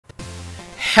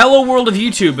Hello world of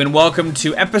YouTube, and welcome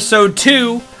to episode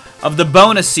 2 of the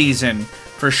bonus season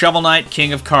for Shovel Knight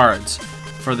King of Cards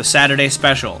for the Saturday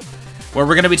special, where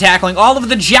we're going to be tackling all of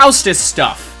the Joustus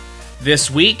stuff. This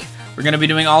week, we're going to be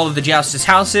doing all of the Joustus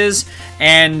houses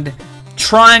and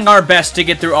trying our best to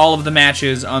get through all of the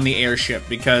matches on the airship,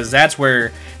 because that's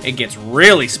where it gets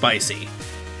really spicy.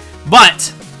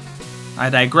 But, I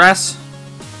digress.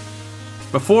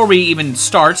 Before we even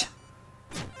start,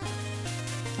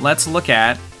 let's look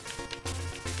at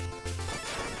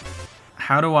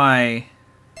how do I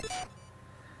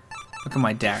look at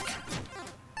my deck.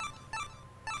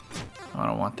 Oh, I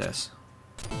don't want this.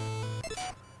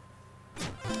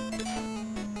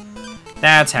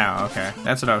 That's how, okay.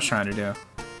 That's what I was trying to do.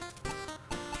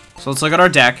 So let's look at our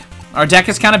deck. Our deck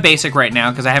is kind of basic right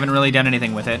now because I haven't really done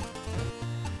anything with it.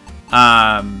 So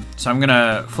I'm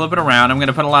gonna flip it around. I'm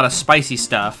gonna put a lot of spicy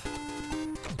stuff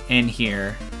in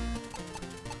here.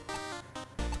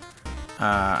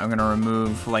 I'm gonna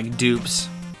remove like dupes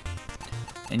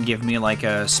and give me like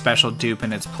a special dupe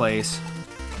in its place.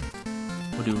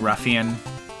 We'll do Ruffian.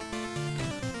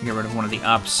 Get rid of one of the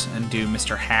ups and do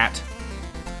Mr. Hat.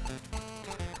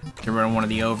 Get rid of one of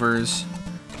the overs.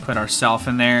 Put ourself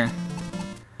in there.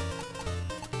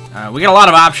 We got a lot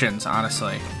of options,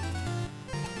 honestly.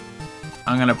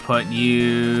 I'm gonna put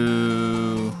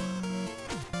you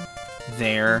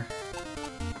there.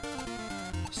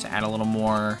 Just to add a little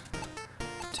more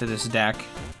to this deck.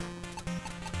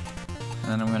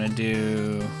 And then I'm gonna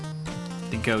do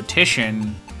the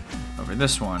Gotition over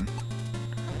this one.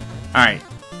 Alright.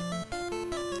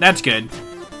 That's good.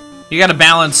 You gotta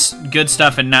balance good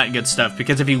stuff and not good stuff,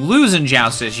 because if you lose in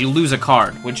Joustus, you lose a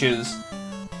card, which is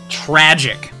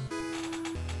tragic.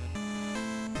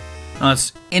 Now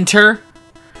let's enter.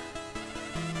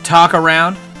 Talk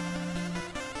around.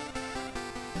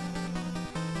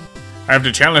 I have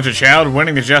to challenge a child.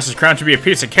 Winning the Joustus crown to be a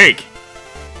piece of cake.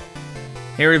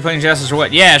 Here are we playing Joustus or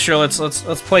what? Yeah, sure. Let's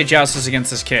play Joustus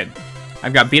against this kid.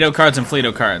 I've got Beto cards and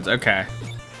Fleeto cards. Okay.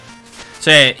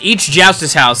 So each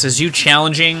Joustus house is you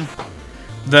challenging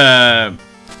the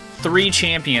 3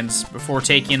 champions before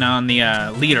taking on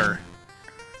the leader,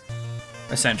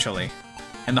 essentially.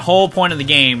 And the whole point of the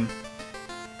game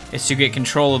is to get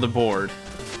control of the board.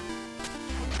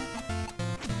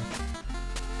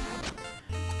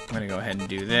 I'm gonna go ahead and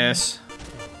do this.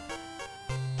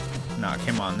 Knock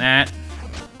him on that.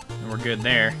 We're good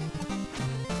there.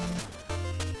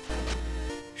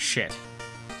 Shit.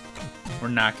 We're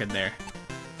not good there.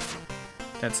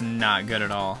 That's not good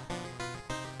at all.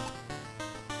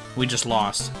 We just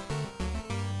lost.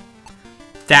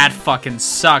 That fucking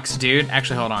sucks, dude.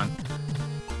 Actually, hold on.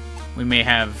 We may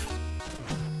have...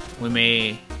 We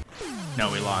may...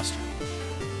 No, we lost.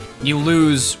 You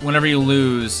lose... Whenever you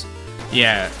lose...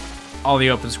 Yeah, all the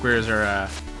open squares are,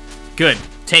 good.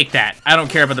 Take that. I don't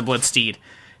care about the Bloodsteed.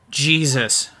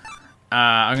 Jesus.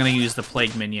 I'm gonna use the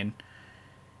Plague Minion.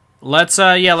 Let's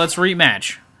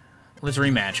rematch. Let's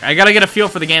rematch. I gotta get a feel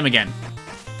for the game again.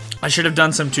 I should have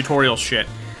done some tutorial shit,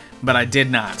 but I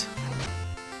did not.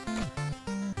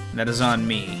 That is on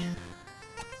me.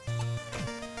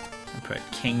 I'll put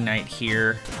King Knight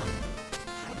here.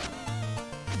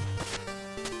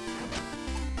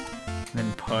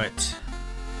 Then put...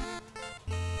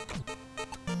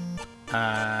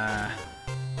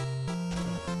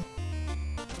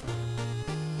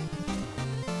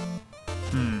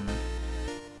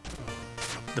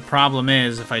 The problem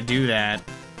is, if I do that...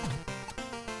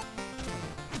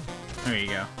 There you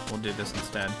go. We'll do this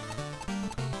instead.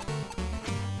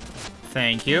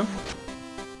 Thank you.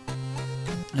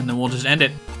 And then we'll just end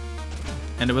it.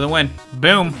 End it with a win.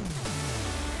 Boom!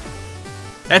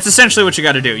 That's essentially what you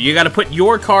gotta do. You gotta put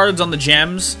your cards on the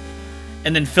gems,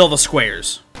 and then fill the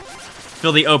squares.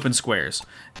 Fill the open squares.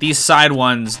 These side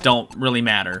ones don't really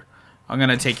matter. I'm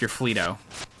gonna take your Fleeto.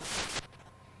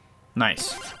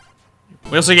 Nice.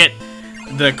 We also get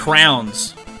the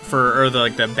crowns for, or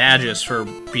the badges for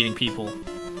beating people.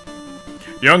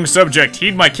 Young subject,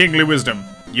 heed my kingly wisdom.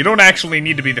 You don't actually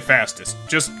need to be the fastest.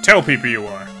 Just tell people you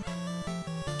are.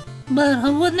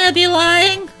 But wouldn't that be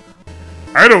lying?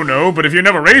 I don't know, but if you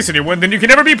never race anyone, then you can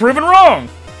never be proven wrong.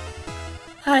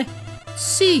 I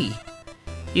see.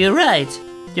 You're right.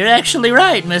 You're actually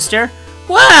right, mister.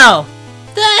 Wow!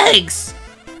 Thanks!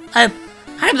 I'm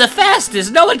the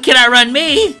fastest. No one can outrun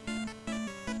me.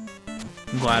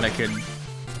 I'm glad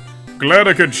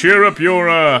I could cheer up your,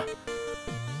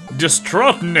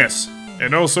 distraughtness,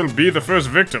 and also be the first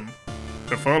victim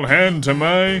to fall hand to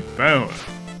my power.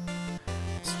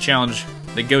 Let's challenge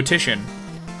the Gotition.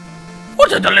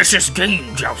 What a delicious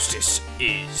game Joustus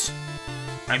is.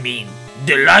 I mean,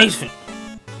 delightful.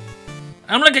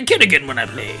 I'm like a kid again when I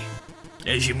play.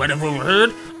 As you might have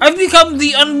overheard, I've become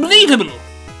the unbeatable.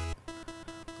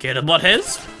 Care to butt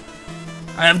heads?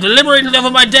 I have deliberated over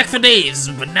my deck for days,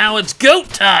 but now it's GOAT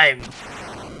time!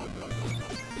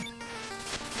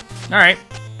 Alright.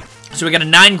 So we got a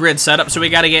 9 grid setup, so we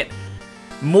gotta get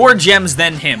more gems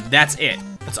than him. That's it.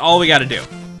 That's all we gotta do.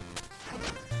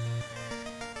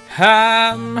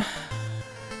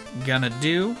 Gonna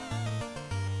do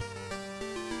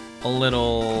a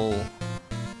little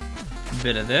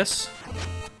bit of this.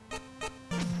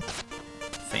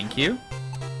 Thank you.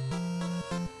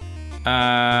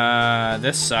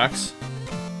 This sucks.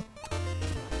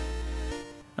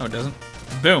 No, it doesn't.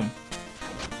 Boom.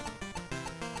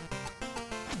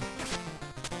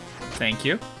 Thank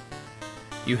you.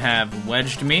 You have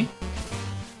wedged me.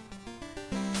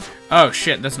 Oh,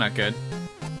 shit, that's not good.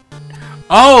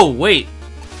 Oh, wait.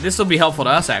 This will be helpful to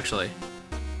us, actually.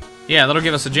 Yeah, that'll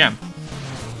give us a gem.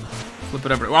 Flip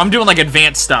it over. Well, I'm doing, like,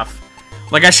 advanced stuff.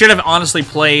 Like, I should have honestly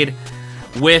played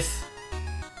with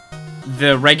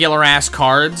the regular-ass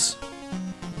cards,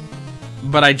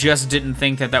 but I just didn't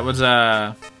think that that was,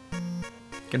 gonna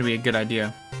be a good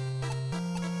idea.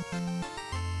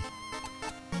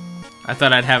 I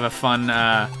thought I'd have a fun,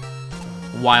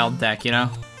 wild deck, you know?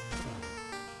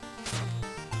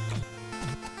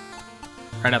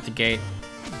 Right out the gate.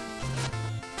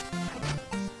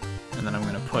 And then I'm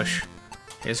gonna push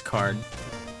his card.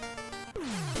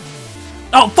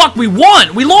 Oh, fuck, we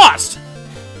won! We lost!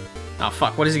 Oh,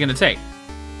 fuck, what is he gonna take?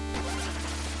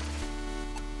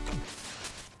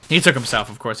 He took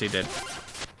himself, of course he did.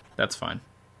 That's fine.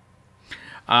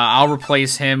 I'll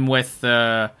replace him with,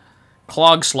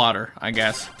 Clog Slaughter, I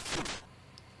guess.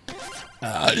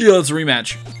 Yeah, let's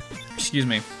rematch. Excuse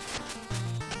me.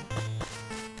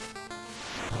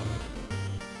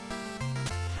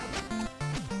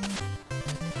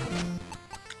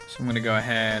 So I'm gonna go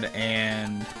ahead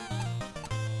and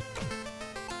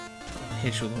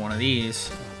hit you with one of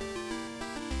these.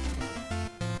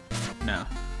 No.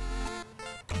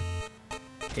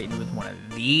 Hit you with one of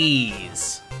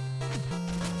these.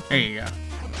 There you go.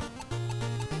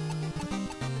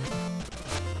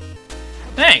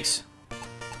 Thanks.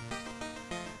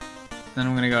 Then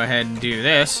I'm gonna go ahead and do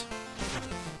this.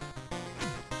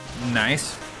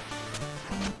 Nice.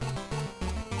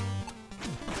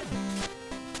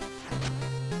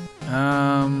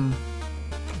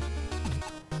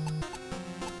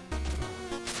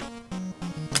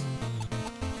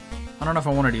 I don't know if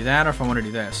I want to do that or if I want to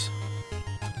do this.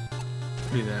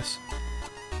 Do this.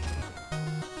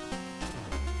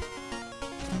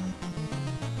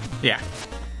 Yeah.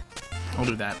 I'll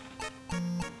do that.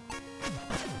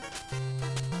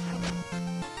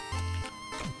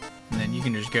 And then you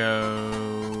can just go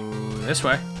this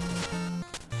way.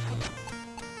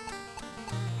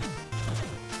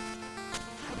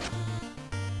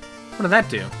 What did that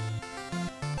do?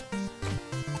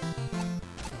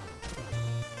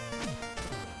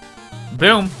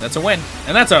 Boom, that's a win.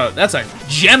 And that's a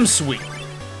gem sweep.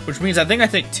 Which means I think I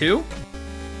take 2.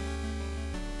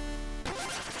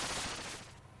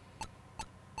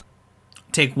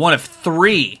 Take 1 of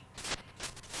 3.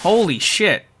 Holy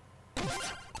shit.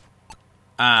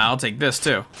 I'll take this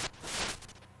too.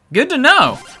 Good to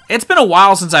know. It's been a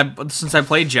while since I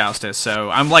played Joustus, so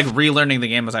I'm like relearning the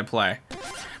game as I play.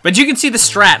 But you can see the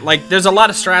strat. Like, there's a lot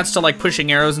of strats to like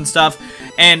pushing arrows and stuff,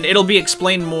 and it'll be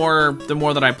explained more the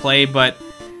more that I play. But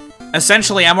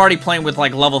essentially, I'm already playing with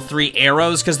like level 3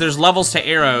 arrows because there's levels to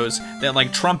arrows that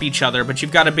like trump each other, but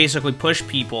you've got to basically push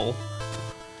people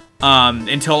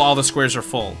until all the squares are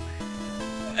full.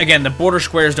 Again, the border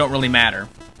squares don't really matter.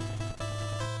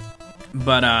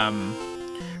 But,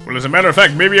 Well, as a matter of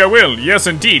fact, maybe I will. Yes,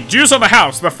 indeed. Juice on the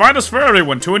house, the finest for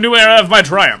everyone, to a new era of my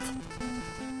triumph.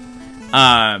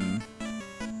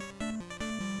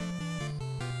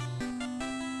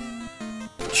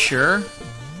 Sure.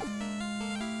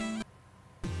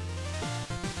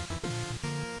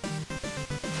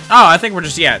 Oh, I think we're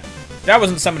just, yeah. That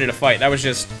wasn't somebody to fight. That was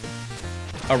just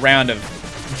a round of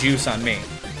juice on me.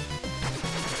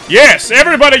 Yes,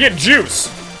 everybody get juice.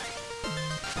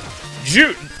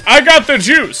 I got the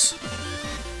juice.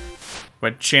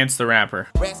 But Chance the Rapper.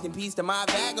 Rest in peace to my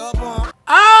vagabond.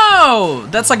 Oh,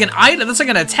 that's like an item. That's like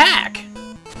an attack.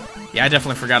 Yeah, I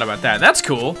definitely forgot about that. That's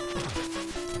cool.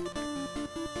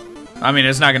 I mean,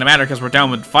 it's not gonna matter because we're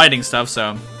done with fighting stuff,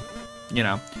 so, you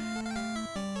know.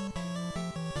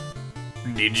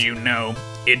 Did you know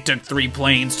it took 3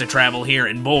 planes to travel here,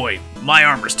 and boy, my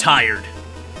armor's tired.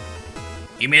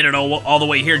 You made it all the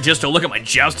way here just to look at my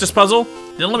Joustus puzzle?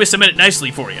 Then let me submit it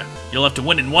nicely for you. You'll have to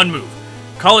win in 1 move.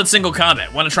 Call it single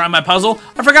combat. Want to try my puzzle?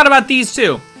 I forgot about these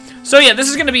too. So yeah, this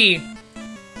is going to be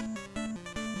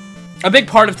a big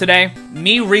part of today,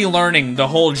 me relearning the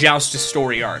whole Joustus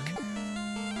story arc.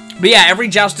 But yeah, every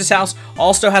Joustus house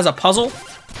also has a puzzle.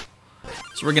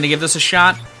 So we're going to give this a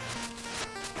shot.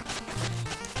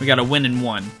 We got a win in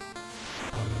one.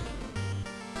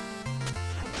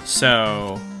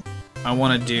 So, I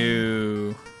want to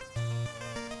do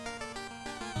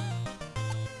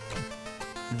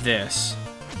this.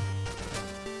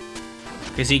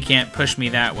 Because he can't push me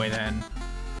that way then.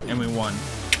 And we won.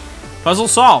 Puzzle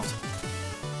solved.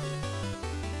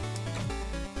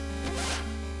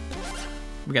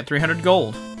 We got 300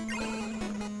 gold.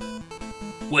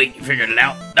 Wait, you figured it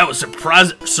out? That was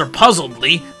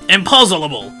surpuzzledly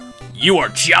impuzzleable. You are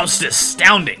Joustus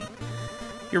astounding.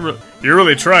 You're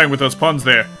really trying with those puns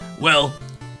there. Well,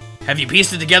 have you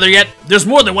pieced it together yet? There's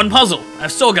more than one puzzle.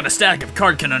 I've still got a stack of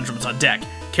card conundrums on deck.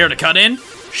 Care to cut in?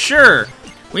 Sure.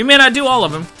 We may not do all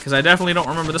of them, because I definitely don't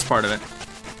remember this part of it.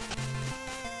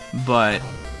 But,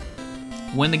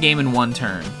 win the game in one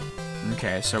turn.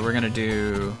 Okay, so we're going to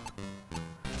do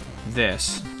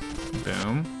this.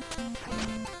 Boom.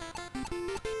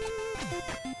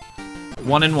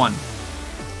 1 and 1.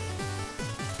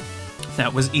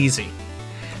 That was easy.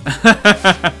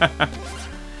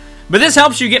 But this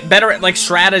helps you get better at, like,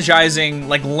 strategizing,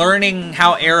 like, learning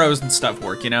how arrows and stuff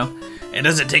work, you know? It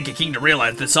doesn't take a king to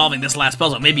realize that solving this last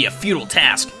puzzle may be a futile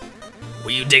task.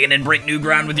 Will you dig in and break new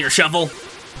ground with your shovel?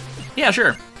 Yeah,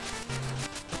 sure.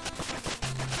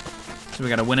 So we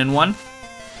got a win in one.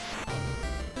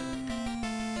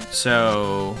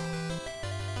 So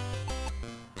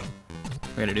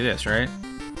we gotta do this, right?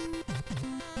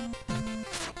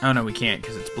 Oh no, we can't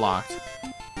because it's blocked.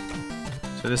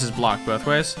 So this is blocked both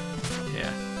ways?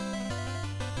 Yeah.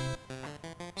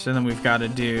 So then we've got to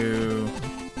do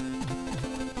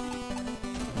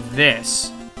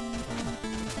this.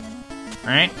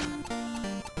 Right?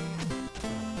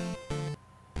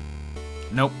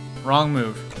 Nope. Wrong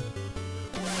move.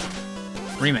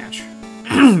 Rematch.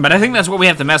 But I think that's what we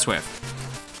have to mess with.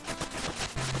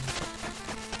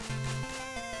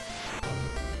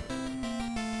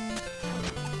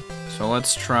 So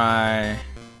let's try...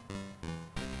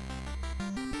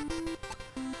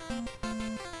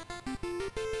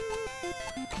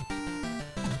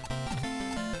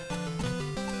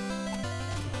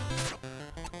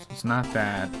 It's not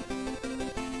that.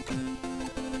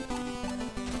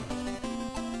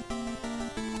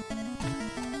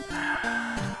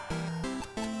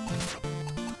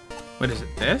 What is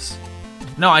it, this?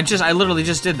 No, I literally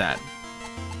just did that.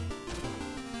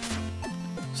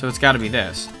 So it's gotta be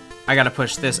this. I gotta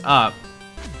push this up.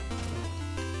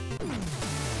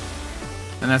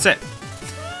 And that's it.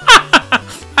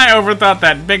 I overthought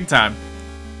that big time.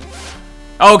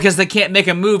 Oh, because they can't make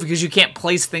a move because you can't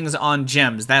place things on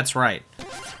gems. That's right.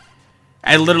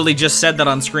 I literally just said that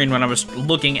on screen when I was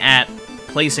looking at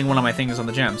placing one of my things on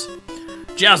the gems.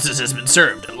 Joustus has been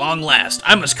served at long last.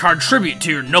 I must card tribute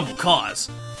to your noble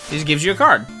cause. He just gives you a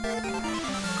card.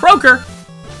 Croaker!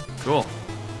 Cool.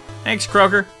 Thanks,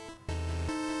 Croaker.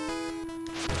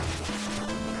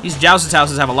 These Joustus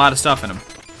houses have a lot of stuff in them.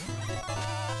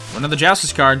 Another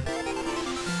Joustus card.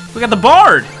 We got the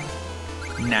Bard!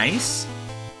 Nice.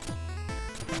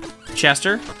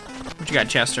 Chester? What you got,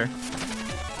 Chester?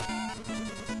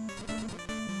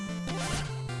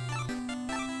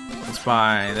 Let's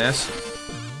buy this.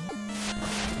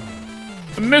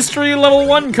 A mystery level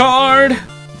 1 card!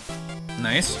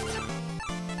 Nice.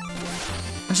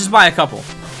 Let's just buy a couple.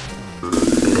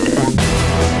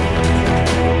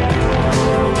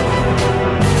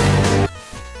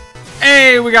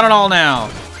 Hey, we got it all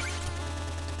now.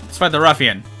 Let's fight the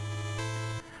ruffian.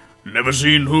 Never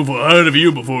seen hoover heard of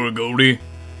you before, Goldie.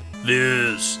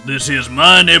 This is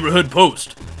my neighborhood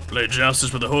post. Play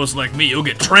Joustus with a horse like me, you'll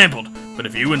get trampled. But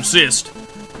if you insist,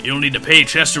 you'll need to pay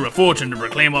Chester a fortune to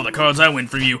reclaim all the cards I win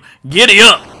from you. Giddy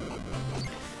up!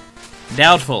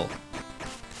 Doubtful,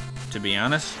 to be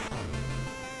honest.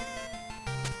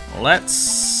 Let's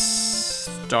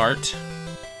start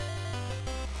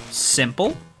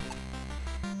simple.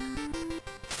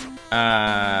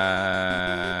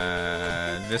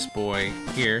 This boy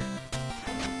here.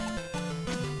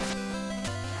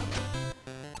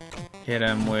 Hit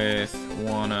him with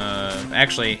one of...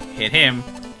 Actually, hit him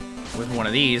with one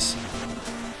of these.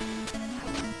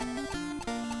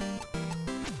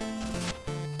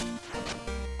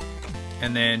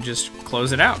 And then just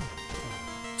close it out.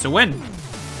 It's a win.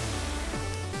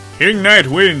 King Knight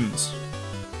wins.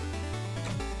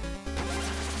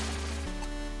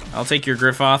 I'll take your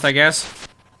Griffoth, I guess.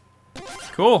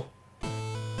 Cool.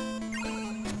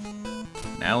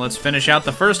 Now let's finish out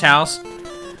the first house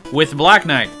with Black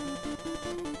Knight.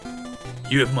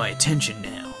 You have my attention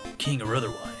now, king or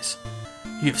otherwise.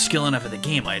 You have skill enough in the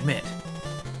game, I admit.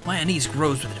 My unease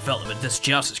grows with the development of this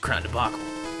Joustus crown debacle.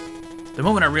 The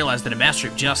moment I realized that a mastery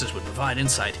of Joustus would provide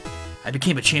insight, I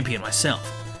became a champion myself.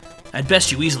 I'd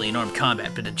best you easily in armed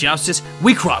combat, but in Joustus,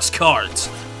 we cross cards!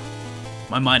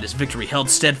 My mind is victory held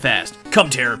steadfast. Come,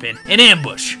 Terrapin, an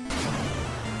ambush!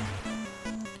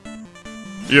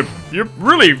 You're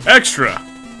really extra.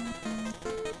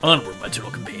 Onward, my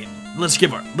turtle companion.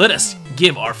 Let us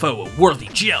give our foe a worthy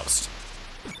joust.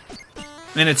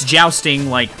 And it's jousting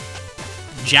like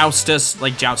Joustus,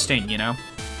 like jousting, you know?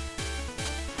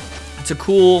 It's a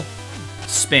cool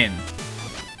spin.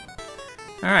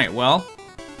 Alright, well.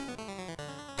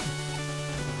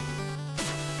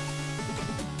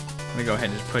 Let me go ahead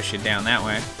and just push it down that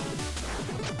way.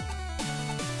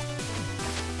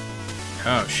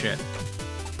 Oh, shit.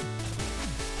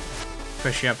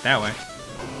 Push you up that way.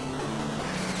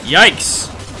 Yikes!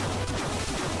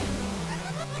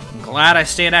 I'm glad I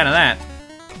stayed out of that.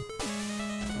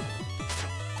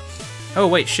 Oh,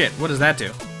 wait, shit. What does that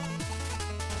do?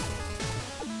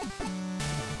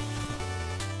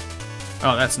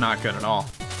 Oh, that's not good at all.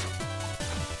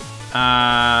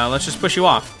 Let's just push you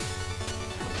off.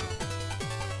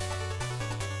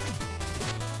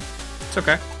 It's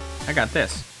okay. I got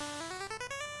this.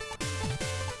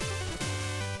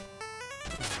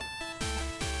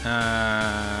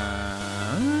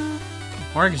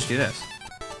 Or I can just do this.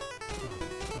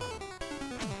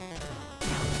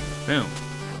 Boom.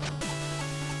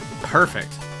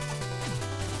 Perfect.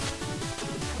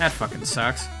 That fucking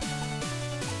sucks.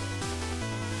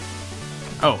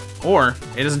 Oh, or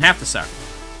it doesn't have to suck.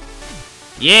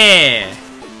 Yeah!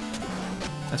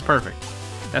 That's perfect.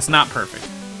 That's not perfect.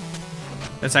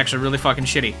 That's actually really fucking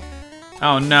shitty.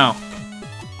 Oh no.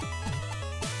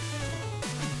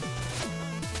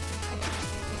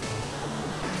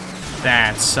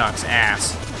 That sucks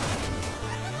ass.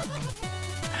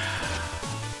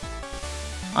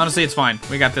 Honestly, it's fine.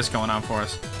 We got this going on for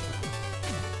us.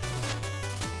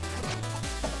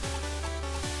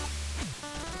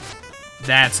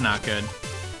 That's not good.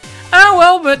 Oh,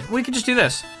 well, but we could just do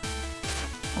this.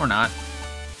 Or not.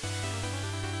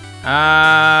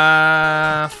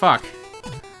 Fuck.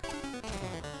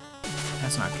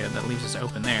 That's not good. That leaves us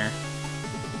open there.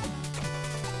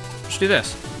 Just do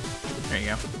this. There you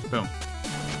go. Boom.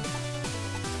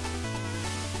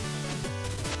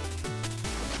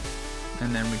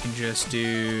 And then we can just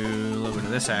do a little bit of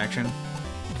this action.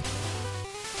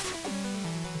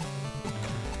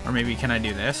 Or maybe can I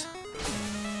do this?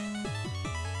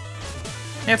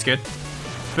 Yeah, it's good.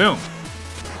 Boom.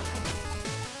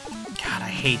 God, I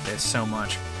hate this so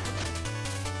much.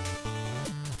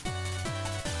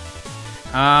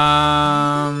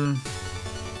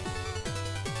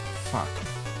 Fuck.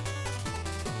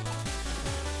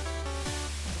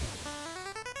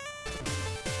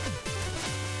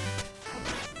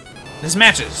 This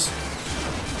match is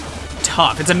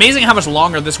tough. It's amazing how much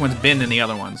longer this one's been than the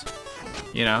other ones.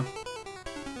 You know?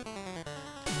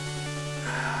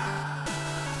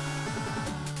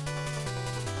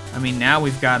 I mean, now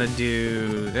we've got to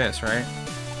do this, right?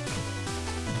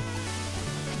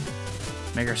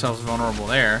 Make ourselves vulnerable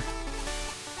there.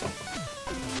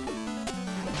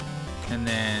 And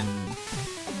then...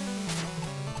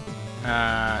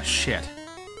 shit.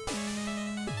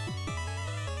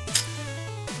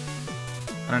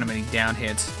 I don't have any down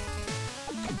hits.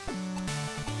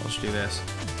 Let's do this.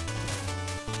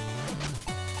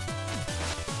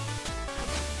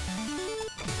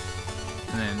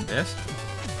 And then this.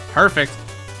 Perfect.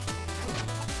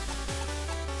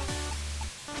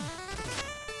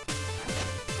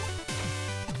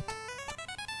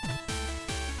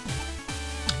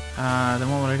 Then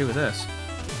what would I do with this?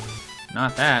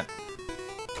 Not that.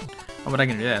 Oh, but I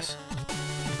can do this.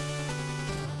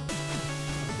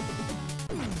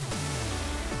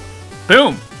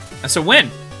 Boom! That's a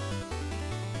win.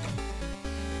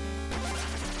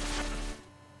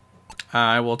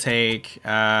 I will take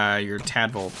your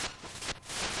Tadpole.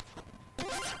 And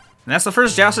that's the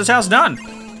first Joustus house done.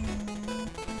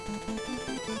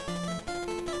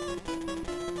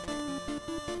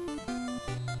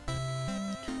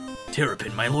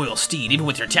 Terrapin, my loyal steed, even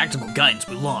with your tactical guidance,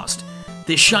 we lost.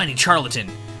 This shiny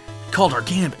charlatan called our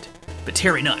gambit. But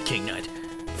tarry not, King Knight.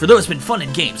 For though it's been fun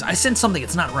in games, I sense something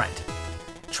that's not right.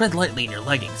 Tread lightly in your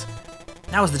leggings.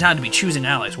 Now is the time to be choosing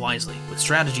allies wisely, with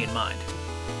strategy in mind.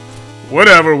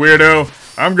 Whatever, weirdo.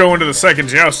 I'm going to the second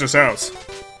Joustus house.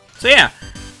 So yeah.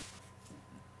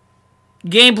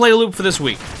 Gameplay loop for this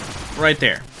week. Right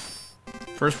there.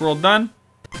 First world done.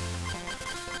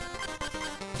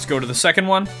 Let's go to the second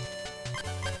one.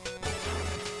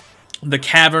 the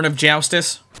Cavern of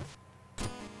Joustus.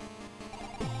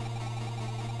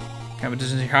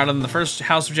 Competition is harder than the first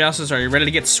House of Joustus. Are you ready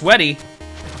to get sweaty?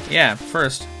 Yeah,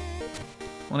 first.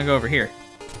 I want to go over here.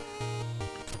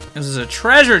 This is a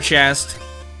treasure chest.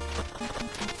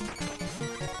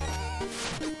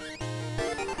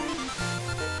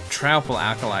 Troupal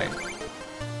Acolyte.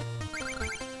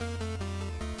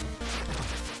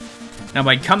 Now,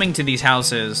 by coming to these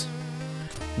houses,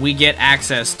 we get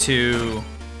access to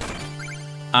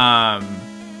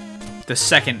the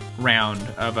second round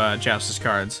of Joustus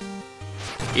cards.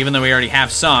 Even though we already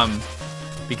have some,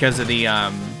 because of the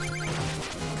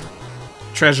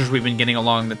treasures we've been getting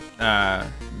along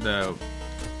the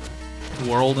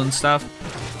world and stuff.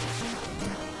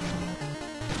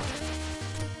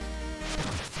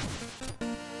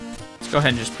 Let's go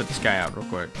ahead and just put this guy out real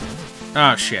quick.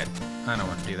 Oh shit, I don't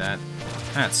want to do that.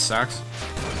 That sucks.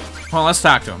 Well, let's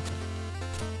talk to him.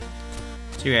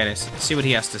 See what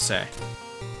he has to say.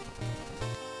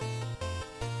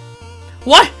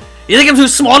 What? You think I'm too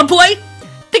small to play?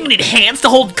 Think I need hands to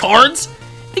hold cards?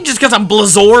 Think just because I'm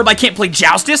Blazorb I can't play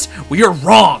Joustus? Well, you're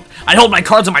wrong. I hold my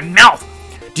cards in my mouth.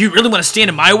 Do you really want to stand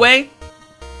in my way?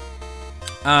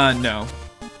 No.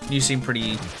 You seem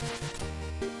pretty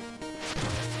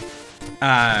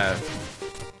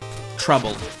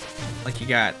troubled. Like you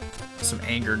got some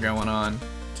anger going on,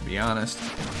 to be honest.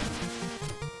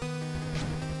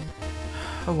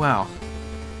 Oh, wow.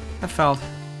 That felt...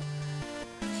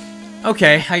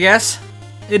 okay, I guess.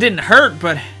 It didn't hurt,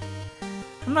 but...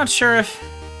 I'm not sure if...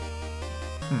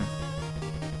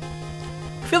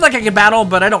 I feel like I could battle,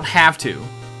 but I don't have to.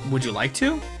 Would you like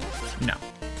to? No.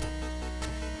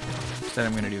 Instead,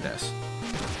 I'm gonna do this.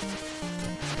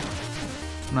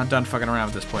 I'm not done fucking around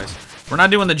with this place. We're not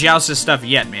doing the Joustus stuff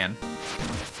yet, man.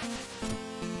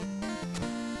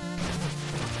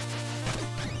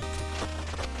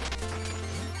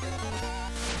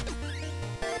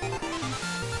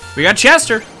 We got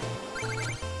Chester.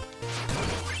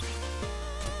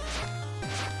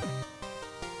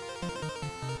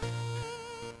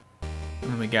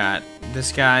 And we got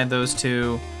this guy, those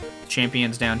two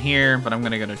champions down here, but I'm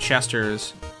gonna go to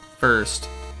Chester's first.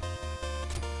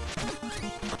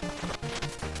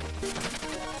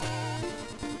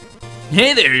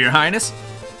 Hey there, Your Highness.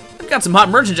 I've got some hot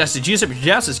merchandise to juice up your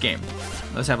Joustus game.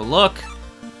 Let's have a look.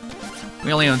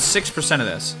 We only own 6% of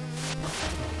this.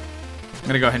 I'm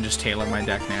gonna go ahead and just tailor my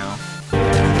deck now.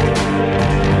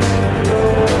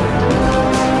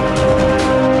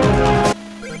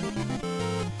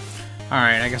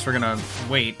 Alright, I guess we're gonna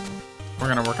wait. We're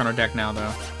gonna work on our deck now,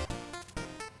 though.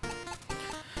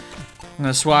 I'm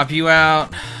gonna swap you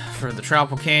out for the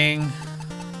Troupal King.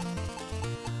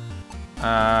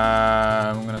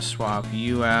 I'm gonna swap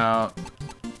you out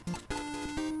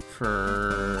for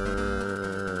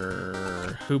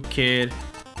Hoop Kid.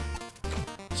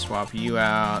 Swap you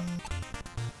out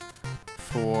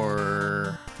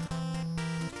for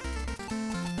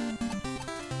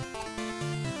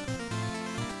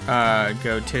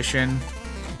Goatician.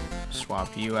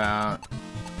 Swap you out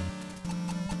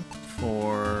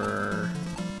for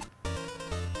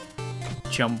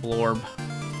Jumblorb.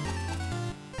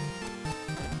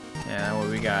 Yeah, what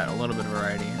we got? A little bit of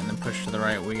variety. And then push to the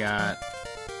right, we got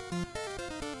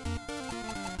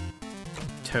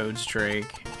Toad's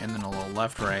Drake. And then a little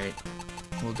left-right.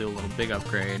 We'll do a little big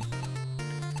upgrade.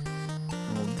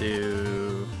 And we'll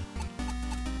do...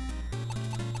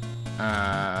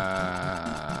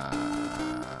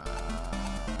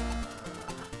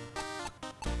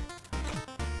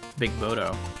 Big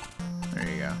Bodo. There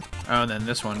you go. Oh, and then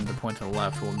this one, the point to the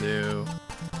left, we'll do...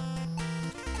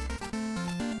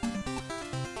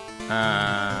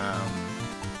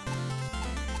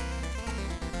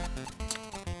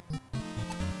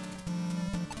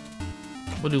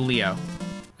 we'll do Leo.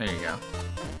 There you go.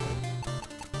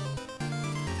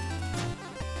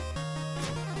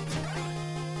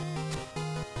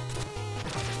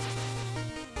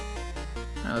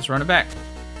 Now let's run it back.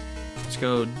 Let's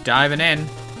go diving in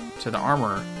to the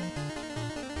armorer.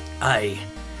 Aye,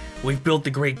 we've built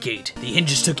the Great Gate. The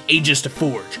hinges took ages to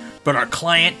forge, but our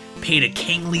client paid a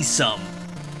kingly sum.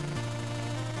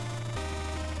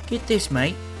 Get this,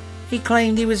 mate. He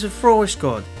claimed he was a frost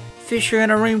god. Fisher in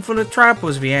a room full of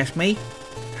troupals, if you ask me.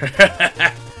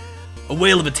 A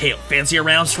whale of a tale. Fancy a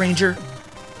round, stranger?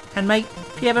 And mate,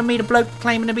 if you ever meet a bloke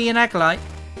claiming to be an acolyte,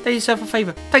 do yourself a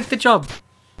favour. Take the job.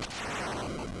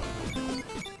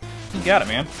 You got it,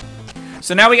 man.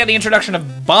 So now we got the introduction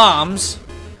of bombs.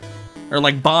 Or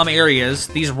like bomb areas.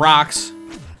 These rocks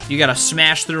you gotta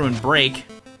smash through and break.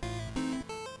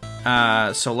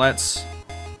 So let's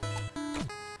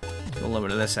do a little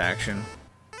bit of this action.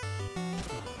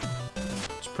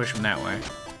 push him that way.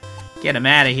 Get him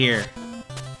out of here.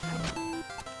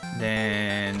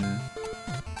 Then...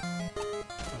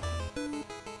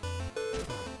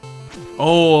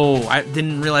 Oh, I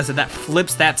didn't realize that that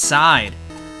flips that side.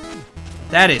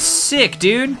 That is sick,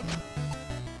 dude.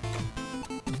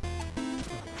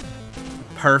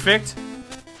 Perfect.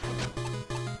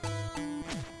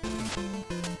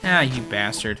 Ah, you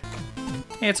bastard.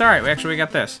 Hey, it's alright. We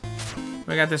got this.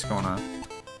 We got this going on.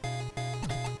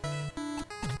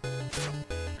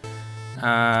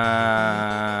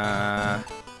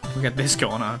 We got this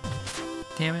going on.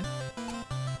 Damn it.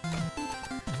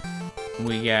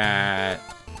 We got...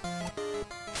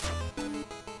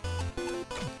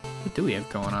 What do we have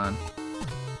going on?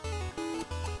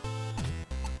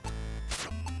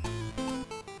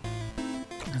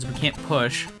 Because we can't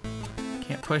push.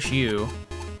 Can't push you.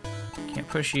 Can't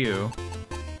push you.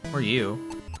 Or you.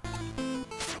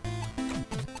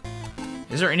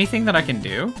 Is there anything that I can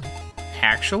do?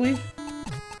 Actually?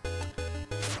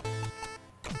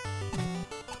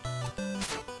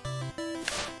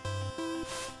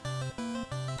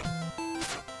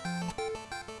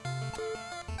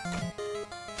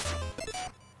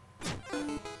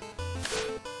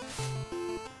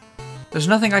 There's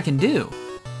nothing I can do.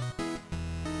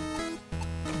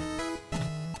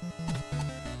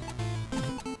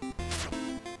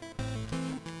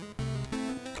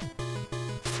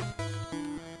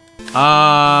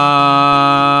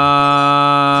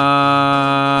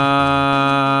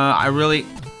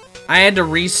 I had to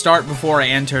restart before I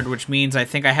entered, which means I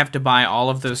think I have to buy all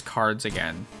of those cards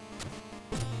again.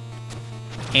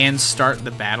 And start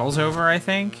the battles over, I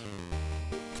think.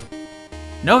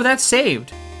 No, that's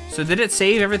saved. So did it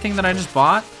save everything that I just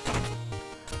bought?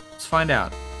 Let's find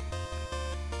out.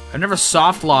 I've never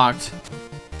soft-locked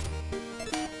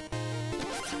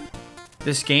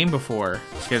this game before.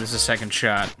 Let's give this a second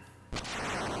shot.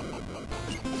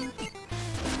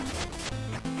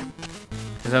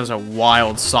 Because that was a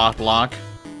wild soft lock.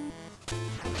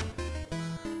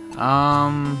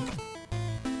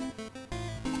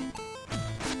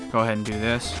 Go ahead and do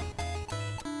this.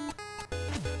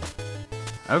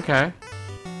 Okay.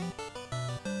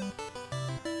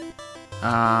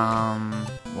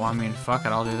 Well, I mean, fuck it,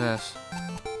 I'll do this.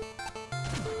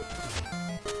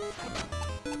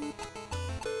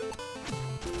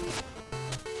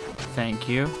 Thank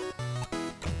you.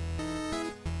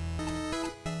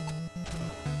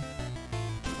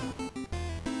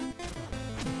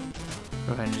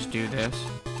 Go ahead and just do this.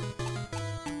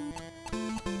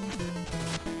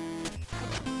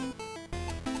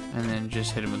 And then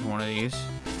just hit him with one of these.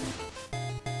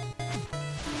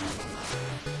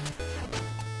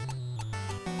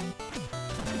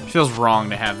 It feels wrong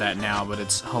to have that now, but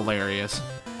it's hilarious.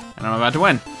 And I'm about to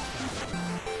win.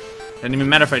 Doesn't even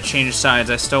matter if I change sides,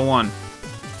 I still won.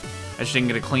 I just didn't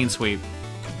get a clean sweep.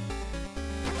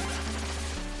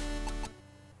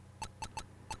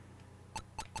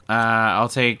 I'll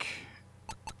take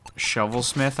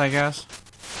Shovelesmith, I guess.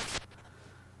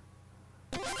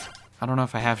 I don't know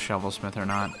if I have Shovelesmith or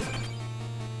not.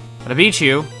 But I beat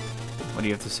you. What do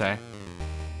you have to say?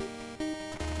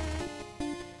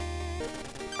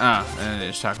 Ah, and they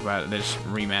just talk about it. They just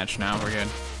rematch now. We're good.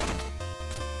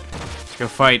 Let's go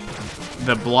fight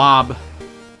the blob.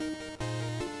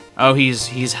 Oh,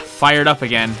 he's fired up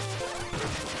again.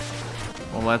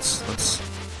 Well, let's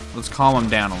calm him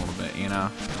down a little bit, you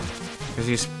know, because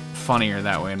he's funnier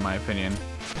that way, in my opinion.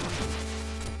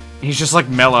 He's just like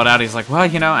mellowed out. He's like, well,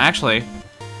 you know, actually,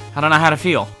 I don't know how to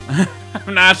feel.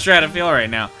 I'm not sure how to feel right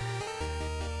now.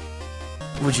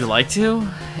 Would you like to?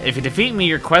 If you defeat me,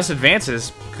 your quest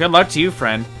advances. Good luck to you,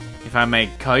 friend. If I may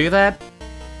call you that.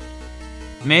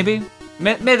 Maybe.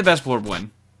 May the best Blorb win.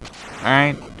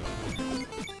 Alright?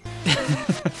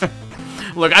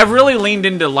 Look, I've really leaned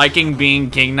into liking being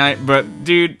King Knight, but,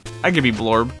 dude, I could be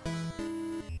Blorb.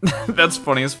 That's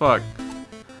funny as fuck.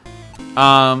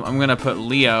 I'm gonna put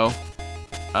Leo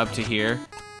up to here.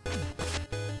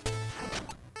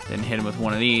 Then hit him with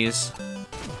one of these.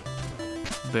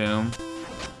 Boom.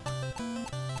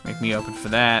 Make me open for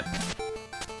that.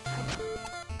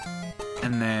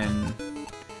 And then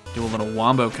do a little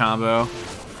wombo combo.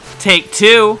 Take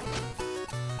two!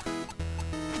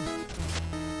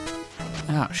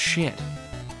 Oh, shit.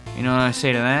 You know what I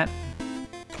say to that?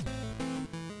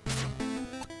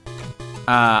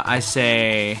 I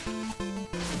say...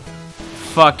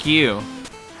 Fuck you.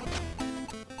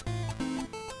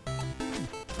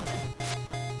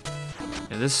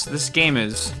 Yeah, this game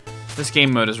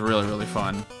mode is really, really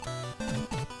fun.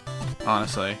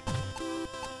 Honestly.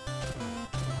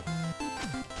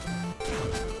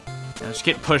 Yeah, just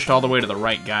get pushed all the way to the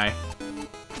right, guy.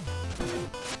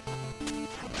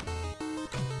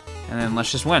 And then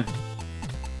let's just win.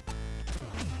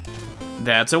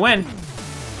 That's a win.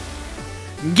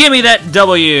 Give me that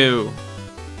W!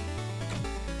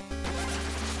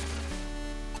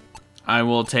 I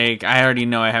will take... I already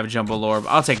know I have Jumbo Lorb.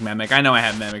 I'll take Mimic. I know I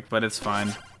have Mimic, but it's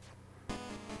fine.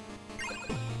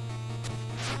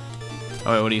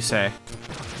 Oh, wait, what do you say?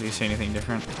 Do you say anything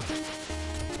different?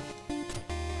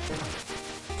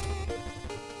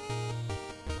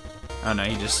 Oh, no,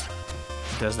 he just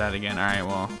does that again. Alright,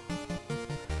 well.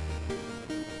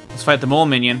 Let's fight the mole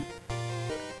minion.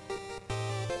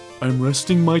 I'm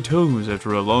resting my toes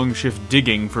after a long shift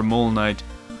digging for Mole Knight.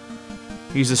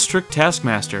 He's a strict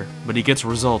taskmaster, but he gets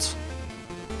results.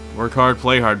 Work hard,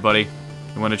 play hard, buddy.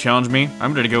 You want to challenge me?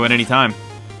 I'm ready to go at any time.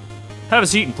 Have a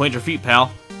seat and plant your feet,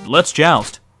 pal. Let's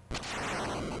joust.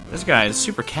 This guy is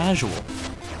super casual.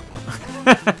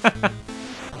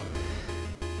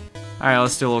 Alright,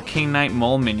 let's do a little King Knight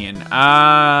Mole Minion.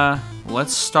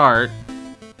 Let's start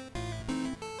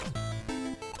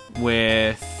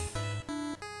with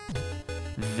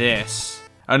this.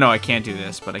 Oh no, I can't do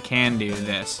this, but I can do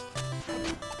this.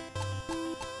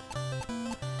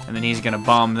 And then he's gonna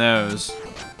bomb those,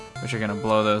 which are gonna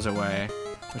blow those away,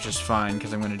 which is fine,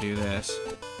 because I'm gonna do this.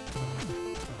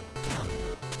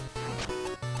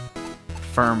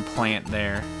 Firm plant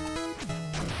there.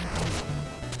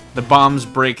 The bombs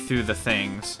break through the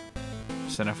things.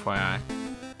 Just an FYI.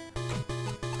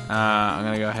 I'm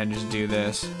gonna go ahead and just do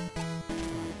this.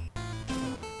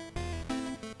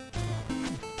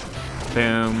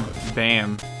 Boom.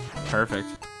 Bam. Perfect.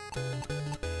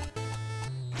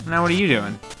 Now what are you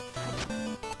doing?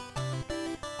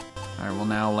 Alright, well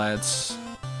now let's...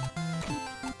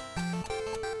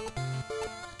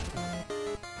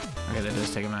 Okay, that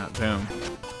does take him out. Boom.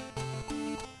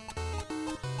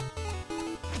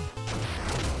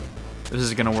 This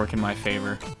is gonna work in my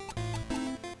favor.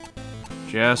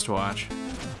 Just watch.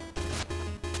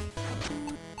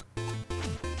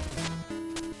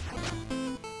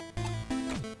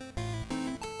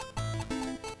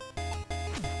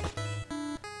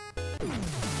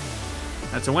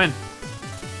 That's a win.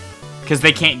 Because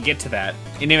they can't get to that.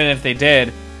 And even if they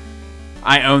did,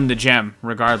 I own the gem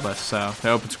regardless, so the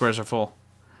open squares are full.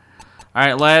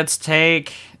 Alright, let's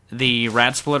take the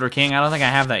Rat Splitter King. I don't think I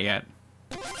have that yet.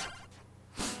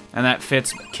 And that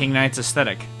fits King Knight's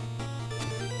aesthetic.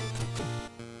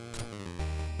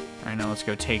 Alright, now let's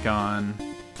go take on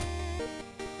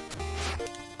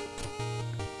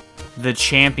the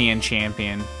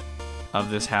champion of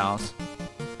this house.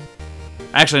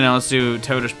 Actually, no, let's do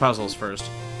Toadish puzzles first.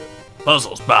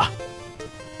 Puzzles, bah.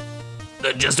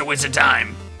 They're just a waste of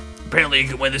time. Apparently you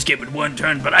can win this game in one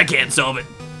turn, but I can't solve it.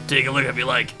 Take a look if you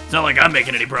like. It's not like I'm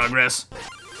making any progress.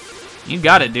 You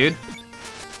got it, dude.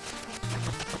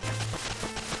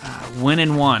 Win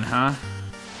in one, huh?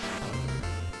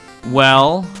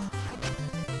 Well...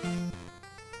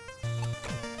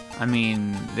 I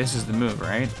mean, this is the move,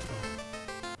 right?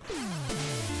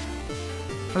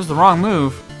 That was the wrong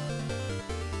move.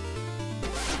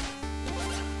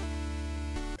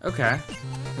 Okay.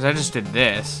 Because I just did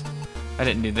this. I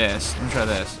didn't do this. Let me try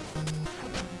this.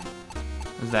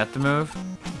 Is that the move?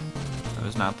 That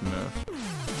was not the move.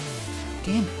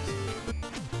 Damn it.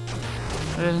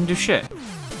 That doesn't do shit.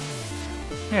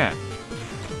 Yeah.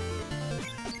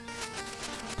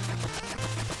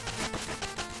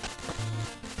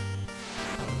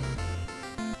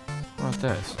 What about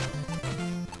this?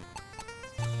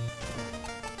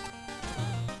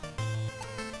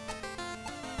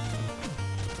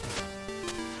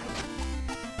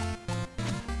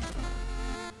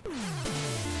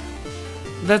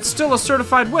 That's still a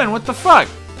certified win. What the fuck?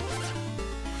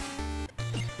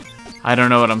 I don't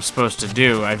know what I'm supposed to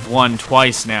do. I've won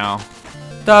twice now.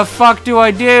 The fuck do I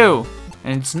do?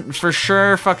 And it's for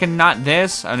sure fucking not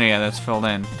this. Oh no, yeah, that's filled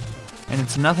in. And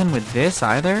it's nothing with this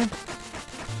either?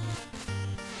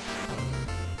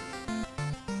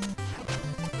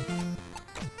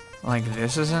 Like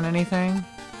this isn't anything?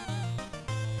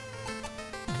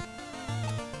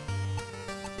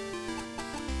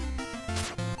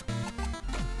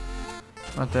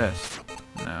 What this?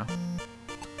 No.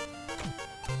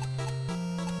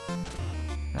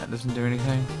 That doesn't do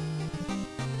anything?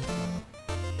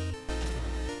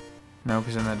 No,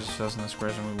 because then that just fills in the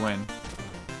squares and we win.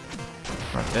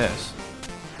 What about this?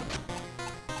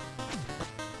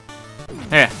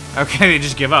 Yeah, okay, they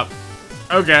just give up.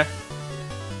 Okay.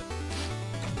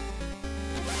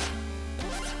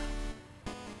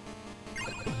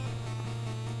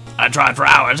 I tried for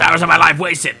hours of my life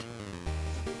wasted.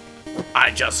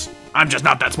 I'm just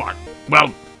not that smart.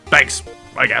 Well, thanks,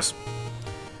 I guess.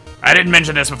 I didn't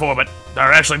mention this before, but there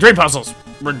are actually 3 puzzles.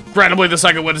 regrettably, the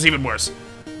second one is even worse.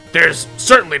 There's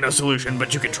certainly no solution,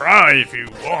 but you can try if you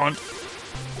want.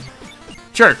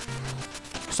 Sure.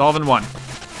 Solve in one.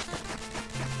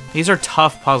 These are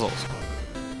tough puzzles.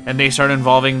 And they start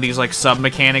involving these, like,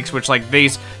 sub-mechanics, which, like,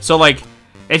 these... So, like,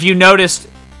 if you noticed,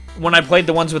 when I played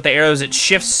the ones with the arrows, it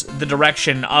shifts the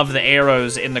direction of the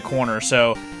arrows in the corner.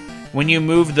 So, when you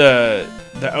move the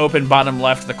open bottom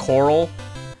left, the coral,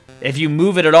 if you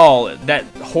move it at all, that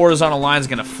horizontal line is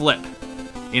going to flip.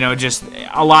 You know, just...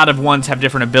 A lot of ones have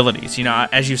different abilities. You know,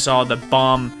 as you saw, the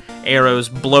bomb arrows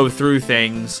blow through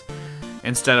things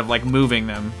instead of, like, moving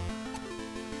them.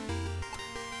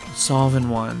 Solve in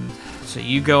one. So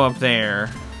you go up there,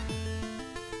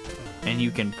 and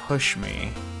you can push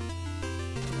me.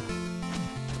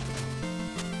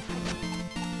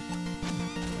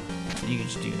 You can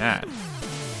just do that.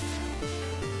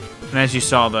 And as you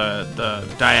saw, the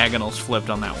diagonals flipped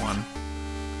on that one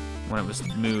when it was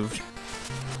moved.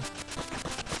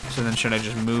 So then should I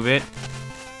just move it?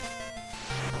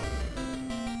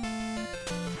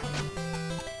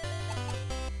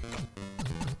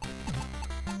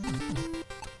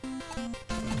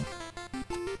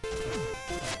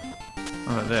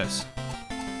 What about this?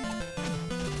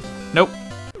 Nope.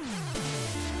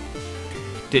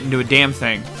 Didn't do a damn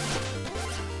thing.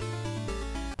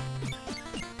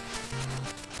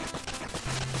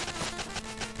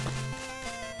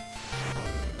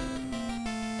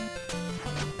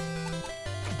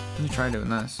 Let me try doing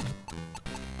this.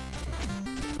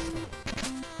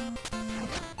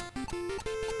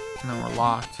 And then we're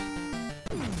locked.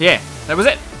 Yeah, that was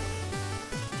it.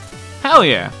 Hell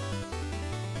yeah.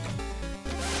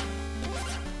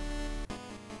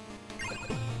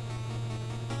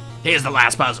 Here's the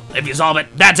last puzzle. If you solve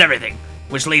it, that's everything.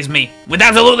 Which leaves me with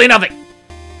absolutely nothing.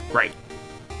 Great.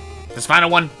 This final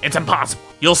one, it's impossible.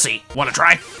 You'll see. Wanna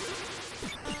try?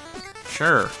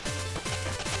 Sure.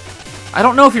 I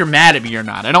don't know if you're mad at me or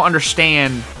not. I don't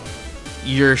understand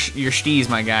your steez,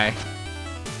 my guy.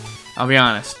 I'll be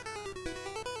honest.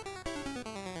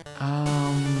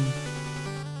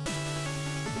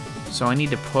 So I need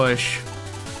to push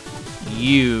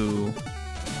you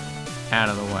out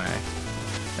of the way.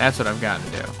 That's what I've got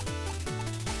to do.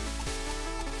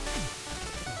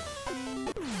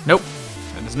 Nope.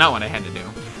 That is not what I had to do.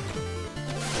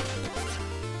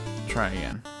 Try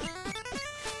again.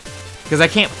 Because I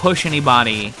can't push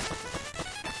anybody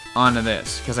onto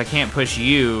this. Because I can't push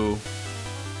you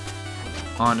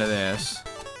onto this.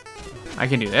 I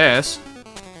can do this.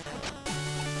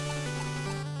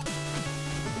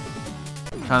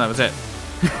 Oh, that was it.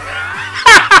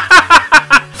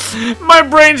 My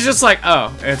brain's just like,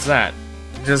 oh, it's that.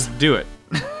 Just do it.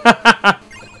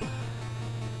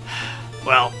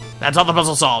 Well, that's all the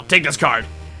puzzle solved. Take this card.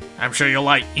 I'm sure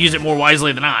you'll use it more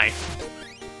wisely than I.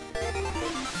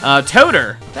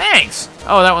 Toter. Thanks.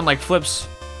 Oh, that one like flips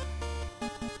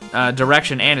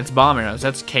direction and it's bomb arrows.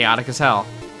 That's chaotic as hell.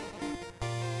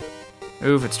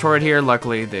 Oof, it's torrid here.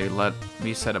 Luckily, they let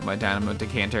me set up my dynamo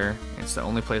decanter. It's the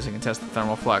only place I can test the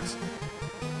thermal flux.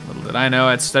 Little did I know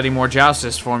I'd study more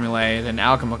Joustus formulae than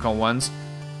alchemical ones.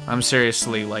 I'm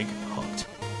seriously, like, hooked.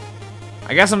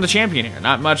 I guess I'm the champion here.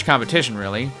 Not much competition,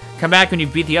 really. Come back when you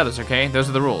beat the others, okay? Those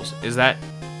are the rules. Is that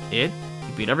it?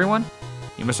 You beat everyone?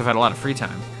 You must have had a lot of free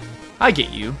time. I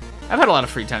get you. I've had a lot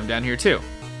of free time down here, too.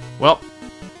 Well,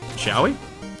 shall we?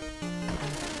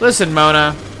 Listen,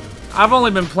 Mona. I've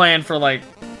only been playing for, like,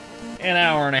 an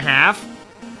hour and a half.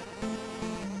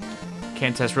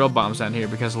 Can't test real bombs down here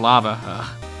because of lava.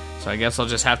 So I guess I'll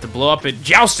just have to blow up at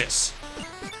Joustus.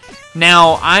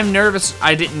 Now, I'm nervous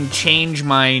I didn't change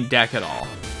my deck at all.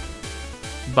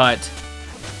 But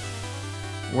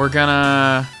we're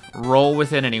gonna roll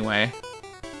with it anyway.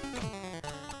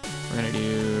 We're gonna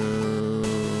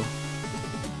do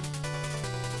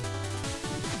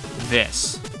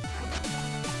this.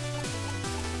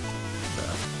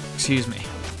 Excuse me.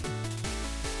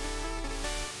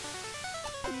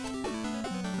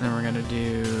 Then we're gonna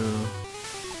do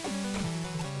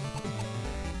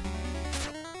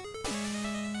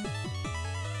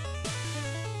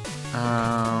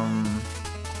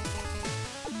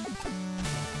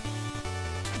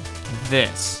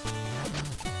this.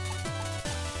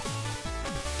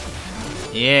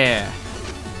 Yeah.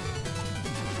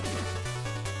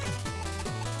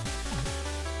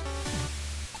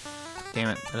 Damn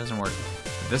it, that doesn't work.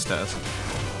 But this does.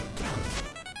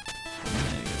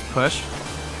 Push.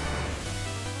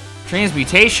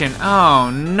 Transmutation? Oh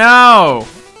no!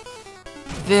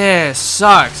 This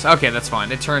sucks. Okay, that's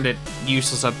fine. It turned it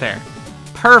useless up there.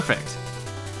 Perfect.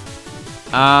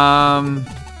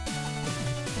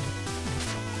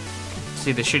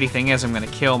 See, the shitty thing is I'm gonna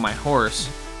kill my horse.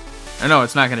 Oh, no,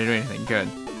 it's not gonna do anything good.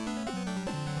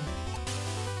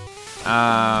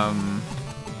 Can't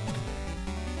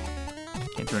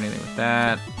do anything with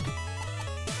that.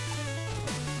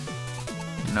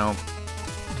 Nope.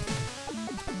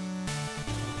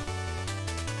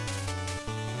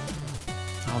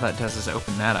 All that does is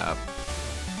open that up.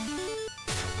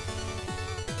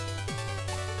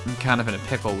 I'm kind of in a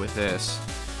pickle with this.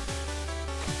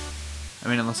 I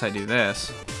mean, unless I do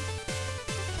this.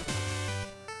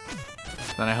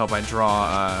 Then I hope I draw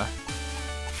a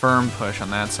firm push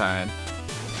on that side.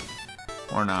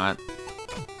 Or not.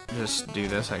 Just do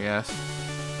this, I guess.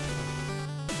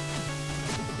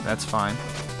 That's fine.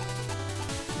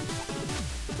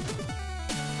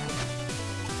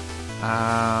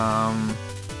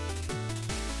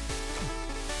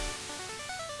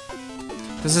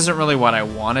 This isn't really what I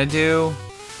want to do,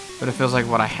 but it feels like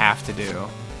what I have to do.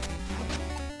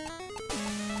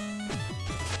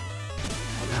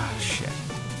 Oh, shit.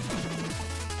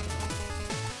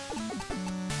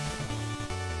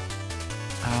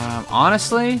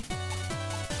 Honestly,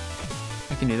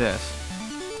 I can do this.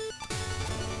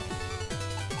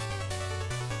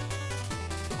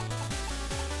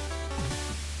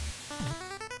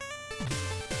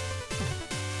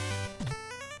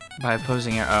 By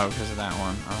opposing air. Oh, because of that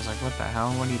one. I was like, what the hell?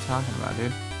 What are you talking about,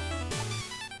 dude?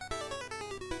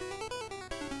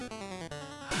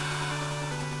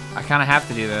 I kind of have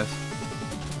to do this.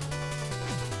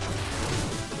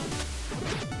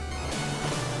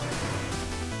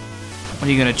 What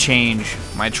are you going to change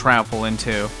my Trapple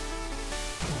into?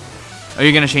 Are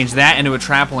you going to change that into a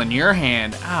Trapple in your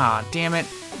hand? Ah, damn it.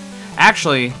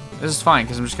 Actually, this is fine,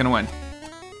 because I'm just going to win.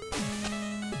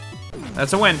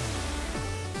 That's a win.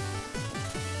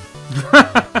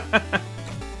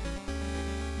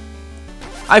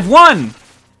 I've won!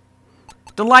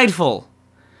 Delightful.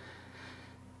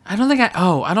 I don't think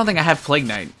I have Plague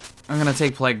Knight. I'm gonna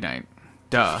take Plague Knight.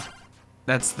 Duh.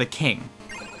 That's the king.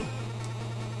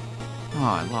 Oh,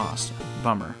 I lost.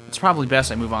 Bummer. It's probably best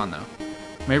I move on, though.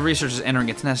 My research is entering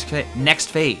its next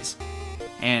phase.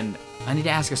 And I need to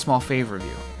ask a small favor of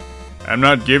you. I'm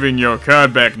not giving your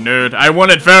card back, nerd. I won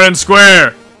it fair and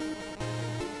square!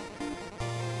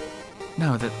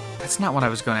 No, that's not what I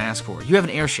was going to ask for. You have an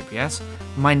airship, yes?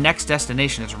 My next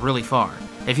destination is really far.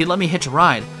 If you let me hitch a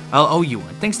ride, I'll owe you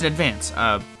one. Thanks in advance,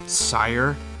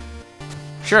 sire.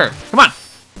 Sure, come on.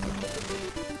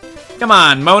 Come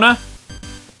on, Mona.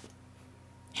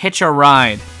 Hitch a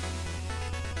ride.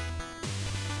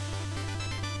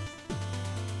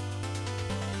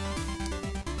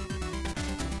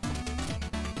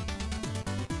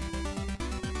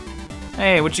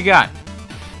 Hey, what you got?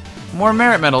 More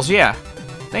merit medals, yeah.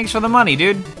 Thanks for the money,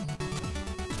 dude.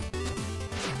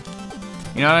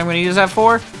 You know what I'm going to use that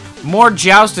for? More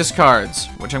Joustus cards,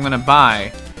 which I'm going to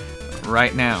buy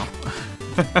right now.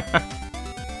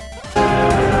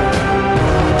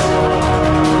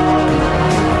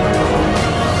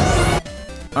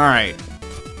 Alright.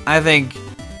 I think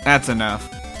that's enough.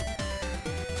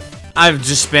 I've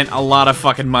just spent a lot of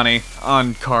fucking money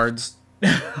on cards.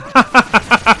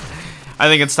 I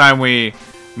think it's time we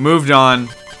moved on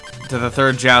to the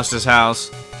third Joustus house.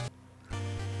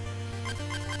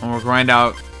 And we'll grind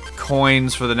out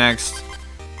coins for the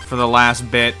last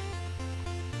bit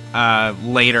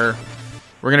later.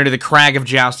 We're gonna do the Crag of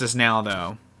Joustus now,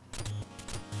 though.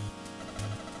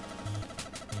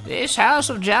 This House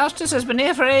of Joustus has been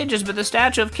here for ages, but the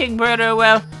statue of King Berto,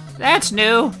 well, that's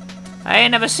new. I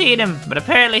ain't never seen him, but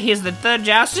apparently he's the third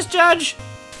Joustus judge?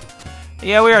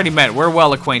 Yeah, we already met. We're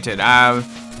well acquainted.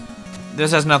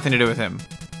 This has nothing to do with him.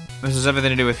 This has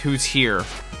everything to do with who's here.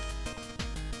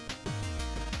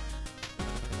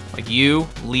 Like you,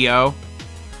 Leo.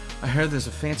 I heard there's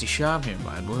a fancy shop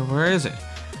nearby. Where is it?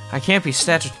 I can't be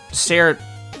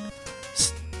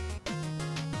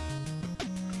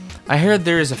I heard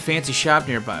there is a fancy shop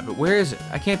nearby, but where is it?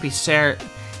 I can't be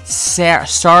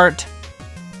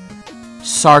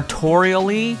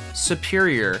sartorially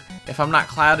superior if I'm not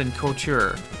clad in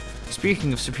couture.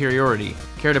 Speaking of superiority,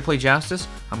 care to play Joustus?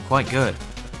 I'm quite good.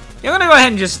 Yeah, I'm gonna go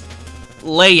ahead and just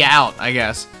lay you out, I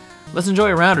guess. Let's enjoy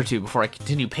a round or two before I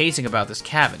continue pacing about this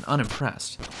cabin,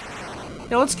 unimpressed.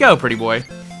 Yeah, let's go, pretty boy.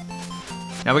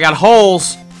 Now we got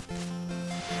Holes.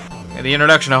 Got the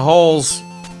introduction of Holes,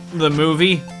 the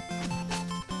movie.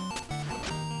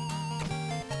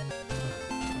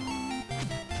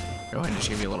 Go ahead and just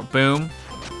give you a little boom.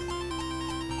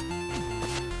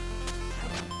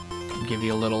 Give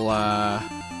you a little,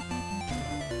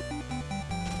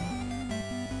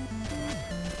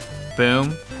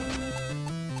 boom.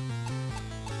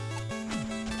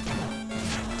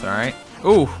 It's alright.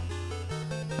 Ooh.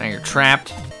 Now you're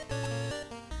trapped.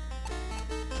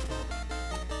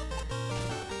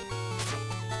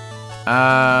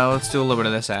 Let's do a little bit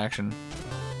of this action.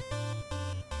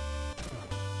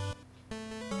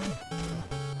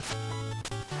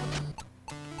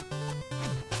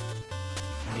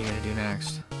 What are you gonna do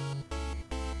next?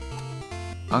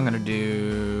 I'm gonna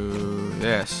do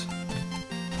this.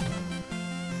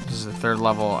 This is the 3rd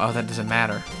level. Oh, that doesn't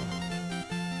matter.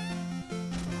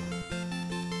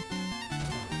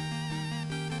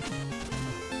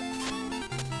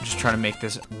 I'm just trying to make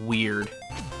this weird.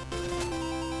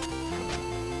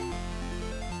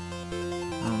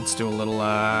 Let's do a little,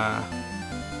 let's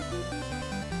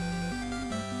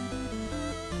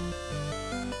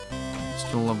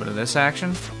do a little bit of this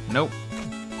action. Nope.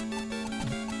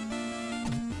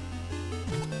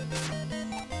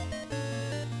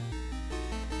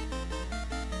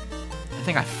 I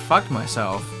think I fucked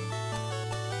myself.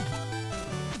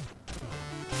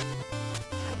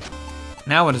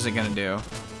 Now what is it gonna do?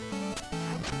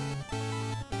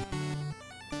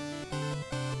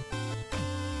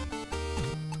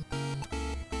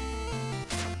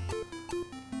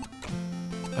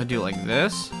 I do like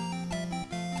this.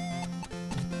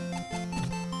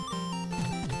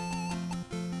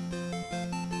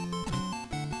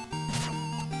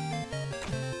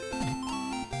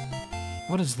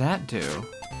 What does that do?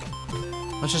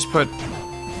 Let's just put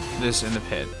this in the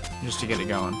pit, just to get it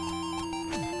going.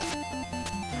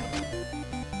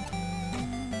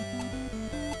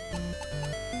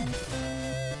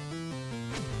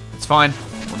 It's fine.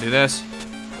 We'll do this.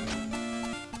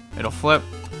 It'll flip.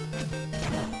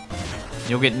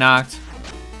 You'll get knocked.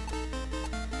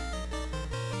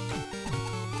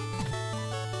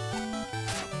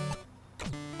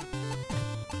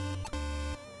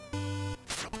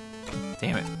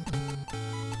 Damn it.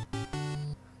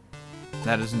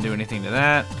 That doesn't do anything to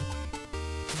that.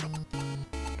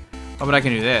 Oh, but I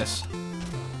can do this.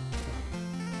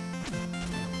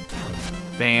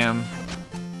 Bam.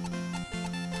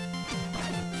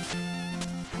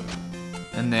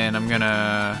 And then I'm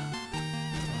gonna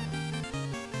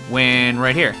win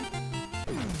right here.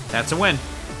 That's a win.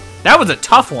 That was a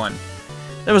tough one.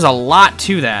 There was a lot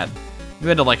to that. You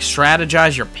had to like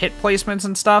strategize your pit placements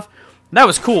and stuff. That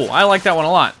was cool. I like that one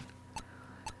a lot.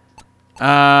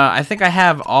 I think I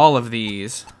have all of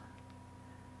these.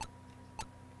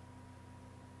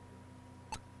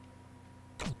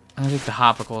 I think the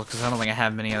hopicals, because I don't think I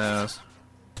have many of those.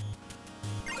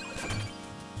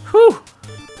 Whew!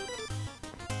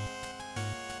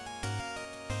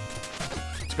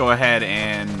 Let's go ahead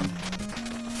and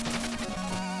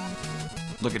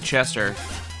look at Chester.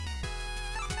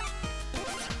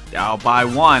 I'll buy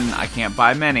one. I can't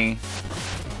buy many.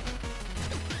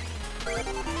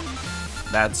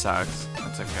 That sucks.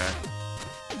 That's okay.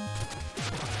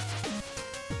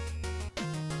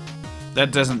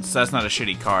 That's not a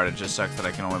shitty card. It just sucks that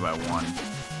I can only buy one.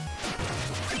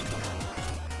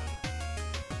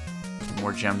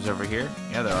 More gems over here?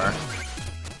 Yeah, there are.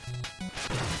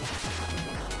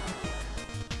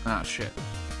 Oh, shit.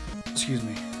 Excuse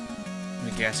me. I'm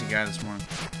a gassy guy this morning.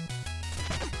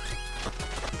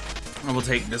 I will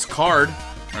take this card,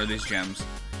 or these gems.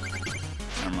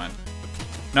 Never mind.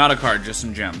 Not a card, just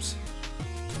some gems.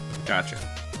 Gotcha.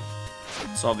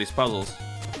 Solve these puzzles.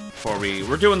 Before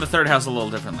we're doing the third house a little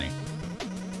differently.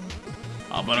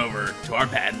 Hop on over to our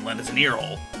pad and lend us an ear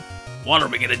hole. What are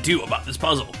we gonna do about this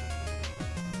puzzle?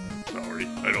 Sorry,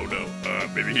 I don't know.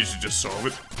 Maybe he should just solve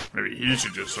it. Maybe he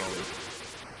should just solve it.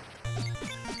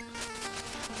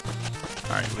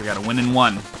 Alright, we got a win in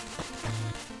one.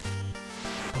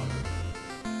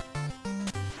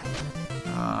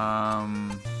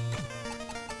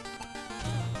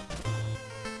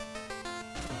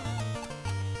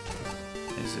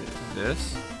 Is it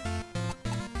this?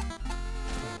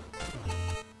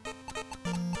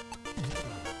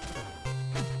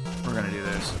 We're gonna do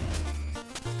this.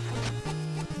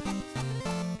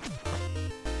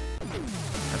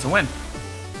 That's a win.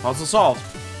 Puzzle solved.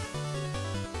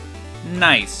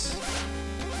 Nice.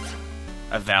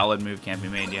 A valid move can't be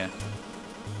made yet.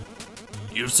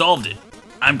 You've solved it.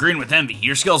 I'm green with envy.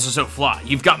 Your skills are so fly.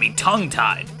 You've got me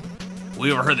tongue-tied.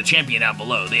 We overheard the champion down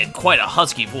below. They had quite a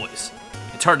husky voice.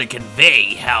 It's hard to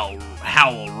convey how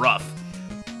rough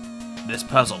this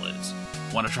puzzle is.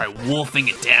 Want to try wolfing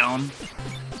it down?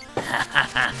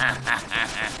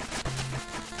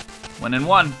 Win in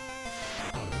one.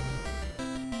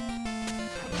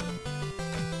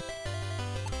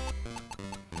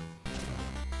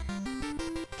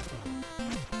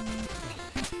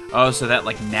 Oh, so that,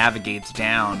 like, navigates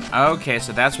down. Okay,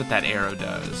 so that's what that arrow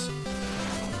does.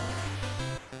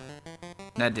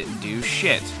 That didn't do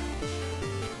shit.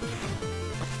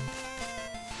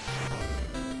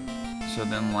 So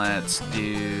then let's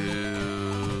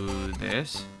do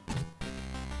this.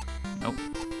 Nope.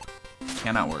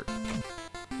 Cannot work.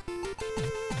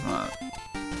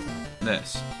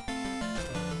 This.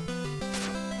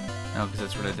 No, because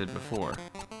that's what I did before.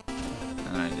 And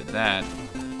then I did that.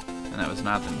 And that was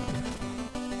not the move.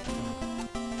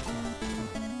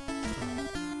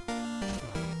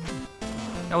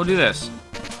 Yeah, we'll do this.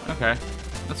 Okay.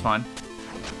 That's fine.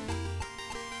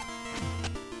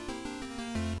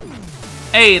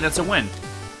 Hey, that's a win.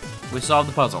 We solved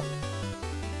the puzzle.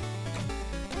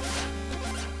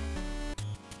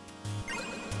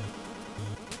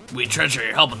 We treasure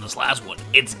your help in this last one.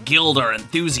 It's Guild our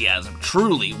enthusiasm.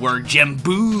 Truly, we're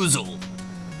gemboozled.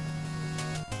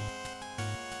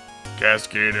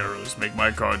 Cascade arrows make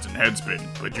my cards and head spin,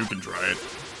 but you can try it.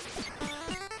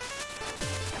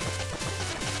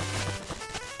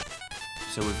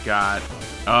 So we've got...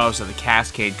 Oh, so the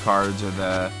Cascade cards are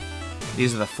the...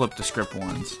 These are the flip the script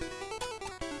ones.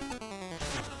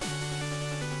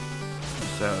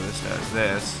 So this does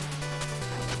this.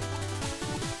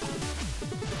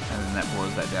 And then that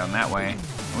blows that down that way.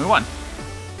 And we won.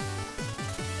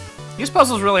 These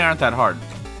puzzles really aren't that hard.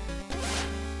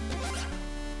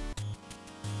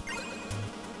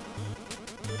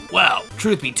 Wow,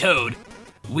 truth be told,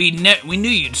 we knew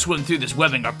you'd swim through this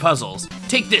webbing our puzzles.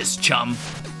 Take this, chum.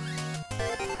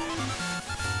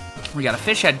 We got a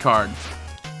fish head card.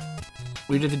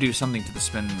 We'd have to do something to the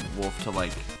spin wolf to,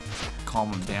 like,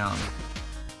 calm him down.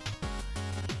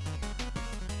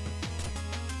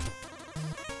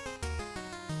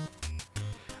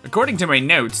 According to my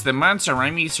notes, the monster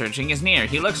I'm researching is near.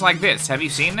 He looks like this. Have you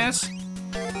seen this?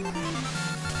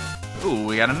 Ooh,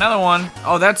 we got another one.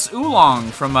 Oh, that's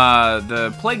Oolong from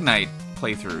the Plague Knight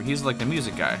playthrough. He's like the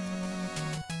music guy.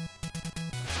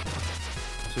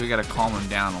 So we gotta calm him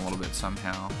down a little bit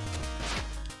somehow.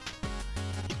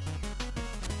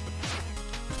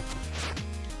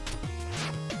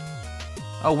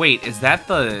 Oh wait, is that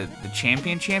the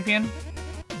champion?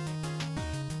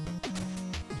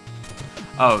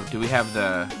 Oh, do we have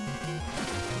the...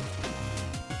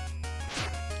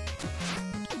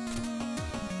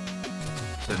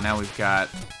 So now we've got...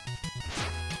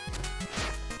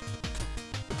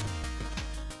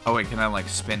 Oh wait, can I like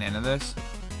spin into this?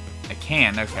 I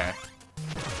can, okay.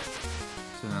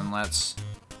 So then let's...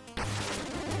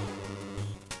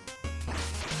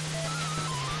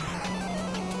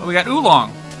 Oh, we got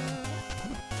Oolong!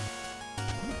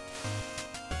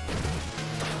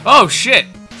 Oh shit!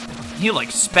 He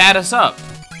like spat us up.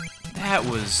 That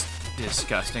was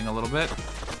disgusting a little bit.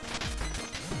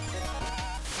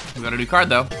 We got a new card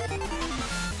though.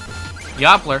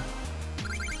 Yoppler.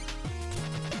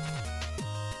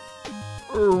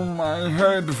 Oh, my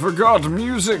head forgot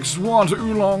music's what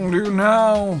Oolong do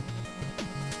now.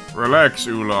 Relax,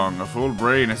 Oolong. A full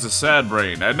brain is a sad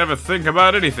brain. I'd never think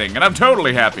about anything, and I'm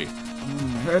totally happy.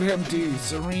 Head empty,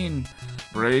 serene,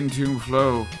 brain tune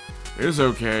flow. Is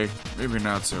okay, maybe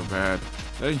not so bad.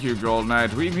 Thank you, Gold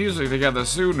Knight. We music together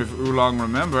soon if Oolong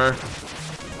remember.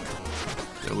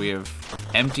 So we have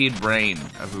emptied brain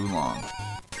of Oolong.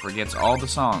 Forgets all the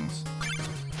songs.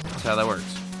 That's how that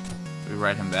works. Do we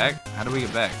write him back? How do we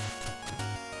get back?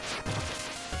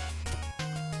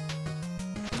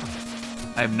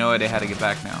 I have no idea how to get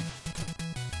back now.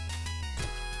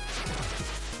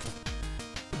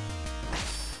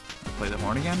 Play the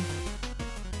horn again?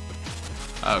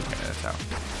 Okay, that's how.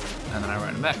 And then I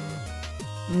write him back.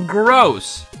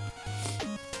 Gross!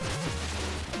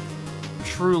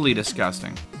 Truly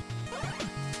disgusting.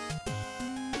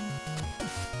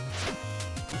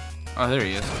 Oh, there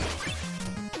he is.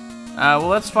 Well,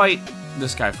 let's fight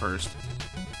this guy first.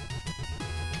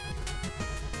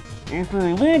 It's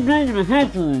a big dangerous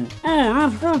history.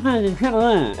 I'm still thinking kind of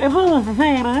that. It's almost the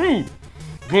same to me.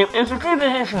 It's a good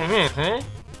history, this, eh?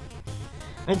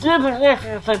 The different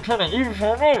lessons I'm trying to use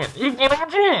for a moment. You give it a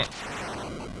chance.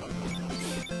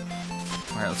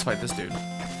 Alright, let's fight this dude.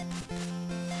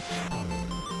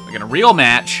 We're gonna real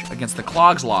match against the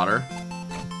Clogslaughter.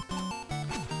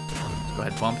 Let's go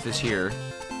ahead and bump this here.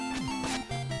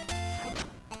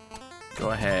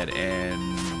 Go ahead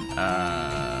and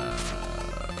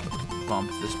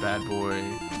bump this bad boy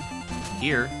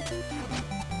here.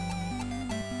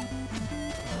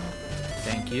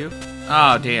 Thank you.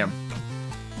 Oh, damn.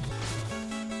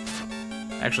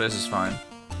 Actually, this is fine.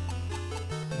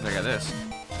 I got this.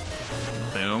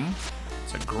 Boom.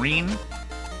 It's a green.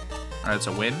 Alright, it's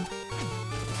a win.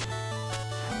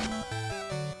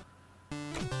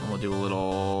 And we'll do a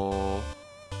little...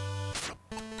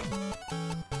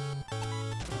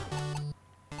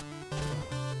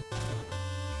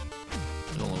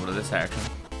 this action.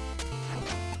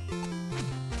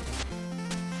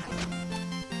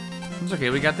 It's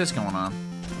okay, we got this going on.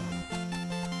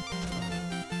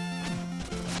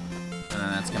 And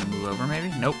then that's gonna move over,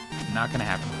 maybe? Nope, not gonna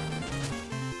happen.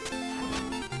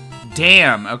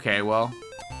 Damn! Okay, well,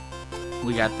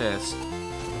 we got this.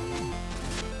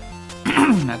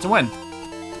 That's a win. I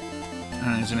don't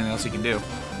think there's anything else he can do.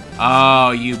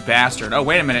 Oh, you bastard. Oh,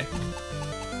 wait a minute.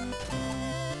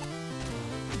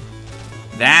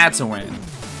 That's a win.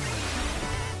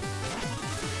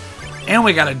 And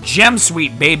we got a gem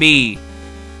suite, baby.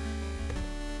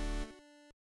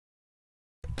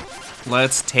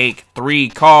 Let's take 3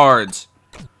 cards.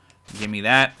 Give me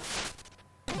that.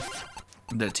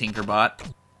 The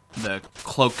Tinkerbot. The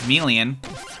Cloak Chameleon.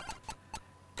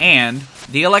 And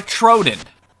the Electrodon.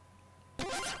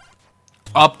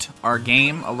 Upped our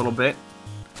game a little bit.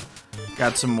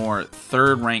 Got some more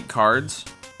 3rd rank cards.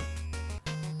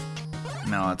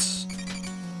 Now let's...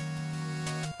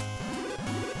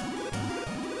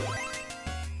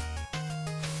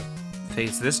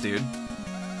 face this dude.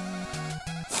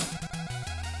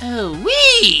 Oh,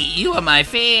 wee! You are my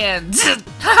fan.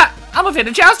 Haha! I'm a fan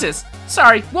of Joustus.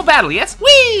 Sorry, we'll battle, yes?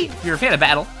 Wee! You're a fan of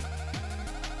battle.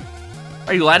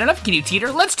 Are you light enough? Can you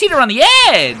teeter? Let's teeter on the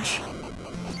edge!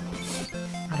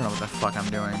 I don't know what the fuck I'm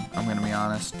doing. I'm gonna be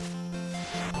honest.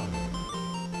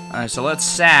 Alright, so let's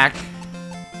sack.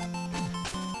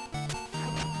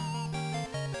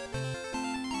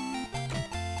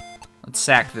 Let's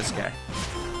sack this guy.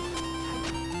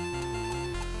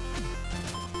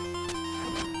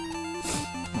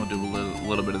 We'll do a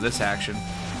little bit of this action.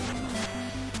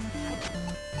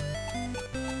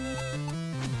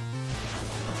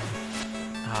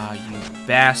 Ah, you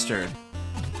bastard.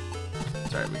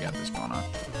 Sorry, we got this going on.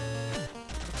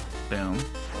 Boom.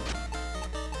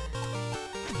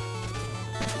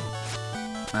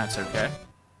 That's okay.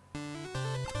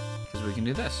 Because we can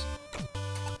do this.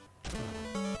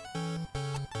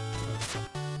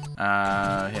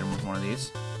 Hit him with one of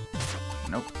these.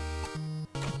 Nope.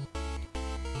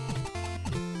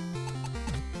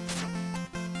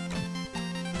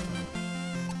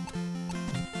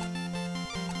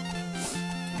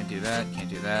 Can't do that, can't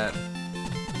do that.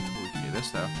 We can do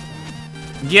this though.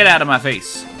 Get out of my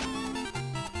face!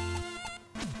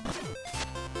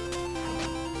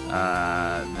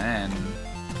 Then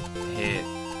hit.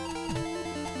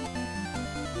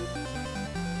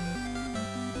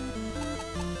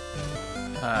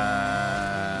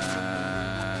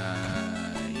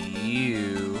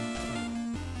 You.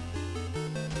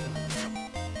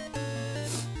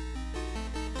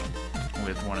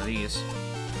 With one of these.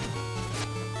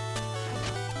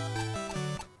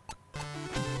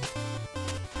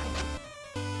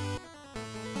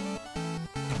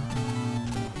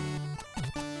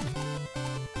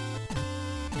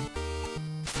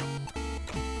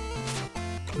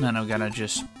 Then I'm gonna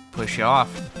just push you off.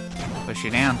 Push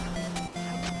you down.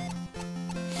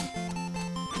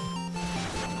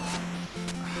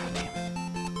 Ah, damn it.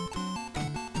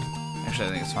 Actually, I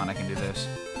think it's fine. I can do this.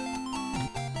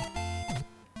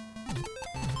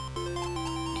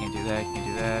 Can't do that. Can't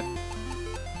do that.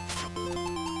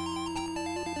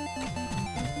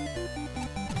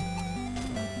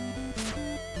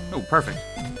 Oh, perfect.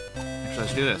 Actually,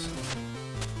 let's do this.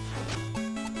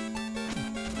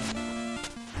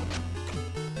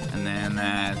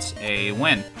 That's a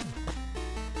win.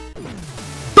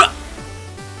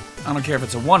 I don't care if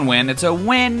it's a 1 win, it's a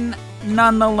win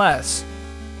nonetheless.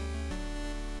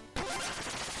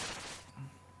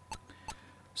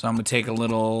 So I'm gonna take a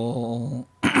little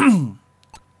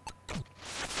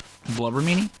blubber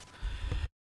meanie.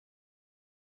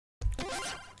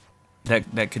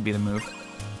 That could be the move.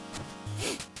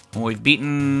 Well, we've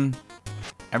beaten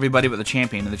everybody but the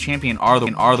champion, and the champion are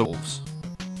the wolves.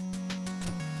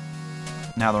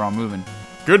 Now they're all moving.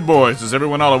 Good boys, is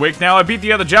everyone all awake now? I beat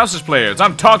the other Joustus players.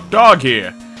 I'm Talk Dog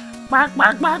here. Bark,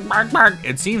 bark, bark, bark, bark.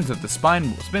 It seems that the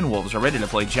spin wolves are ready to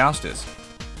play Joustus.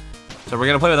 So we're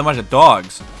gonna play with a bunch of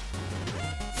dogs.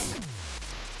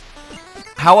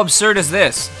 How absurd is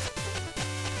this?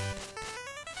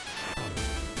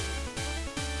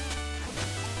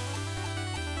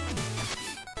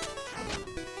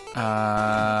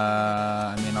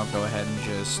 I mean, I'll go ahead and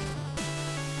just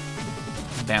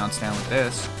bounce down with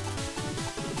this.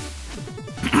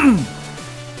 And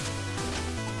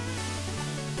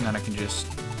then I can just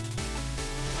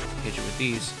hit you with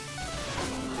these.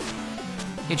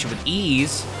 Hit you with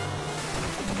ease.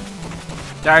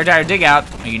 Dire, dig out.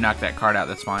 Oh, you knocked that card out,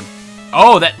 that's fine.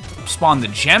 Oh, that spawned the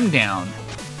gem down.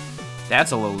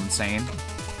 That's a little insane.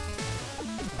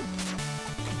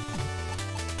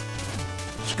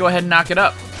 Just go ahead and knock it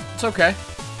up. It's okay.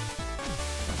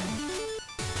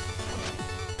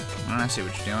 I see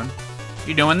what you're doing.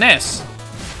 You're doing this.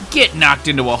 Get knocked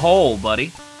into a hole,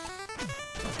 buddy.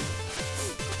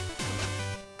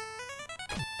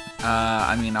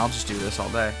 I mean, I'll just do this all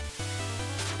day.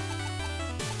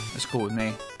 That's cool with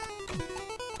me.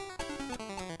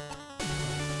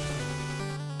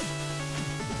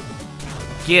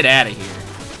 Get out of here.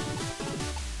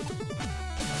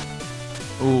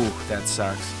 Ooh, that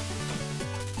sucks.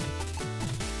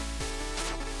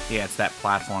 Yeah, it's that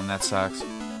platform. That sucks.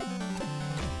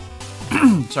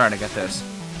 Sorry, I got this.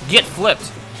 Get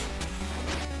flipped.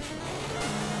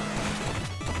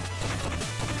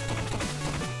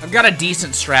 I've got a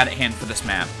decent strat at hand for this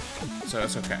map, so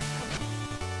it's okay.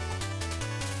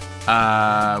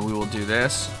 We will do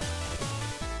this.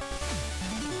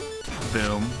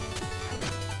 Boom.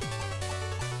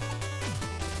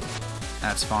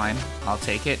 That's fine. I'll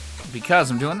take it because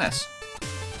I'm doing this.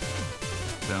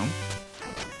 Boom.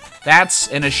 That's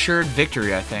an assured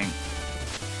victory, I think.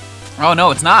 Oh,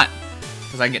 no, it's not.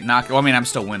 Because I get knocked... Well, I mean, I'm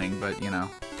still winning, but, you know.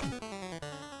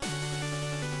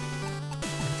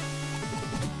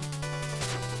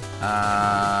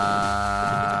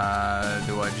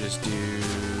 Do I just do...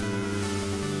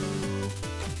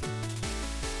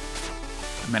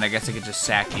 I mean, I guess I could just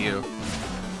sack you.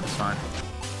 That's fine.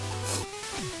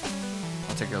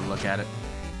 I'll take a look at it.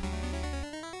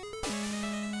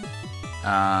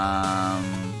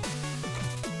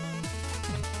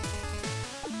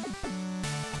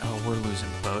 Oh, we're losing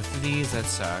both of these? That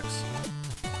sucks.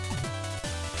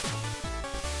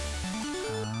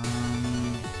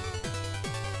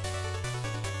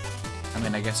 I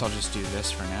mean, I guess I'll just do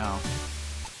this for now.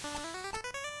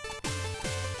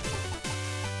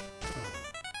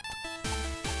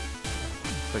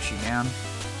 Push you down.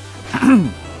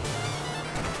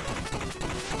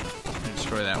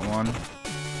 Destroy that one.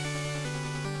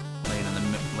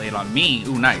 Lay it on me.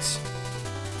 Ooh, nice.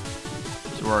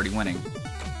 So we're already winning.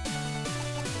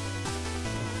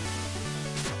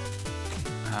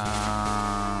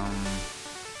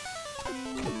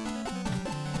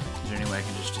 Is there any way I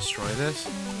can just destroy this?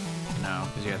 No,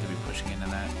 because you have to be pushing into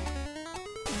that.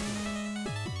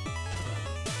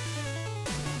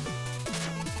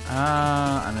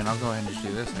 I mean, I'll go ahead and just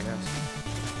do this, I guess.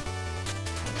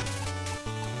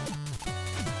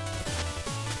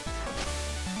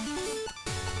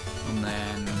 And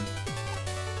then...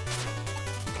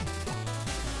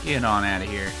 get on out of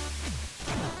here.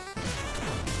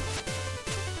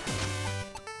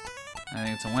 I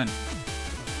think it's a win.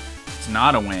 It's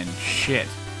not a win. Shit.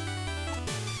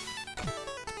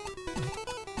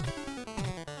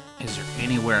 Is there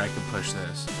anywhere I can push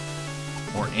this?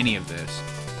 Or any of this?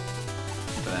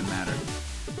 For that matter.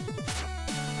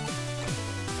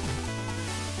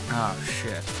 Oh,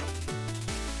 shit.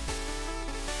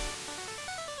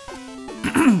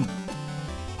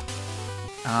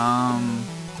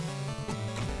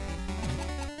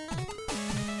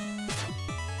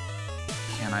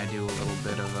 Can I do a little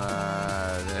bit of,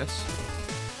 this?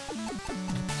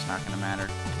 It's not gonna matter.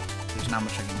 There's not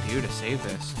much I can do to save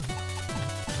this.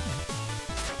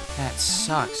 That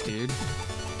sucks, dude.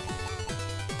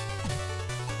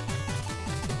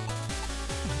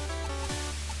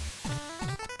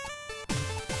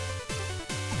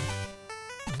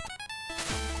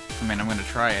 I mean, I'm gonna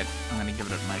try it. I'm gonna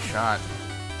give it my shot.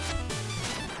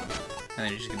 And then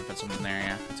you're just gonna put something there,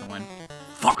 yeah. It's a win.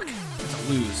 Fuck! It's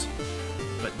a lose.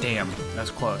 But damn, that's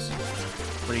close.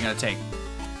 What are you gonna take?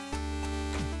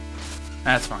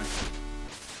 That's fine.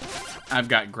 I've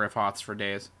got Griffhoths for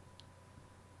days.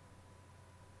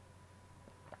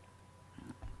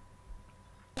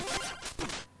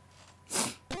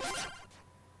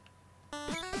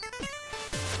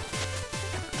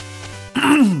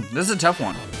 This is a tough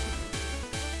one.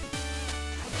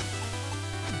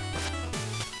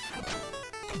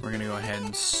 We're gonna go ahead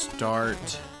and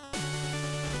start.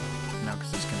 No,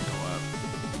 because it's gonna go up.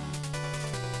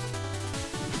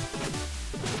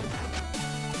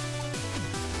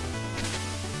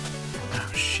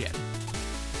 Oh shit.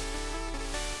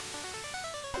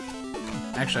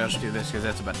 Actually, I'll just do this because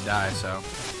that's about to die. So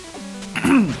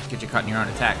get you caught in your own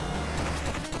attack.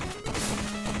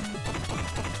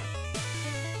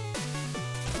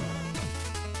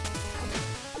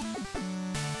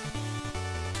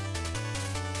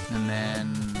 And then...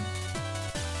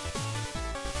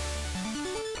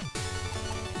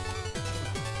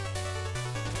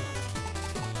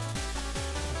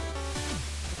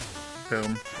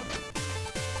 boom.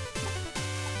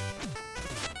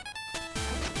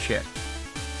 Shit.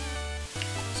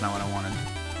 That's not what I wanted.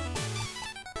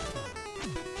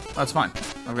 Oh, that's fine.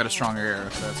 I've got a stronger arrow,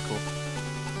 so that's cool.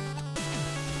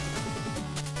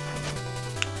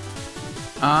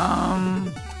 Yeah,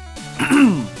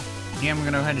 I'm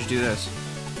gonna go ahead and just do this.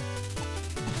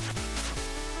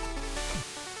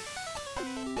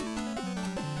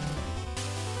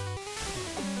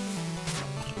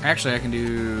 Actually, I can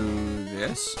do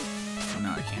this.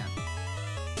 No, I can't.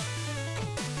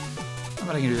 How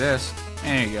about I can do this?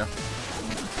 There you go.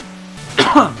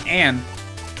 And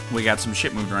we got some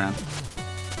shit moved around.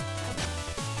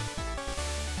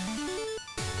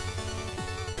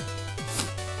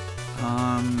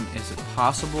 Is it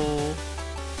possible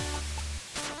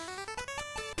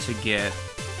to get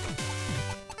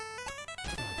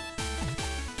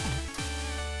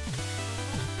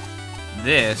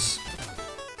this?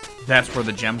 That's where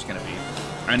the gem's gonna be.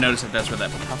 I noticed that that's where that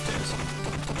tuft is.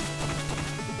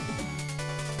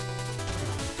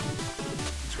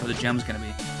 That's where the gem's gonna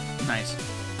be. Nice.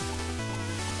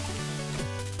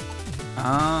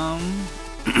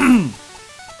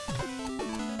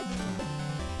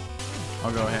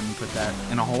 I'll go ahead and put that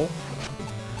in a hole.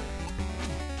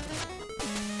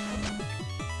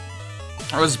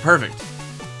 Oh, this is perfect.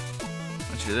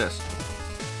 Let's do this.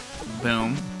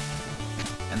 Boom.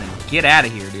 And then get out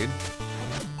of here, dude.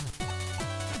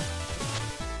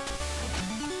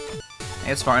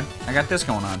 Hey, it's fine. I got this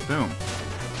going on. Boom.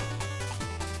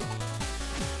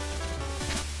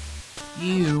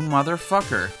 You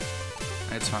motherfucker.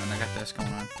 It's fine. I got this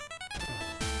going on.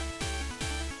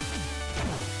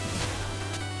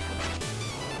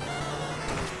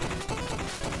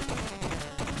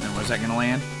 And then where's that gonna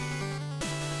land?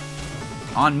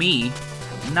 On me.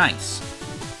 Nice.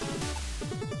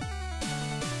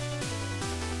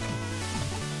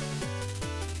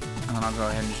 And then I'll go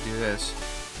ahead and just do this.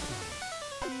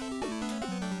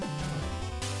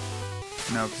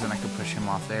 No, because then I could push him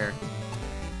off there.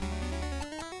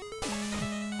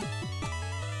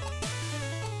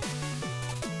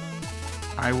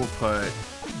 I will put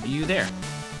you there.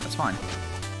 That's fine.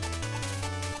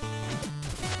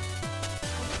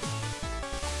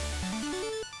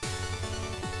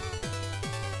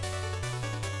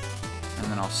 And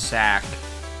then I'll sack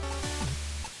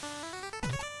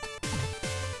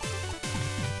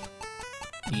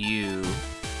you.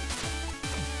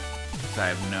 Because I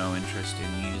have no interest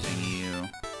in using you.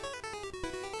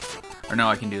 Or no,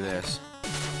 I can do this.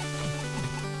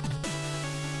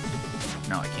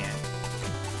 No, I can't.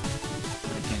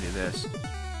 I can't do this.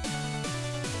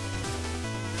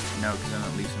 No, because then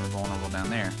it leaves him vulnerable down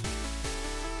there.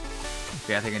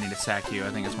 Okay, I think I need to sack you.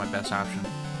 I think it's my best option.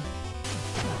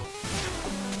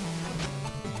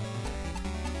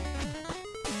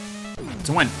 It's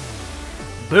a win.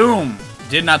 Boom!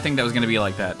 Did not think that was going to be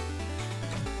like that.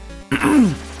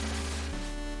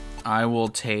 I will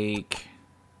take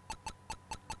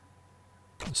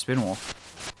Spin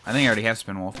Wolf. I think I already have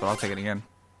Spin Wolf, but I'll take it again.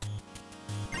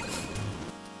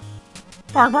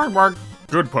 Bark, bark, bark.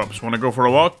 Good pups. Want to go for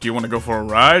a walk? Do you want to go for a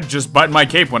ride? Just bite my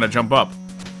cape when I jump up.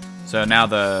 So now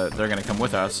they're going to come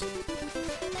with us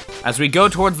as we go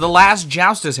towards the last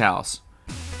Joustus house.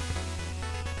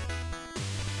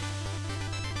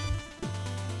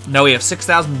 No, we have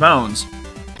 6,000 bones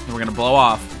that we're going to blow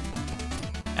off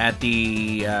at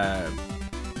the,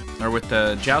 or with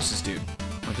the Joustus dude,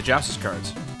 with the Joustus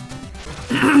cards.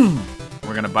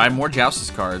 We're going to buy more Joustus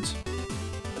cards.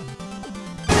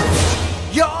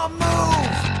 Your move!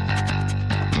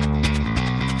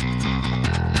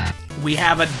 We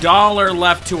have $1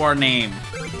 left to our name.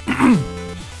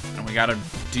 And we got a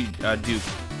dupe.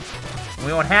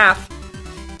 We own half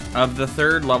of the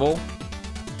 3rd level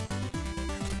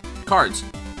cards,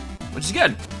 which is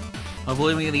good.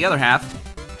 Hopefully we get the other half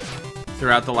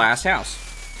throughout the last house.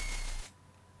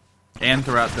 And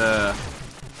throughout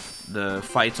the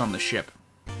fights on the ship.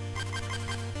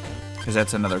 Because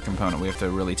that's another component we have to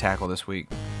really tackle this week.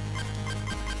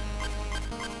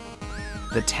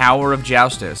 The Tower of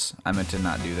Joustus. I meant to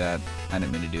not do that. I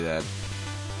didn't mean to do that.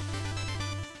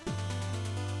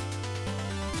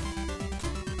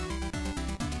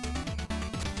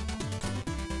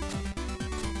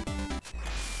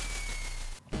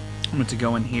 I'm going to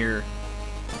go in here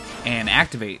and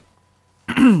activate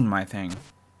my thing.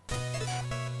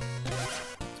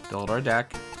 Let's build our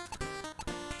deck.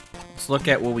 Let's look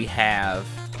at what we have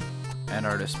at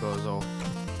our disposal.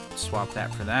 Swap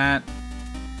that for that.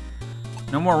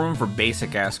 No more room for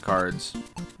basic ass cards.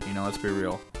 You know, let's be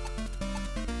real.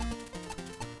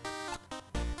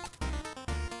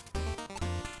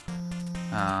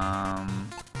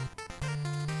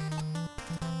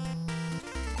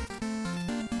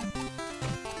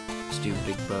 Let's do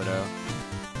Big Bodo.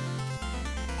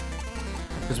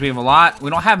 Because we have a lot.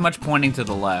 We don't have much pointing to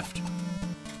the left.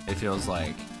 It feels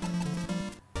like.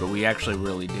 but we actually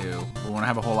really do. We want to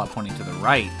have a whole lot pointing to the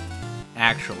right,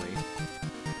 actually.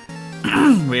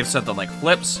 We have stuff that, like,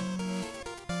 flips,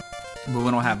 but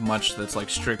we don't have much that's, like,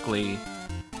 strictly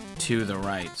to the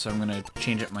right. So I'm going to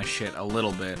change up my shit a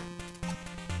little bit.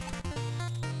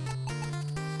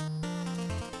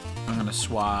 I'm going to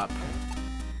swap...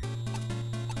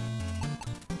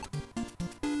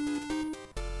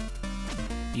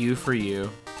 you for you.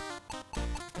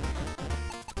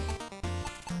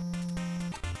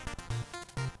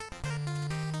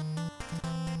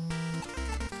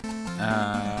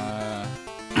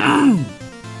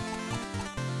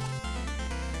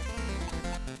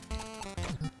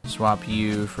 Swap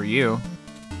you for you.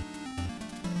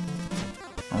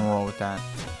 I'll roll with that.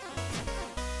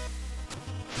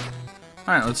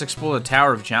 Alright, let's explore the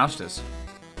Tower of Joustus.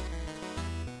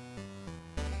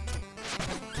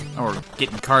 Oh, we're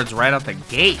getting cards right out the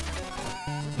gate.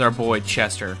 With our boy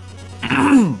Chester.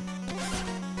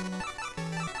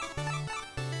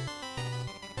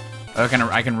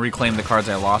 I can reclaim the cards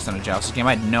I lost in a Joustus game.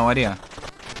 I had no idea.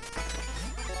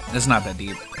 It's not that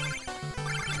deep.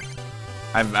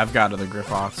 I've got other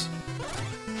Griff-offs.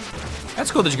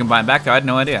 That's cool that you can buy them back, though. I had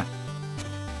no idea.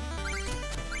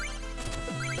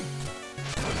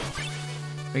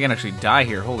 We can actually die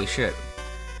here. Holy shit.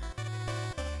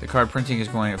 The card printing is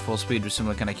going at full speed. Just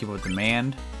simply, can I keep up with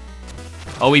demand?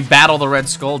 Oh, we battle the Red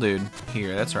Skull dude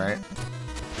here. That's right.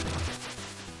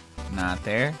 Not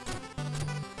there.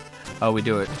 Oh, we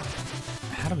do it.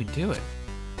 How do we do it?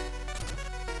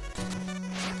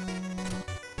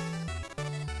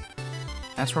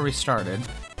 That's where we started.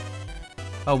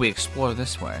 Oh, we explore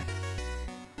this way.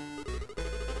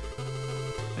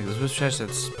 Like this was chest that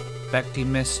Specty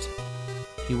missed.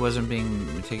 He wasn't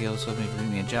being meticulous with me to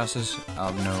bring me a Joustus.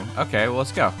 Oh no. Okay, well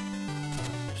let's go.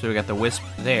 So we got the Wisp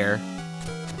there.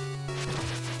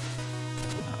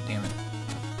 Oh damn it.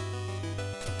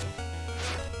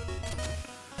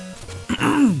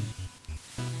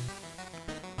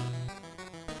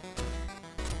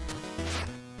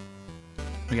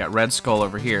 We got Red Skull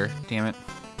over here. Damn it.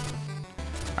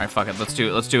 Alright, fuck it. Let's do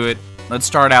it. Let's do it. Let's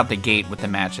start out the gate with the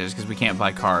matches, because we can't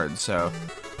buy cards, so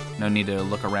no need to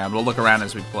look around. We'll look around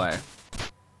as we play.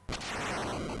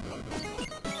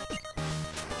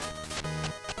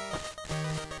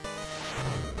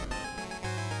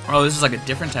 Oh, this is like a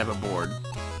different type of board.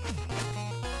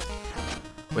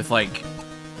 With, like,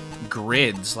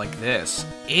 grids like this.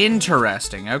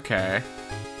 Interesting. Okay.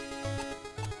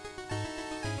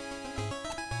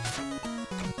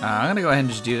 I'm gonna go ahead and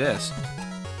just do this.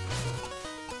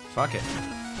 Fuck it.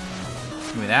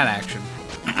 Give me that action.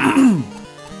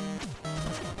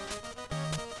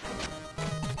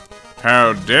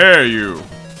 How dare you!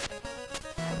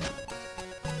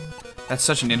 That's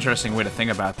such an interesting way to think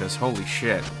about this. Holy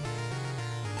shit.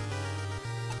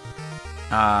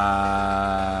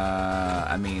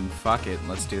 I mean, fuck it.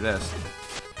 Let's do this.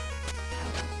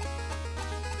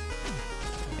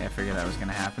 Yeah, I figured that was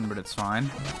gonna happen, but it's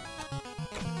fine.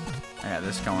 I got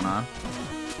this going on.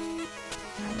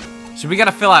 So we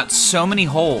gotta fill out so many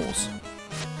holes.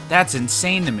 That's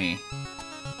insane to me.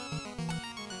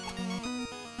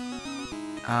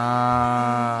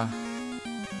 I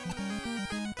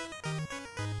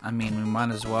mean, we might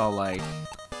as well, like,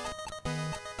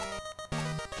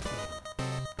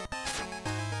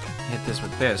 hit this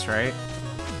with this, right?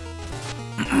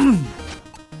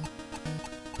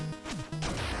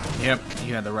 Yep,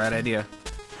 you had the right idea.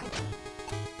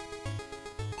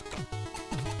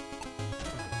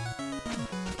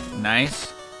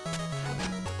 Nice.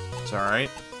 It's alright.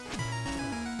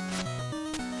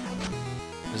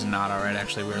 It's not alright,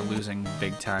 actually. We're losing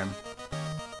big time.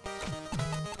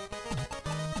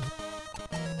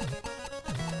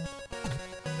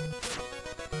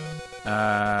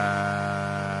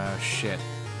 Shit.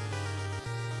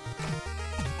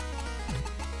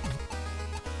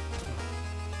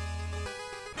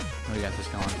 We got this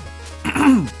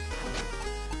going.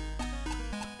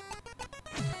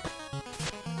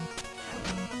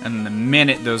 And the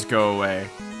minute those go away,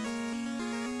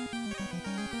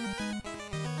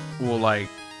 we'll, like,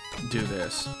 do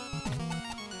this.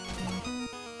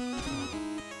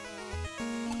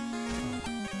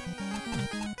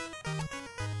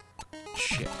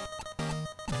 Shit.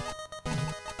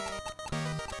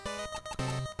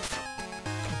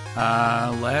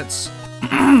 Let's...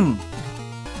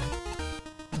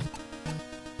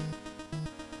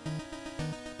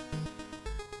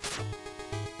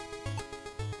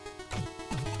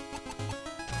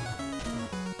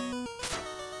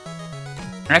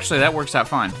 Actually, that works out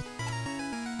fine.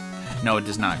 No, it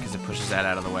does not, because it pushes that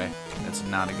out of the way. That's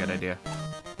not a good idea.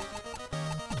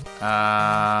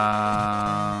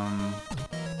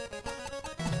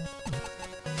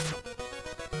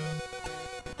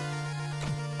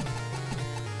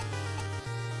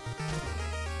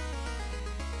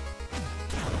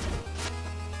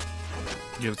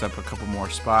 Gives up a couple more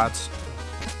spots.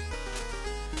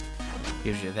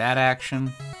 Gives you that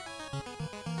action.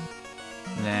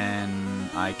 Then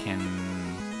I can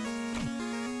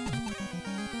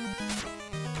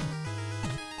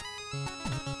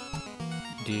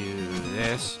do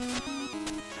this.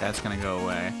 That's gonna go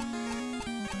away.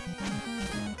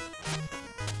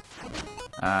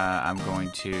 I'm going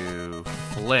to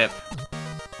flip.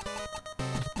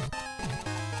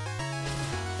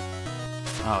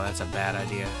 Oh, that's a bad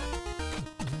idea.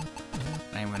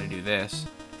 I'm gonna do this.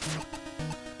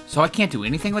 So I can't do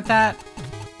anything with that?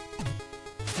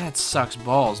 That sucks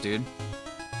balls, dude.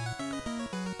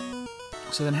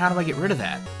 So then how do I get rid of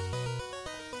that?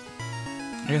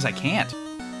 I guess I can't.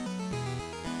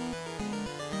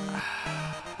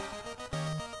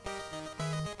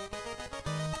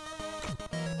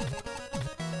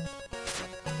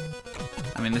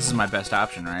 I mean, this is my best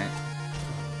option, right?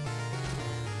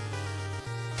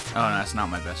 Oh, no, that's not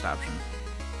my best option.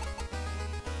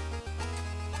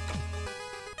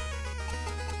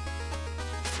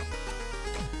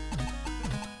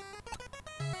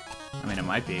 I mean, it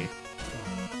might be.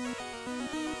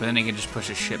 But then he can just push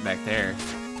his shit back there.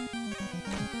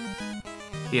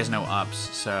 He has no ups,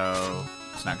 so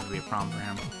it's not going to be a problem for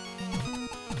him.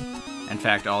 In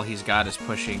fact, all he's got is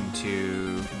pushing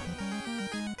to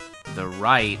the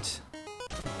right,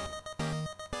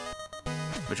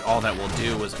 which all that will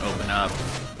do is open up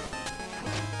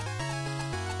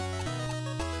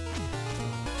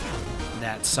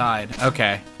that side.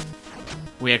 Okay.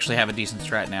 We actually have a decent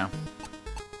strat now.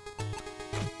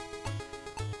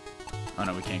 Oh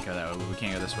no, we can't go that way. We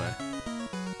can't go this way.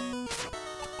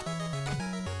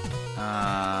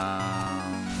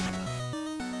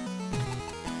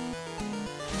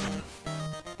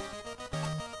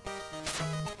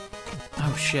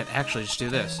 Oh shit, actually just do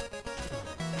this.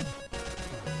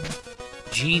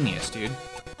 Genius, dude.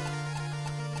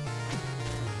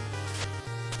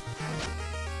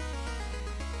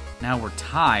 Now we're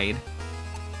tied,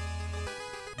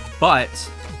 but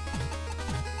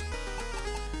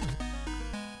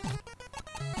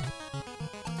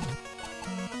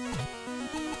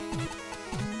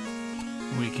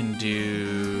we can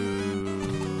do...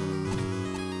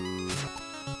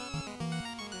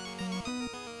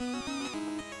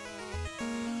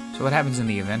 So what happens in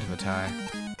the event of a tie?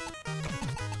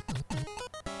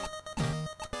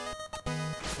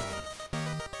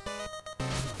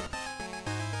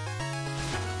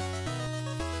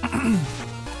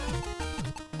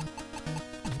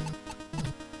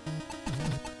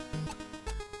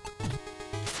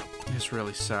 This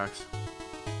really sucks.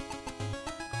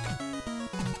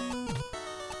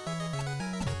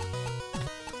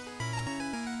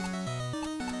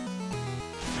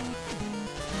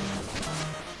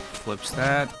 Flips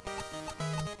that.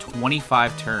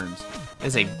 25 turns.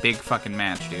 This is a big fucking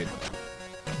match, dude.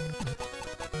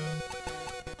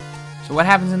 So what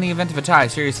happens in the event of a tie?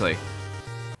 Seriously.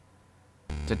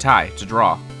 To tie, to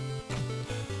draw.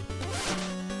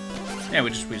 Yeah, we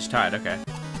just tied, okay.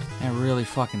 That really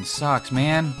fucking sucks,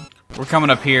 man. We're coming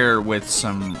up here with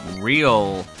some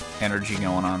real energy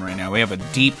going on right now. We have a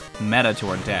deep meta to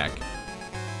our deck.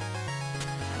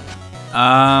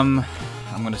 I'm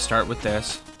gonna start with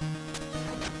this.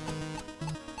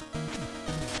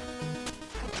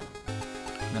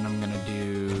 Then I'm gonna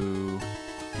do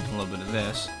a little bit of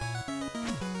this.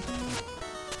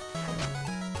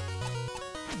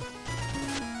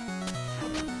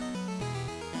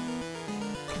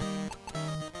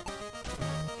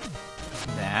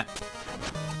 That.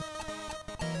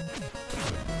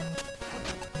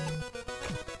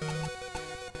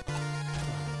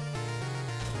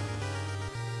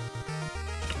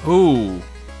 Ooh.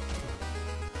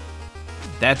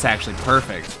 That's actually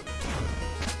perfect.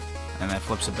 And that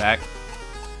flips it back.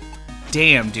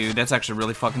 Damn, dude, that's actually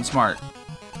really fucking smart.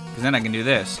 Because then I can do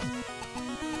this.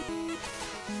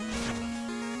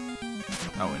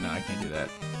 Oh, wait, no, I can't do that.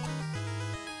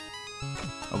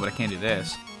 Oh, but I can't do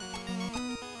this.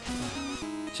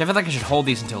 See, I feel like I should hold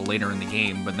these until later in the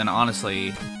game, but then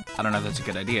honestly, I don't know if that's a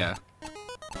good idea.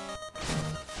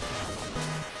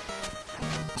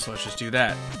 So let's just do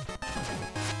that.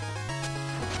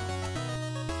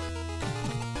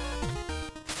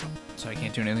 So I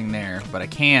can't do anything there, but I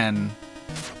can...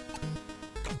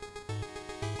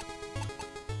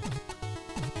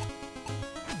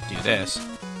 do this.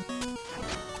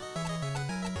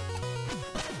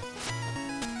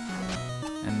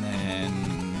 And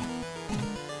then...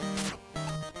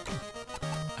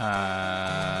 Damn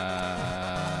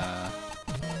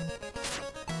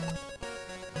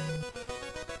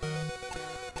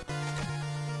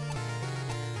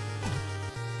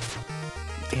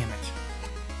it.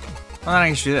 Well, then I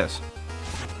can just do this.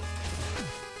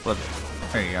 Flip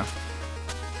it. There you go.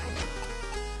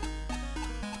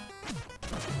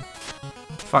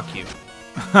 Fuck you.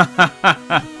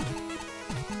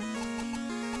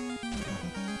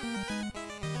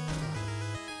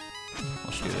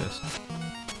 Let's do this.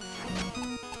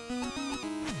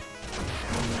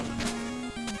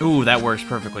 Ooh, that works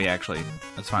perfectly, actually.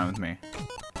 That's fine with me.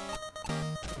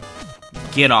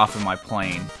 Get off of my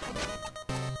plane.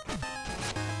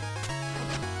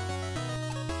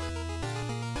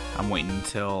 I'm waiting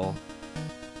until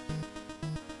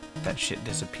that shit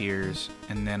disappears,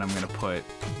 and then I'm gonna put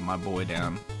my boy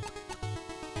down.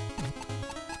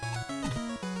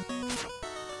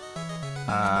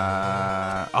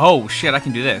 Oh shit, I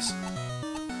can do this.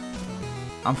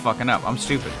 I'm fucking up. I'm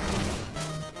stupid.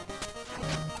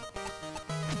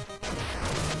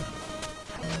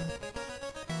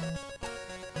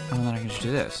 And then I can just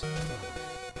do this.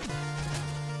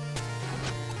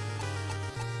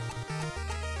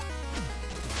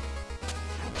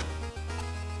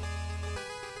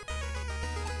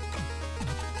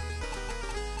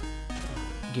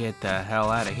 Get the hell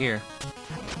out of here.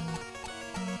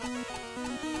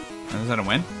 Is that a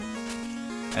win?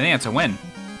 I think that's a win.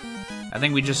 I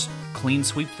think we just clean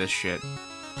sweep this shit.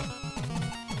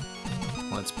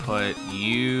 Let's put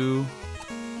you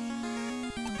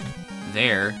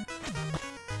there.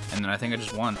 And then I think I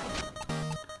just won.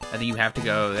 I think you have to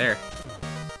go there.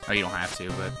 Oh, you don't have to,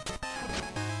 but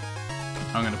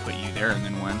I'm gonna put you there and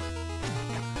then win.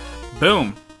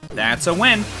 Boom! That's a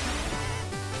win.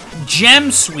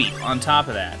 Gem sweep on top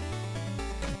of that.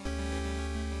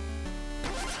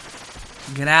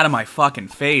 Get out of my fucking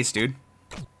face, dude.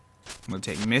 I'm gonna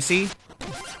take Missy.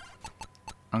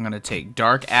 I'm gonna take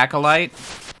Dark Acolyte.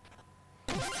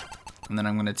 And then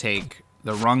I'm gonna take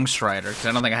the Rung Strider, because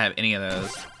I don't think I have any of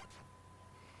those.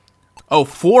 Oh,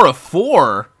 4 of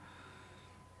 4!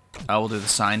 Oh, we'll do the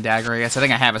Sign Dagger, I guess. I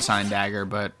think I have a Sign Dagger,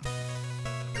 but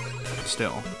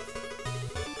still.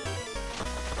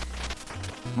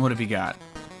 What have you got?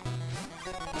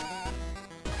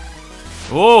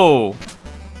 Whoa!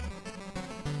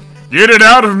 Get it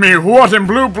out of me! What in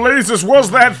blue blazes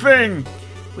was that thing?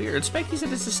 Weird. Specky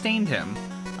said it sustained him.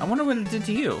 I wonder what it did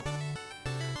to you.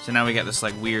 So now we got this,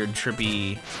 like, weird,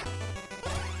 trippy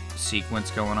sequence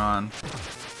going on.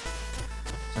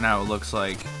 So now it looks,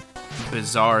 like,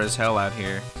 bizarre as hell out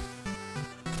here.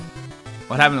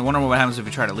 What happens? I wonder what happens if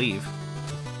we try to leave.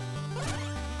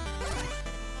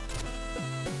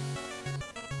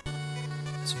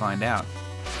 Let's find out.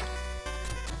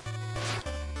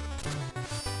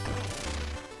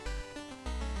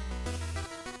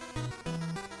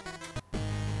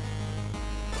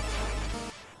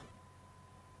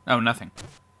 Oh, nothing.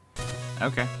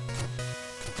 Okay.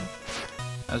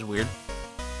 That was weird.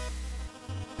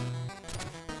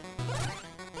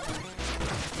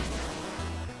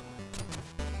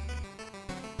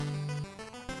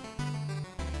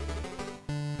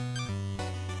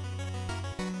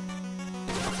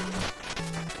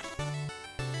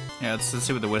 Yeah, let's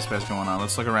see what the Wisp has going on.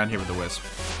 Let's look around here with the Wisp.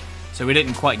 So we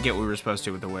didn't quite get what we were supposed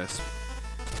to with the Wisp.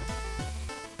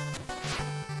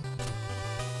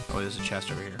 Oh, there's a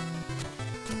chest over here.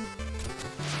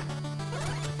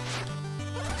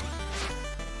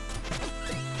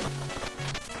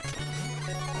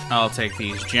 I'll take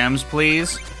these gems,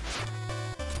 please.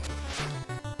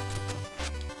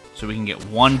 So we can get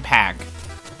 1 pack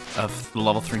of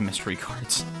level 3 mystery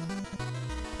cards.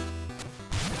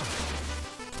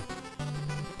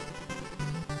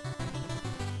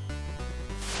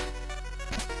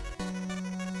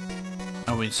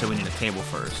 Oh, so we need a table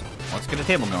first. Let's get a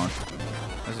table going.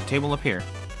 There's a table up here.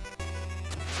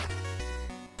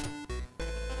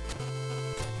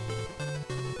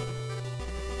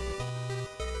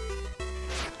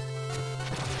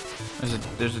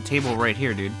 There's a table right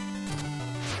here, dude.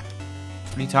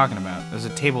 What are you talking about? There's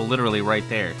a table literally right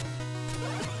there.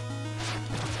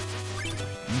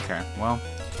 Okay, well,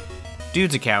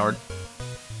 dude's a coward.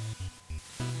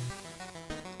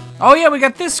 Oh yeah, we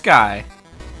got this guy.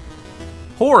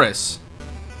 Horus.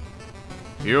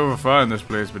 You overfine this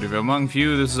place, but if among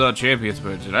few, this is our champion's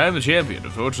badge, and I am the champion.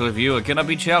 Unfortunately for you, I cannot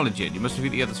be challenged yet. You must defeat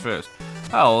the others first.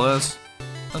 Oh, well,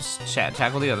 let's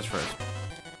tackle the others first.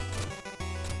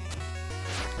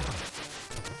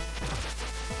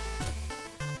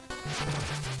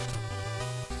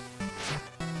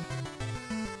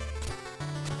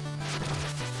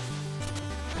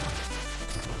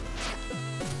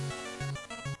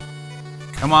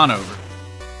 Come on over.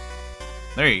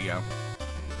 There you go.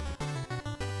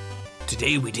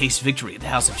 Today we taste victory at the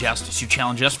House of Joustus. You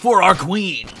challenge us for our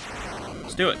queen.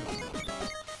 Let's do it.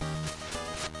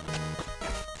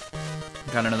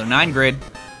 Got another 9 grid.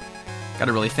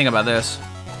 Gotta really think about this.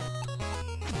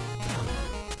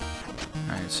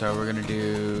 Alright, so we're gonna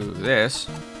do this.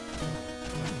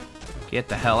 Get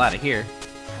the hell out of here.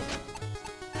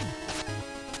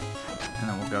 And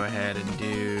then we'll go ahead and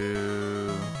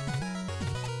do...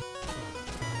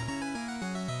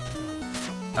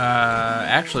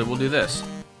 actually, we'll do this.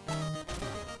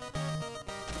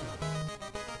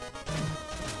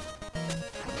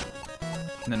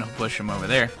 And then he'll push him over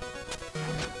there.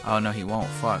 Oh, no, he won't.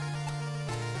 Fuck.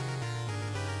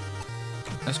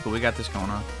 That's cool. We got this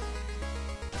going on.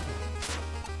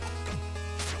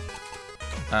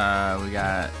 We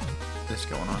got this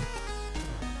going on.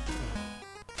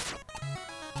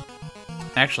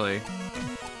 Actually,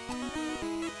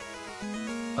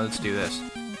 let's do this.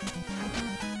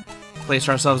 Place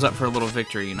ourselves up for a little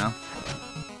victory, you know?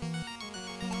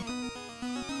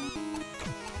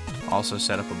 Also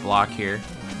set up a block here,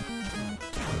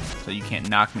 so you can't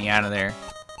knock me out of there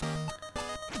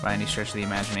by any stretch of the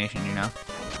imagination, you know?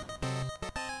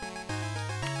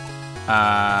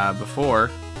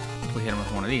 Before we hit him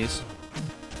with one of these.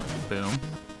 Boom.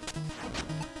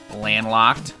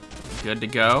 Landlocked. Good to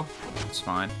go. It's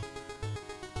fine.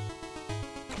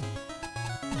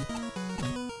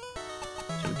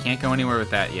 So we can't go anywhere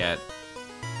with that yet.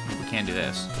 But we can do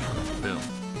this. Boom.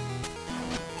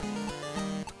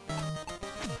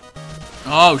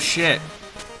 Oh, shit.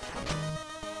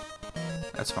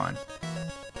 That's fine.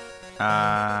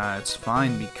 It's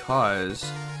fine because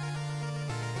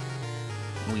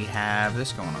we have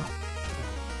this going on.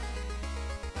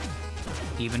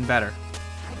 Even better.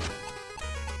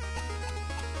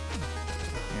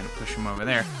 I'm gonna push him over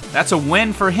there. That's a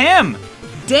win for him!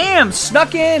 Damn,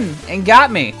 snuck in and got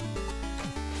me.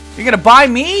 You're gonna buy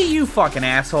me, you fucking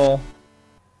asshole.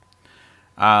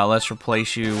 Let's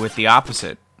replace you with the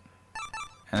opposite.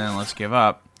 And then let's give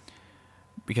up.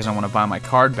 Because I want to buy my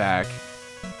card back.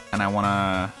 And I want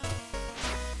to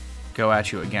go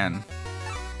at you again.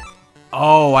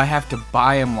 Oh, I have to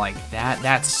buy him like that?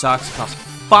 That sucks. It costs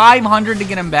 500 to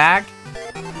get him back?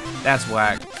 That's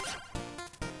whack.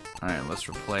 Alright, let's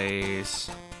replace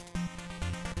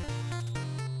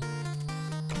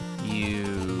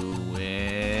you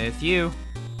with you.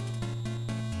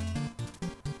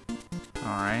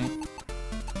 Alright.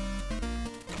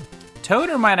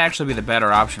 Toader might actually be the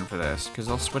better option for this, because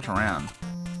they'll switch around.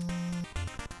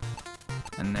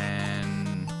 And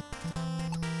then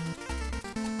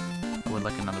I would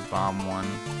like another bomb one.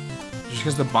 Just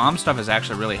because the bomb stuff is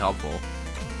actually really helpful.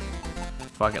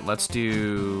 Fuck it, let's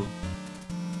do...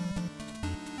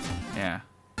 Yeah.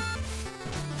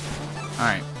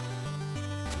 Alright.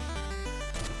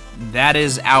 That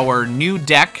is our new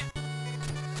deck.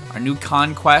 Our new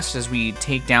conquest as we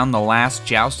take down the last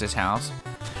Joustus house.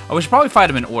 Oh, we should probably fight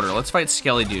him in order. Let's fight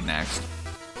Skelly Dude next.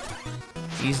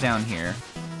 He's down here.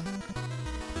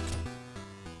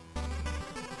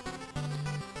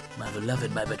 My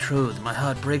beloved, my betrothed, my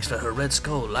heart breaks for her red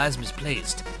skull lies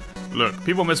misplaced. Look,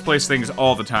 people misplace things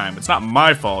all the time. It's not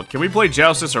my fault. Can we play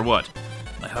Joustus or what?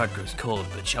 My heart grows cold,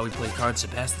 but shall we play cards to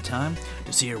pass the time?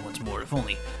 To see her once more, if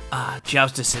only... Ah,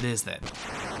 Joustus it is then.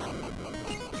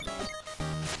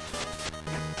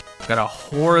 Got a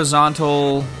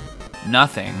horizontal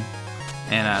nothing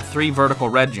and 3 vertical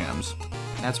red gems.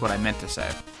 That's what I meant to say.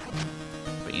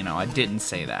 But, you know, I didn't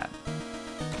say that.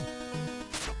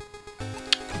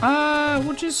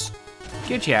 We'll just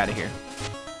get you out of here.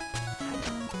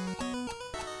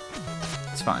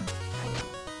 It's fine.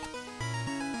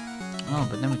 Oh,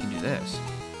 but then we can do this.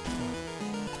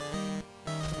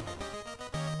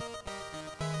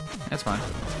 That's fine.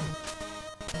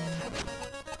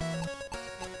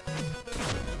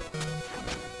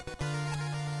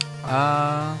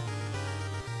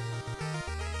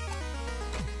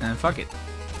 And fuck it.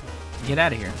 Get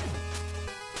out of here.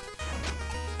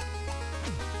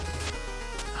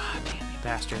 Ah, damn you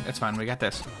bastard. That's fine, we got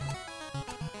this.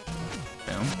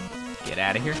 Boom. Get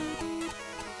out of here.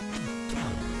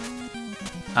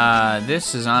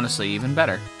 This is honestly even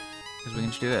better. Because we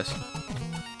can just do this.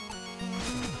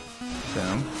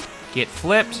 Boom. Get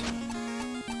flipped.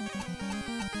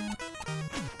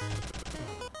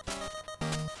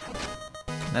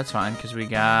 That's fine, because we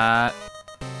got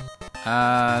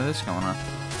this going on.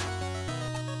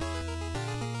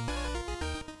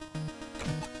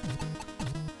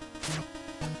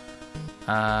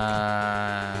 I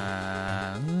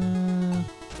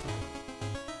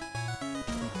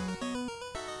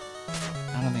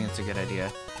don't think it's a good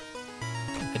idea.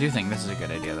 I do think this is a good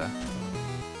idea, though.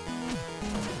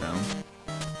 Boom.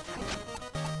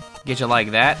 Get you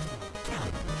like that.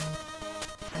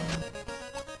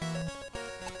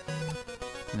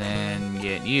 Then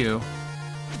get you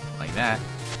like that.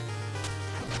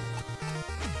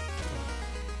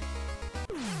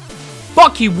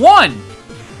 Fuck, he won!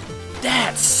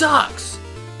 That sucks!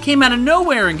 Came out of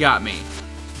nowhere and got me.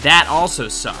 That also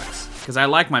sucks, because I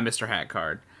like my Mr. Hat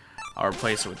card. I'll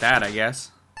replace it with that, I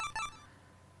guess.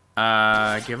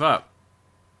 Give up.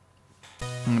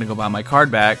 I'm gonna go buy my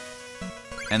card back,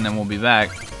 and then we'll be back.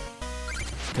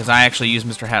 Because I actually use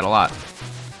Mr. Hat a lot.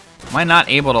 Am I not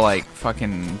able to, like,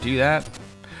 fucking do that?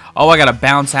 Oh, I gotta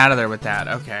bounce out of there with that.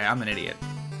 Okay, I'm an idiot.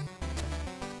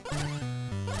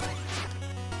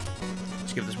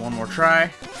 Let's give this one more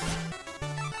try.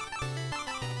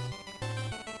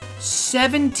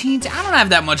 17. I don't have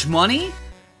that much money.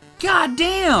 God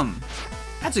damn.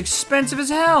 That's expensive as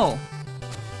hell.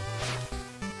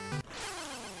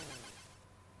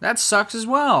 That sucks as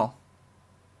well.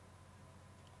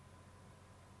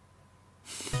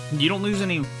 You don't lose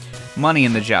any money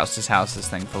in the Joustus houses,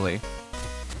 thankfully.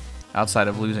 Outside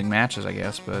of losing matches, I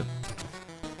guess, but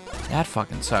that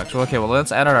fucking sucks. Well, okay, well,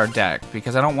 let's edit our deck,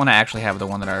 because I don't want to actually have the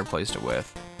one that I replaced it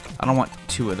with. I don't want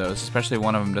two of those, especially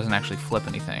one of them doesn't actually flip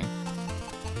anything.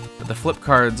 But the flip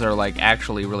cards are, like,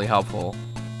 actually really helpful.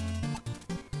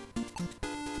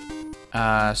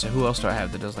 So who else do I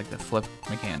have that does, like, the flip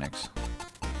mechanics?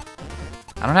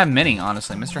 I don't have many,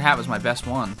 honestly. Mr. Hat was my best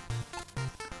one.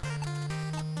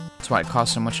 That's why it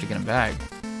cost so much to get him back.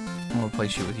 I'll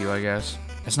replace you with you, I guess.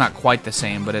 It's not quite the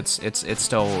same, but it's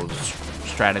still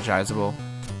strategizable.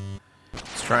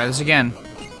 Let's try this again.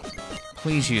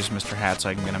 Please use Mr. Hat so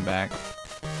I can get him back.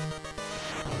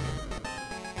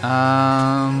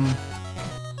 I'll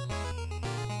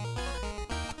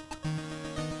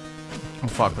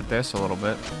fuck with this a little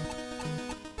bit.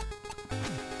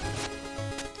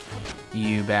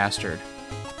 You bastard.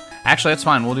 Actually, that's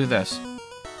fine. We'll do this.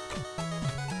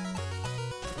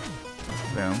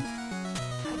 Boom.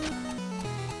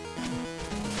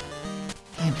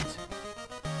 Damn it.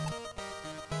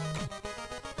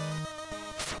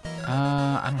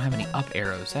 I don't have any up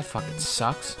arrows. That fucking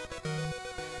sucks.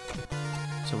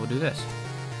 So we'll do this.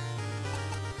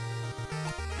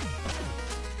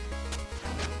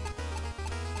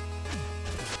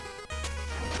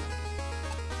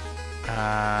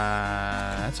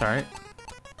 That's alright.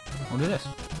 We'll do this.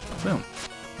 Boom.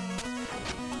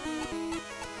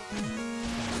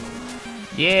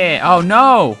 Yeah! Oh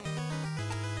no!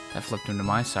 That flipped him to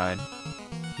my side.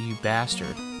 You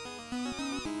bastard.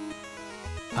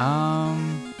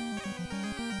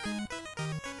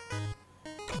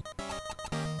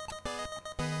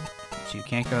 So you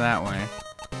can't go that way.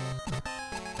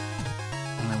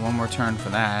 Only one more turn for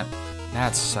that.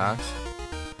 That sucks.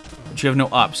 But you have no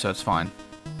up, so it's fine.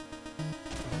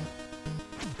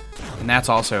 And that's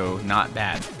also not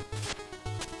bad.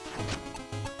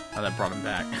 Oh, that brought him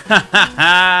back.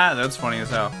 That's funny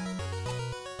as hell.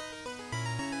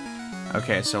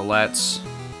 Okay, so let's...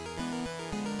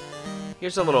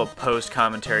 Here's a little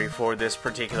post-commentary for this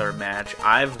particular match.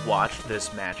 I've watched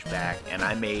this match back, and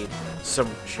I made some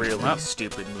really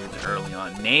stupid moves early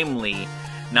on. Namely,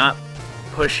 not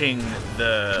pushing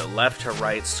the left to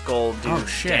right skull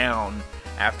douche down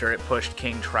after it pushed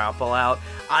King Troupple out.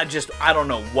 I don't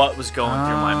know what was going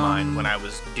through my mind when I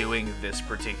was doing this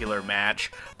particular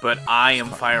match, but I am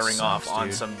firing off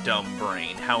on some dumb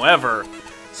brain. However,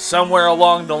 somewhere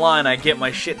along the line, I get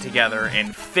my shit together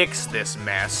and fix this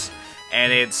mess.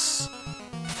 And it's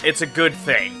a good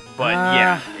thing, but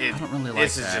yeah, I don't really like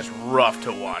this is just rough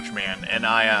to watch, man. And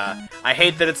I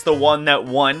hate that it's the one that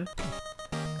won,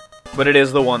 but it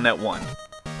is the one that won.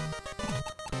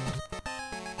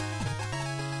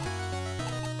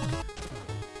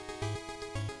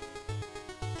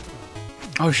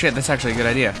 Oh shit, that's actually a good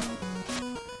idea.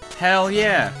 Hell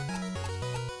yeah!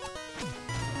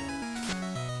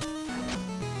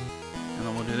 And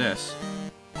then we'll do this.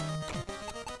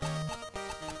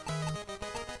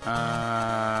 Or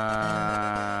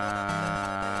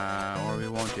we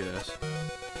won't do this.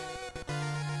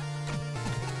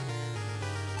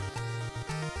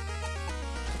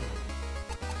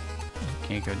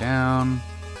 Can't go down.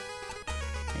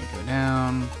 Can't go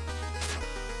down.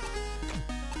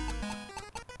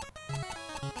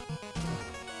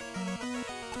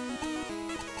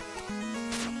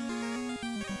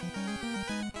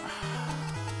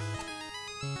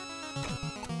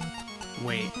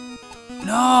 Wait.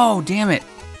 No, damn it.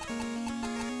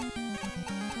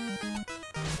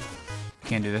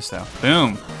 Can't do this though.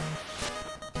 Boom.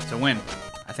 It's a win.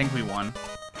 I think we won.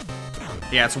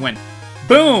 Yeah, it's a win.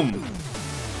 Boom!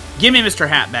 Give me Mr.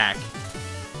 Hat back.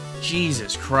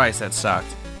 Jesus Christ, that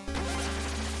sucked.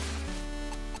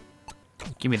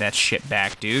 Give me that shit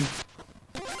back, dude.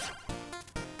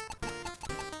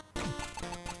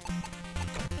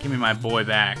 Give me my boy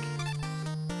back.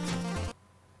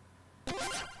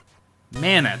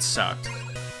 Man, that sucked.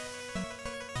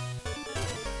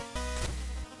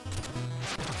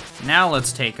 Now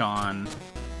let's take on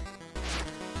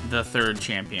the third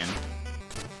champion.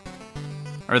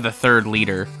 Or the third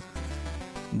leader.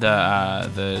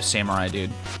 The samurai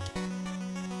dude.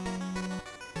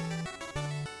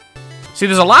 See,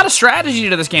 there's a lot of strategy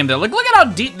to this game, though. Look at how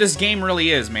deep this game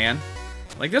really is, man.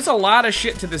 Like, there's a lot of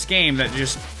shit to this game that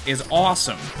just is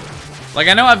awesome. Like,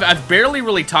 I know I've barely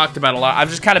really talked about a lot. I've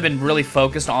just kind of been really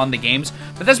focused on the games.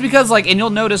 But that's because, like, and you'll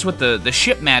notice with the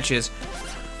ship matches,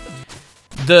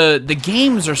 the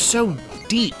games are so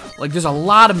deep. Like, there's a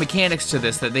lot of mechanics to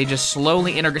this that they just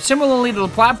slowly integrate. Similarly to the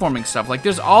platforming stuff. Like,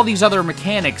 there's all these other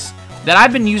mechanics that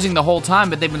I've been using the whole time,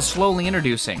 but they've been slowly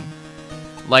introducing.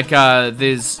 Like,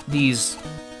 there's these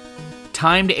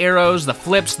timed arrows, the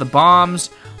flips, the bombs,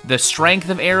 the strength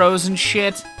of arrows and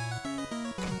shit.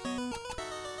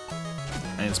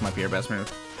 I think this might be our best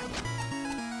move.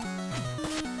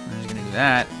 We're just gonna do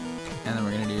that, and then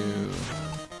we're gonna do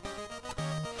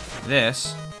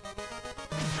this.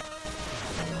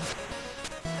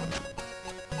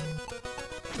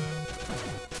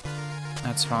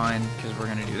 That's fine, because we're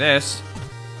gonna do this.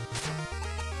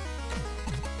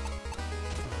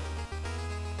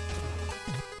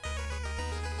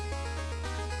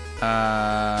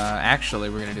 Actually,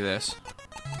 we're gonna do this.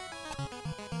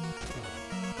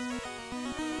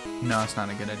 No, it's not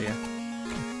a good idea.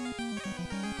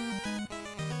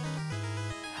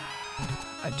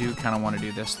 I do kind of want to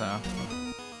do this, though.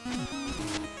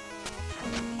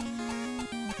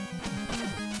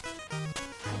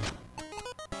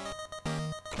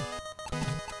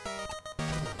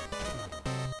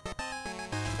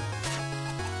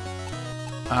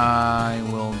 I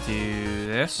will do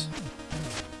this.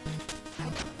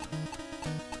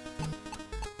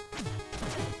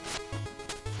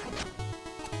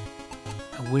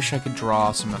 I wish I could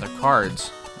draw some other cards.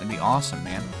 That'd be awesome,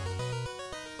 man.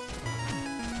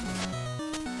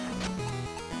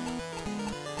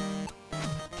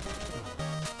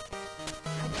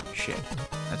 Shit.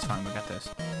 That's fine, we got this.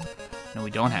 No, we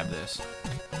don't have this.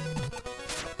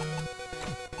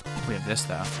 We have this,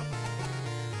 though.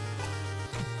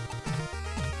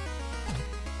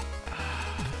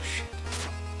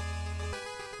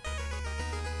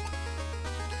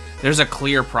 There's a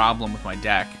clear problem with my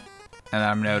deck, and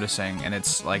I'm noticing, and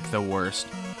it's like the worst.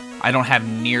 I don't have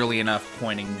nearly enough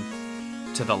pointing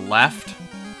to the left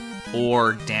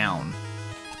or down.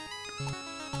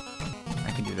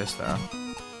 I can do this, though.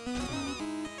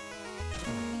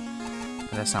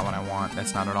 But that's not what I want.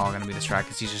 That's not at all going to be the strat,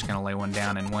 because he's just going to lay one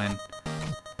down and win.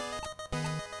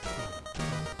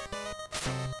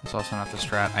 That's also not the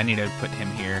strat. I need to put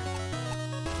him here.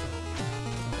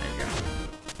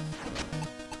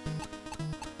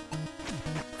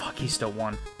 He still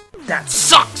won. That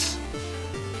sucks!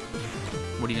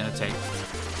 What are you gonna take?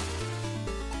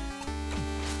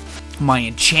 My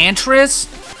Enchantress?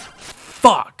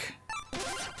 Fuck!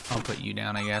 I'll put you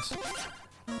down, I guess.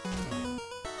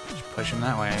 Just push him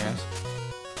that way, I guess.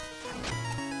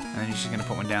 And then he's just gonna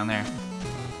put one down there.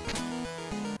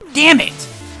 Damn it!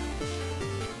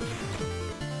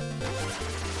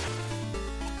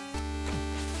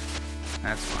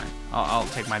 That's fine. I'll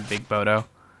take my big Bodo.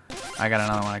 I got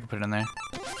another one I can put in there.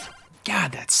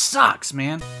 God, that sucks,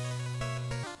 man.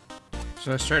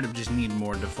 So I started to just need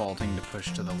more defaulting to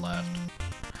push to the left.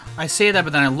 I say that,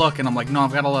 but then I look and I'm like, no,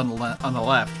 I've got a lot on the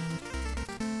left.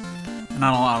 And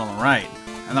not a lot on the right.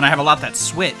 And then I have a lot that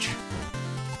switch.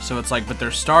 So it's like, but their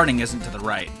starting isn't to the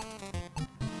right.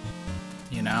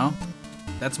 You know?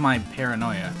 That's my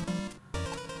paranoia.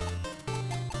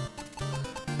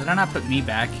 Did I not put me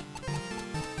back?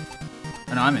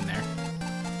 Oh, no, I'm in there.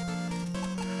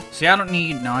 See, I don't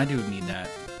need... No, I do need that.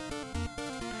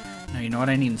 No, you know what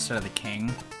I need instead of the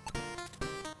king?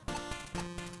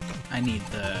 I need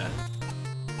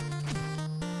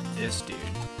this dude.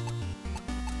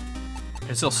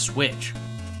 Because he'll switch.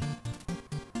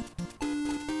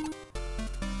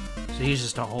 So he's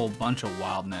just a whole bunch of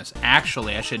wildness.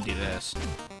 Actually, I should do this.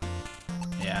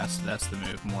 Yeah, that's the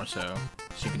move, more so.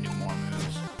 So you can do more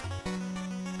moves.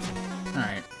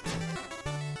 Alright.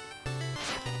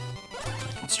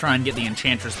 Let's try and get the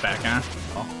Enchantress back, huh?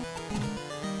 Oh.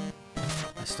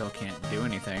 I still can't do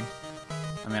anything.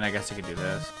 I mean, I guess I could do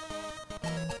this.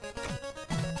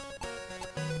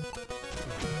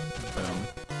 Boom.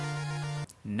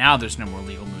 Now there's no more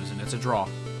legal moves, and it's a draw.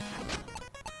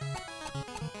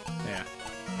 Yeah.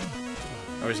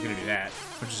 I was gonna do that,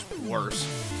 which is worse.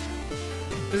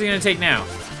 What's he gonna take now?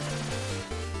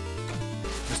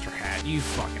 Mr. Hat, you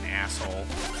fucking asshole.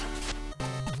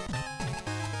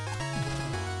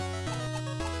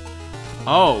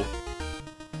 Oh.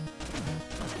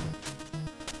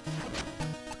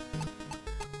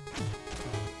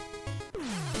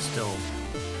 Still.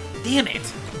 Damn it.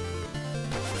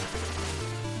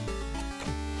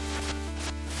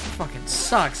 Fucking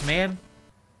sucks, man.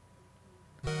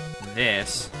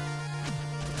 This.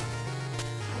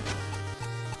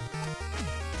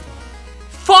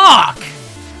 Fuck!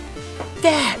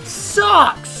 That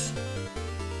sucks!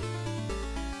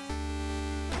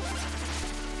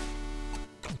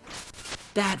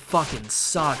 That fucking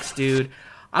sucks, dude.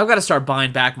 I've got to start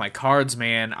buying back my cards,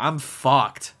 man. I'm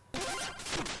fucked.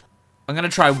 I'm gonna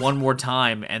try one more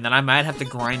time, and then I might have to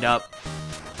grind up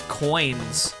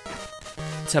coins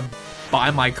to buy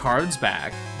my cards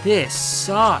back. This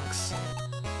sucks.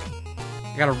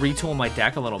 I gotta retool my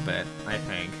deck a little bit, I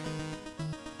think.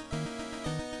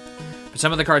 For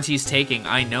some of the cards he's taking,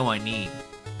 I know I need.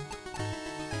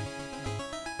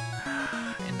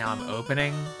 And now I'm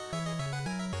opening.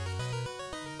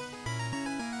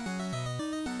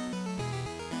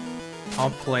 I'll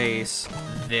place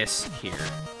this here.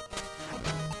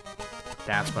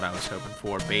 That's what I was hoping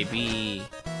for, baby.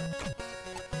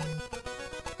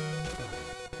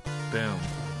 Boom.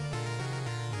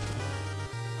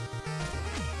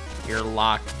 You're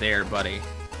locked there, buddy.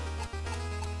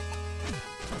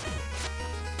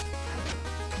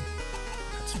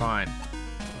 That's fine.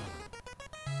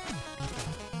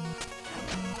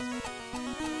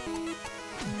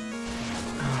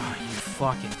 Oh, you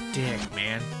fucking dick,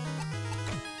 man.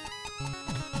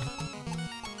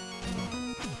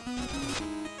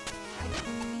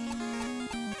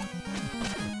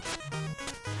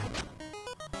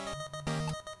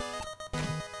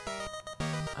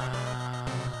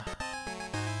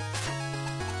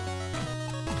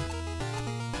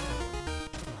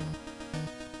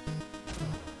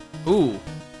 Ooh.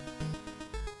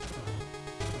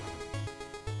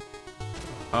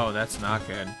 Oh, that's not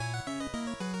good.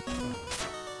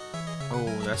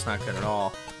 Oh, that's not good at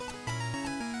all.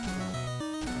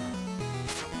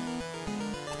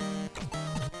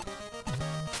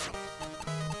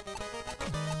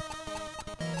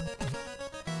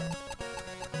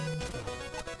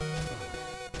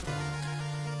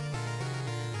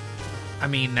 I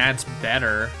mean, that's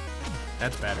better.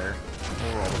 That's better.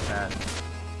 We'll roll with that.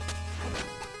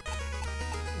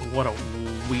 What a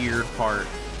weird part.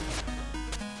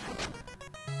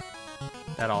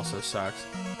 That also sucks.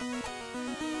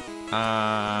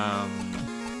 That's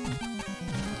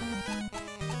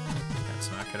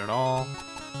not good at all.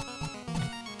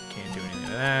 Can't do anything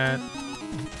to that.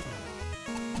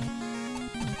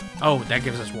 Oh, that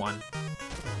gives us one.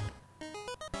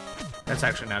 That's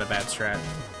actually not a bad strat.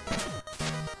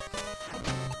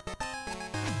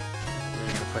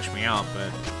 They're gonna push me out,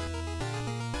 but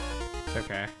it's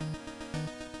okay.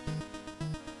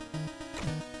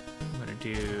 I'm gonna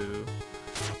do...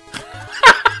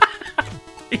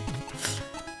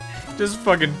 Just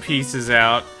fucking pieces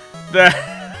out.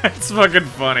 That's fucking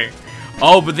funny.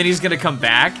 Oh, but then he's gonna come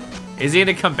back? Is he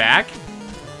gonna come back?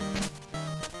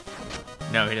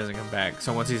 No, he doesn't come back.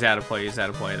 So once he's out of play, he's out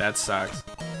of play. That sucks.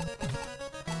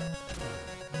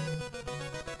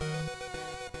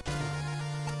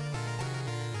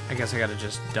 I guess I gotta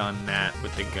just done that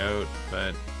with the goat,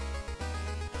 but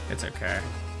it's okay.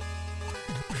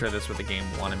 I'm sure that's what the game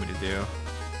wanted me to do.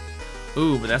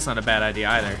 Ooh, but that's not a bad idea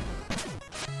either.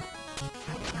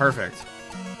 Perfect.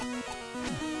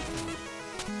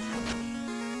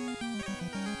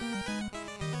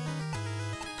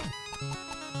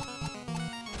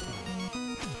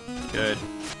 Good.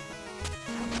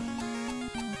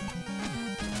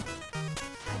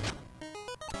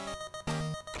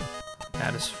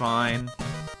 That is fine.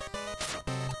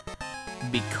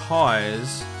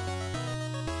 Because...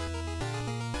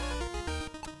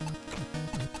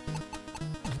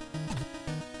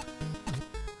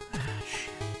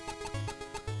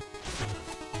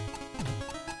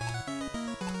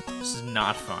 This is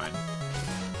not fun.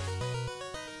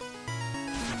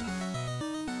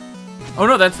 Oh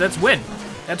no, that's win.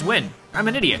 That's win. I'm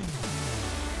an idiot.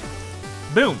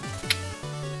 Boom.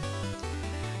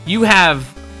 You have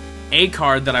a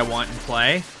card that I want in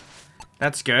play.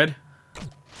 That's good.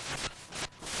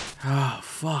 Oh,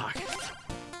 fuck.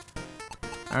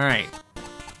 Alright.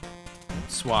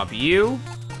 Swap you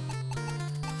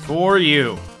for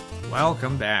you.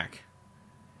 Welcome back.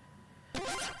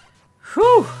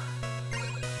 Whew.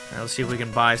 Alright, let's see if we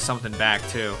can buy something back,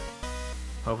 too.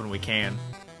 Hoping we can.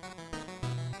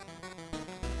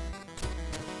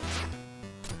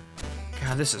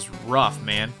 God, this is rough,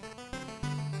 man.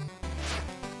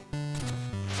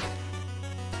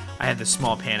 I had this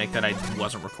small panic that I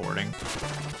wasn't recording.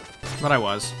 But I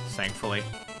was, thankfully. Okay,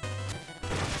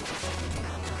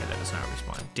 that does not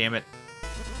respawn. Damn it.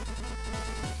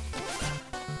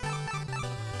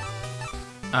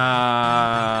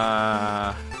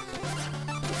 I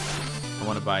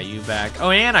want to buy you back.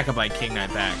 Oh, and I can buy King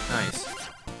Knight back. Nice.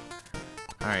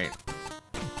 Alright.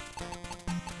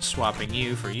 Swapping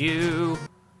you for you.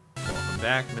 Welcome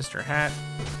back, Mr. Hat.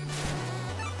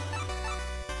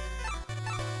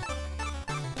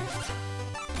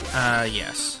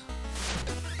 Yes.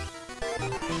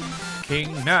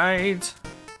 King Knight.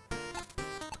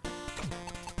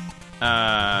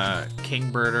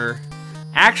 King Birder.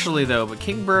 Actually, though, but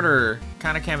King Birder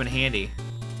kind of came in handy.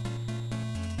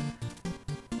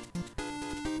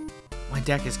 My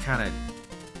deck is kind of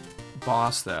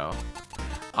boss, though.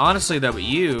 Honestly, though, but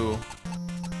you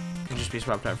can just be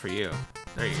swapped out for you.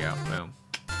 There you go. Boom.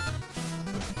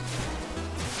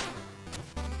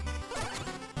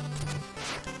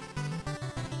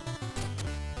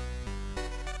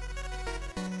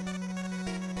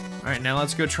 Alright, now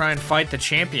let's go try and fight the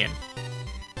champion.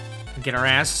 Get our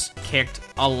ass kicked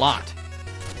a lot.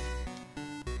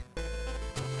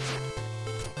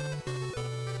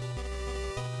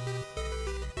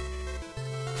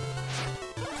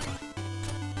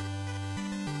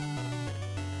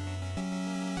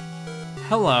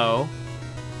 Hello.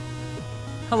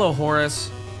 Hello,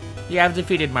 Horus. You have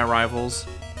defeated my rivals.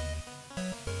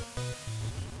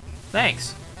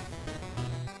 Thanks.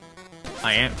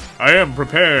 I am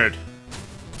prepared.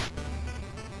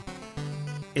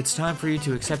 It's time for you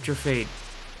to accept your fate.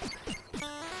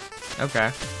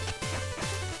 Okay.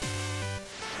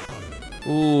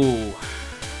 Ooh.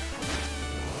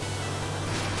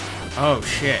 Oh,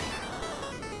 shit.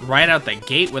 Right out the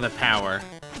gate with a power.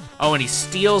 Oh, and he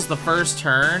steals the first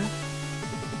turn?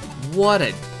 What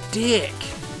a dick.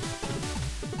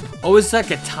 Oh, is that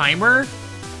like a timer?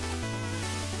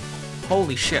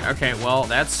 Holy shit. Okay, well,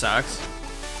 that sucks.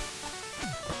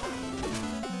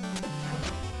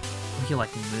 He,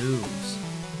 like, moves.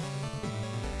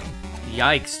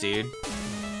 Yikes, dude.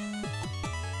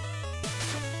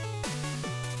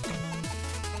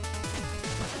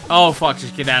 Oh, fuck,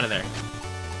 just get out of there.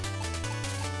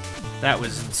 That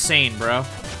was insane, bro.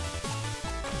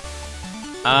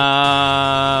 Get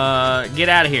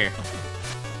out of here.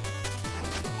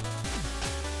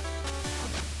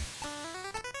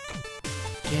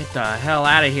 Get the hell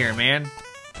out of here, man.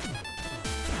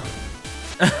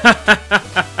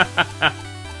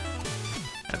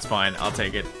 That's fine, I'll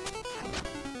take it.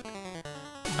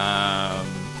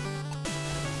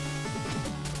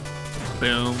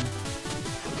 Boom.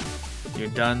 You're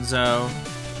donezo.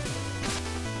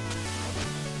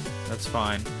 That's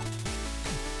fine.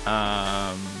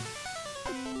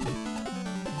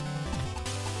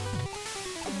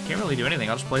 Can't really do anything,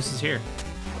 I'll just place this here.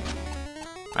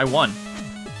 I won.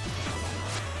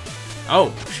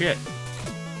 Oh, shit.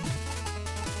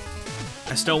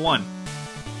 I still won.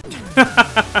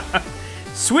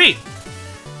 Sweet!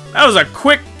 That was a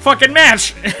quick fucking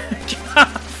match!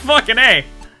 Fucking A.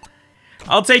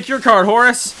 I'll take your card,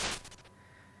 Horus.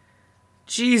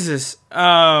 Jesus.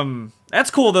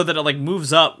 That's cool though that it like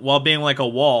moves up while being like a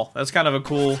wall. That's kind of a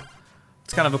cool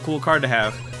card to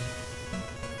have.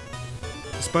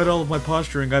 Despite all of my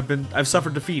posturing, I've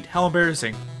suffered defeat. How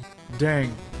embarrassing.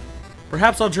 Dang.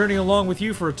 Perhaps I'll journey along with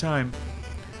you for a time.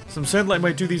 Some sunlight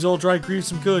might do these old dry griefs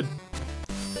some good.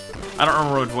 I don't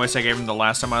remember what voice I gave him the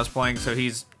last time I was playing, so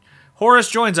he's... Horus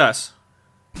joins us.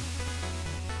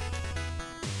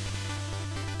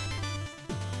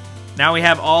 Now we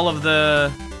have all of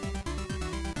the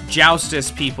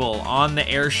Joustus people on the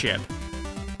airship.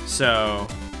 So...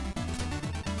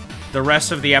 the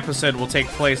rest of the episode will take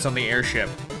place on the airship.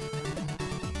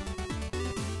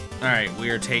 Alright, we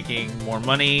are taking more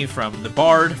money from the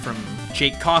Bard, from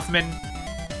Jake Kaufman.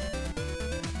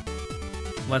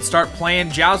 Let's start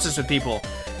playing Joustus with people.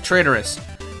 Traitorous.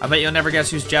 I bet you'll never guess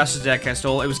whose Joustus deck I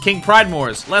stole. It was King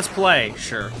Pridemore's. Let's play.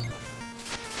 Sure.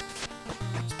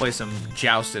 Let's play some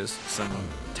Joustus. Some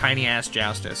tiny-ass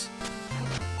Joustus.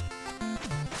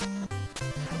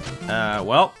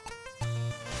 Well.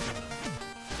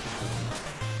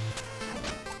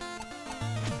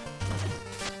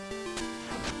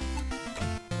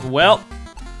 Well.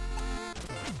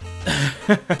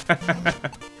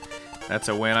 That's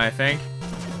a win, I think.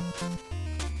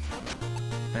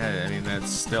 I mean,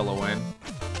 that's still a win.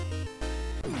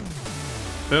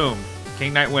 Boom.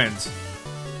 King Knight wins.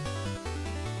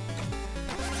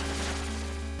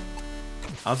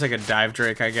 I'll take a dive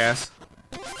Drake, I guess.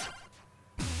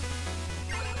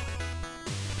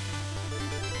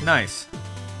 Nice.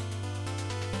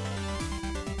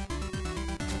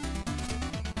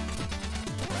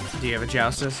 Do you have a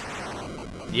Joustus?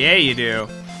 Yeah, you do.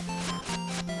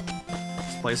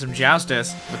 Let's play some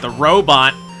Joustus with the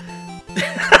robot.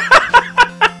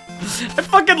 I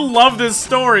fucking love this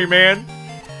story, man.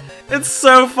 It's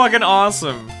so fucking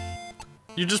awesome.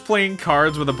 You're just playing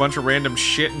cards with a bunch of random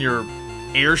shit in your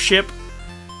airship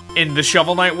in the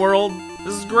Shovel Knight world.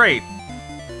 This is great.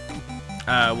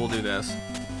 We'll do this.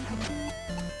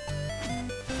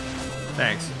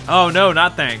 Thanks. Oh, no,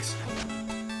 not thanks.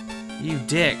 You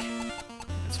dick.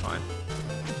 It's fine.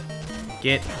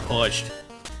 Get pushed.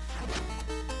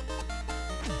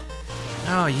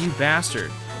 Oh, you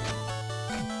bastard.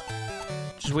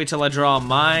 Just wait till I draw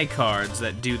my cards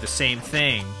that do the same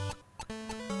thing.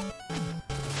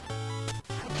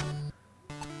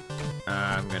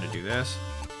 I'm gonna do this.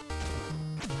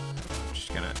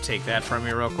 Just gonna take that from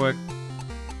you real quick.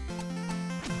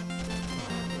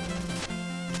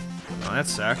 Oh, that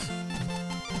sucks.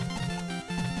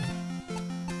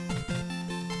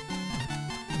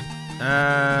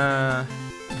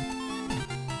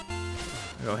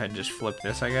 Go ahead and just flip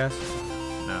this, I guess.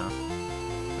 No.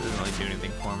 Doesn't really do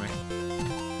anything for me.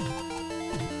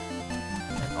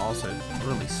 It also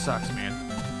really sucks, man.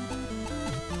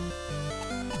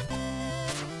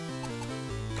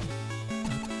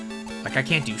 Like, I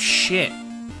can't do shit.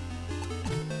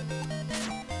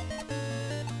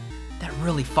 That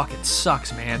really fucking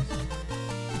sucks, man.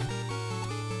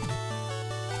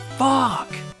 Fuck!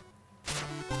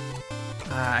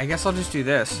 I guess I'll just do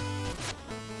this.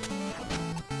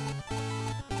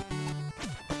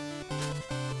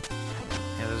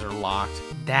 Yeah, those are locked.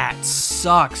 That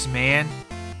sucks, man.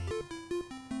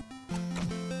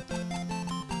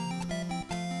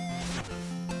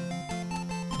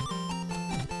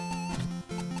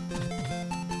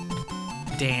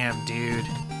 Damn, dude.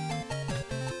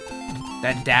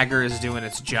 That dagger is doing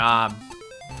its job.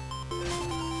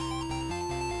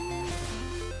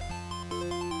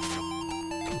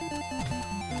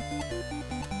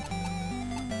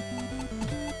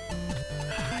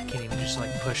 I can't even just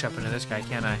like push up into this guy,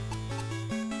 can I?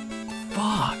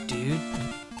 Fuck, dude.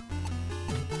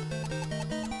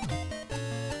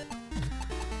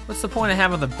 What's the point of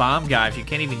having the bomb guy if you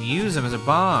can't even use him as a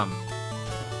bomb?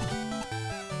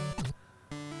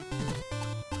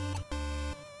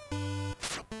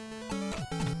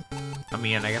 I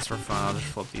mean, I guess for fun, I'll just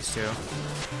flip these two.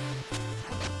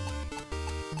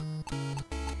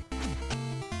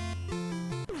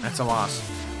 That's a loss.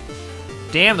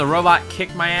 Damn, the robot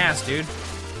kicked my ass, dude.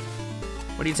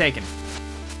 What are you taking?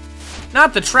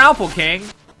 Not the Troupple King.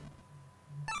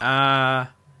 I'll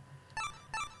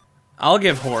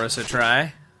give Horus a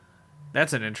try.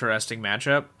 That's an interesting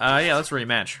matchup. Yeah, let's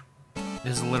rematch.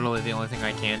 This is literally the only thing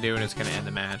I can do, and it's gonna end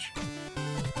the match.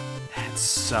 That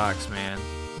sucks, man.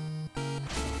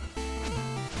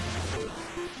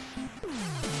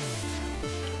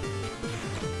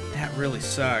 That really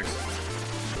sucks.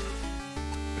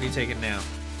 What are you taking now?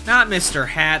 Not Mr.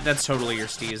 Hat. That's totally your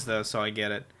steez, though, so I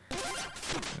get it.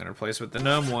 I'm gonna replace with the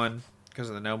Gnome one, because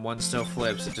the Gnome one still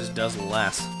flips. It just does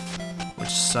less, which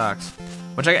sucks.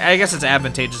 Which I guess it's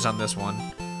advantageous on this one.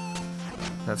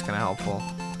 That's kind of helpful.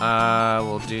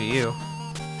 We'll do you,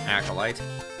 Acolyte.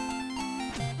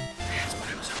 That's what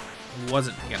I was hoping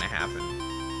wasn't gonna happen.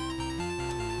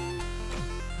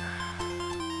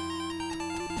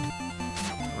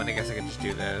 I guess I could just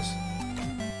do this.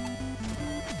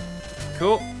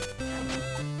 Cool.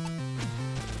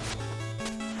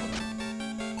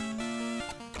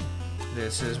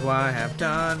 This is why I've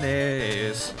done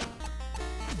this.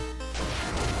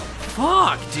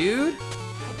 Fuck, dude.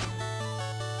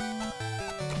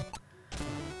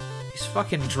 These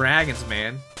fucking dragons,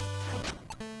 man.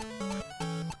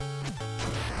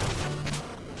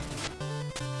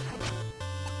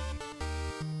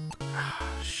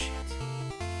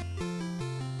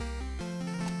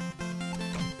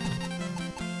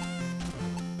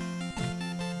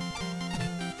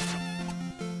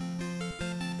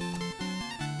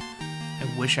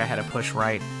 I wish I had a push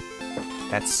right.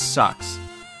 That sucks.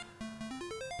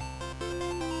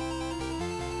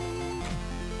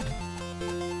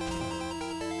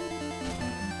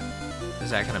 Is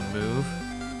that gonna move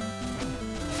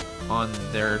on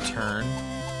their turn?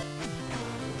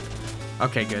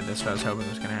 Okay, good. That's what I was hoping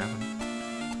was gonna happen.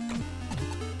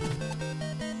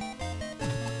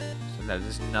 So that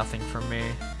is nothing from me.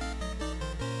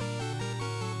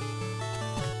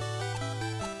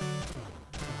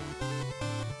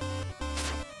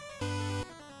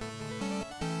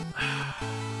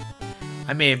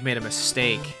 I may have made a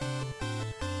mistake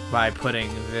by putting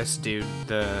this dude,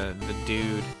 the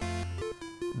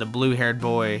blue-haired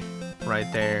boy,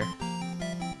 right there.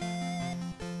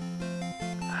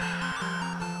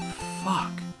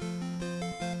 Fuck.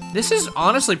 This is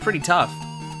honestly pretty tough.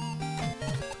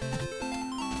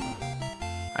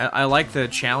 I like the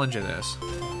challenge of this.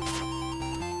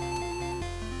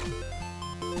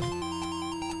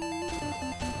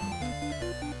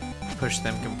 Push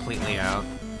them completely out.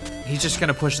 He's just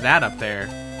gonna push that up there.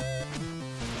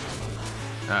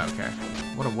 Oh, okay.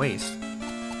 What a waste.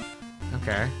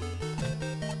 Okay. I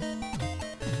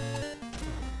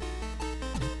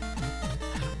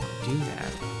don't want to do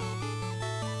that.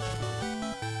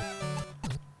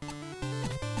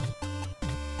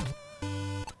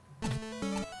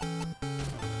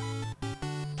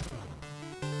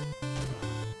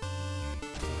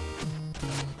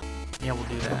 Yeah, we'll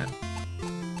do that.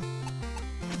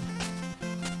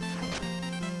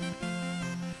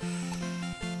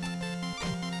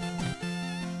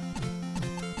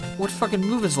 What fucking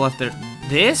move is left there?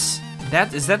 This?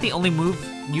 Is that the only move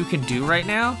you can do right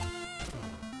now?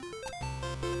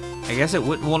 I guess it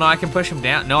would. Well, no, I can push him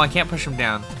down. No, I can't push him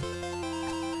down.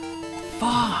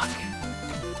 Fuck.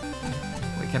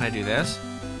 Wait, can I do this?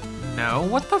 No.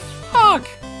 What the fuck?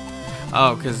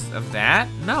 Oh, because of that?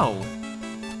 No.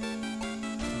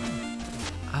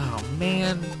 Oh,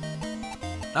 man.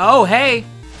 Oh, hey.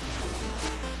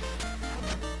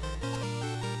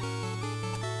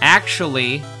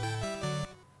 Actually...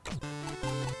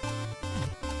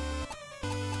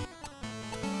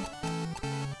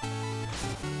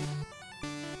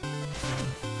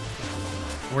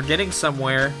 we're getting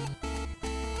somewhere.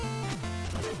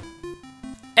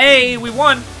 Hey, we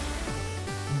won!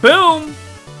 Boom!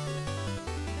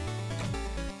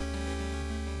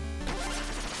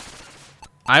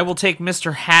 I will take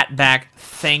Mr. Hat back,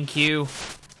 thank you.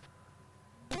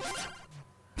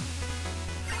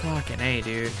 Fucking A,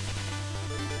 dude.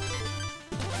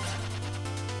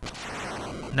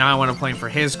 Now I want to play for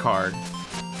his card.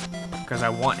 Because I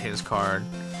want his card.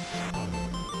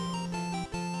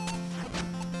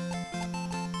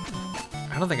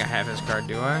 I don't think I have his card,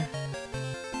 do I?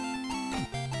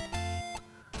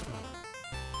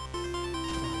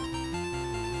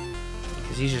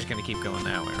 Because he's just going to keep going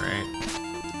that way, right?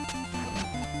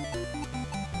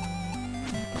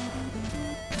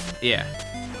 Yeah.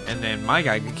 And then my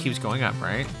guy keeps going up,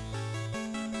 right?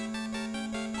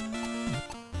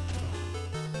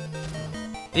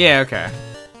 Yeah, okay.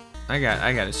 I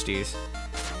got his steez.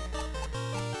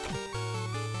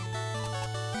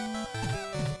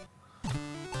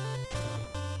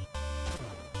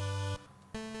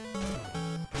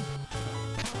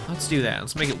 Let's do that.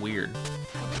 Let's make it weird.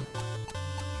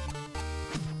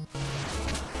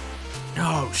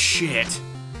 Oh, shit.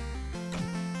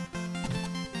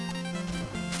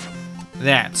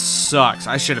 That sucks.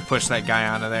 I should have pushed that guy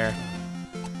out of there.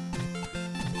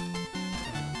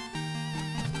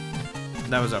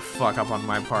 That was a fuck up on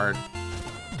my part.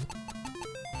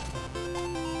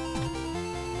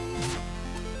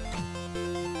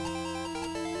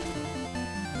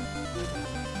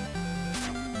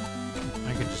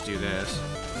 I could just do this.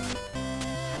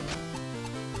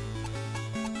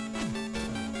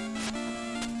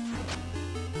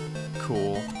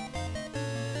 Cool.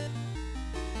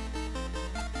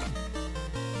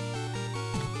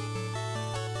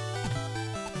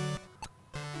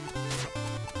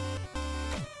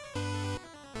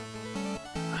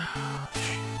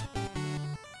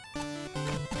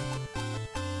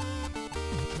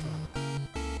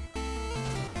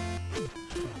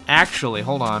 Actually,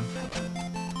 hold on.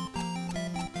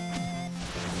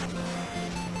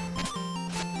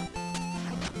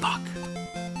 Fuck.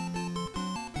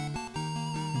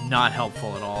 Not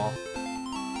helpful at all.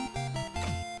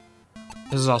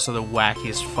 This is also the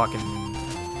wackiest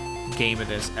fucking game of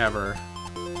this ever.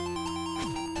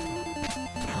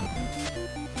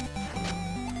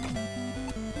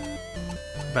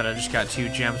 But I just got 2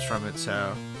 gems from it,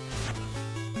 so...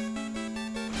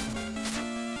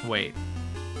 Wait.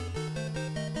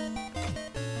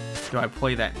 Do I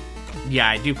play that? Yeah,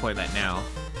 I do play that now.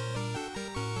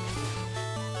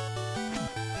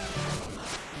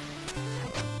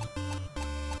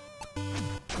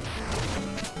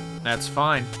 That's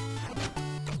fine.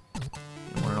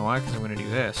 You wanna know why? Because I'm gonna do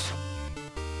this.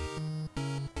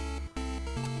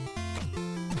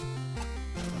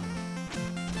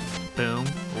 Boom.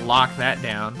 Lock that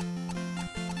down.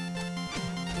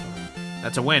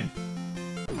 That's a win.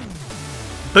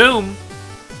 Boom!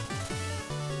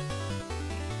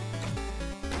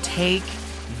 Take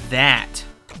that,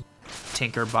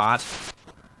 Tinkerbot.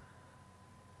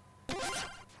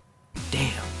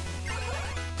 Damn.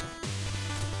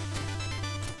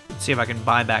 Let's see if I can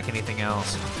buy back anything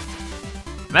else.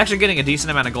 I'm actually getting a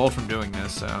decent amount of gold from doing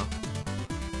this, so.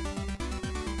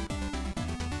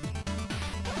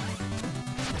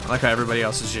 I like how everybody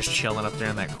else is just chilling up there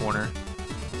in that corner.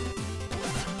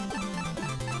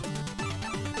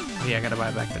 Oh, yeah, I gotta buy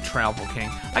back the Travel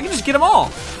King. I can just get them all!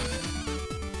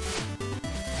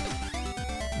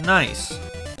 Nice.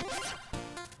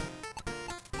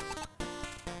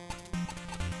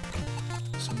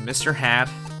 So Mr. Hat,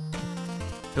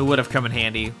 who would have come in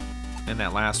handy in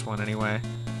that last one anyway.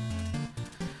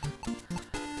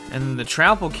 And the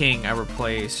Travel King I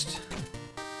replaced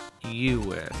you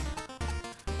with,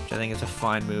 which I think is a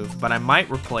fine move, but I might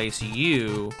replace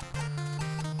you.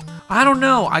 I don't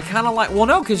know, I kind of like, well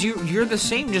no, because you're the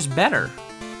same, just better.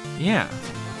 Yeah.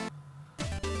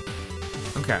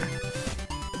 Okay.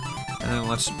 And then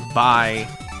let's buy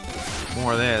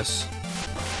more of this,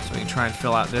 so we can try and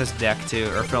fill out this deck too,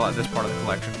 or fill out this part of the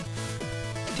collection.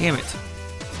 Damn it.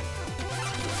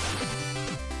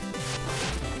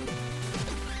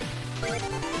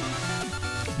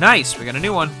 Nice, we got a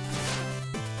new one.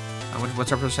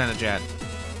 What's our percentage at?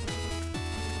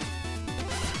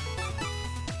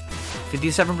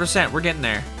 57%, we're getting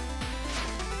there.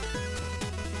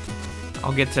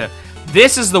 I'll get to...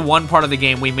 This is the one part of the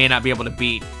game we may not be able to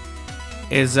beat,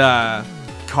 is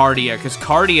Cardia, because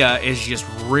Cardia is just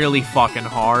really fucking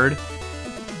hard.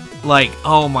 Like,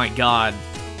 oh my god.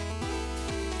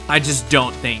 I just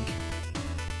don't think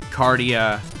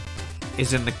Cardia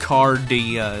is in the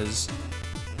Cardias.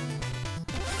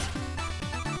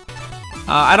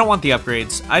 I don't want the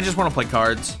upgrades. I just want to play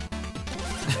cards.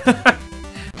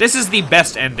 This is the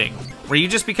best ending, where you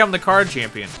just become the card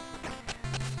champion.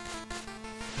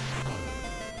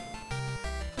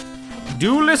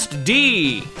 Duelist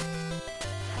D.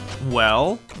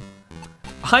 Well,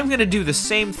 I'm gonna do the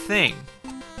same thing.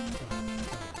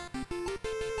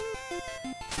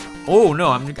 Oh no,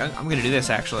 I'm gonna do this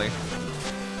actually.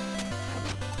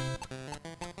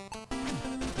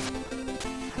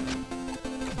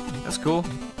 That's cool.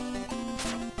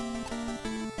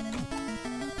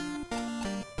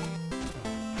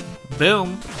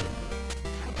 Boom.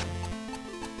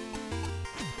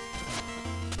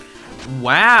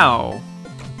 Wow.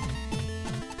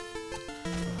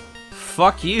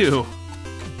 Fuck you.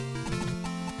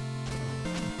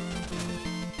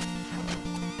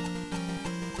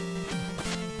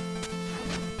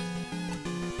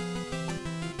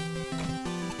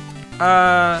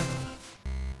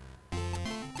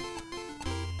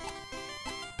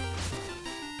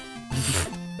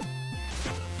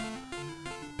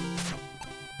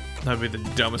 That'd be the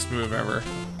dumbest move ever.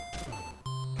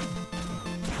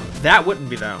 That wouldn't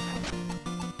be, though.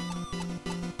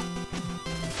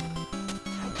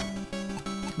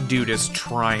 Dude is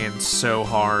trying so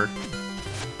hard.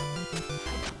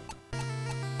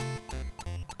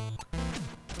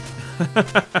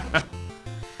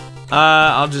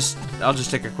 I'll just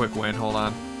take a quick win. Hold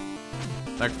on.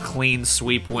 A clean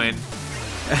sweep win.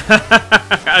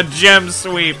 A gem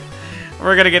sweep.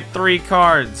 We're gonna get 3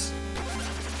 cards.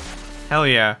 Hell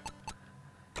yeah.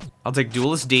 I'll take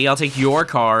Duelist D. I'll take your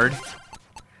card.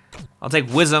 I'll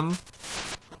take Wisdom.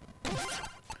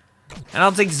 And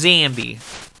I'll take Zambi.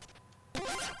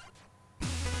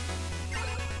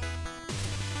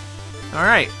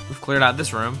 Alright, we've cleared out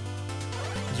this room.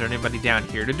 Is there anybody down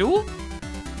here to duel?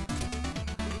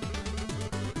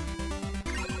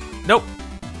 Nope.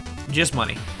 Just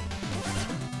money.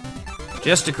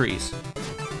 Just decrees.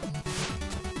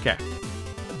 Okay.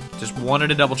 Just wanted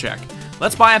to double check.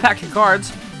 Let's buy a pack of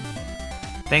cards.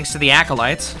 Thanks to the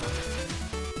Acolytes.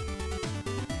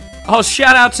 Oh,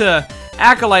 shout out to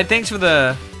Acolyte. Thanks for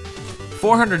the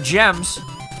 400 gems.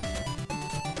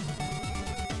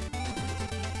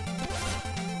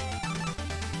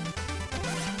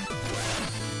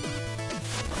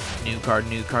 New card,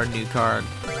 new card, new card.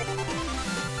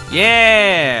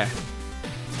 Yeah!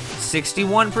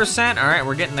 61%. Alright,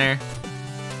 we're getting there.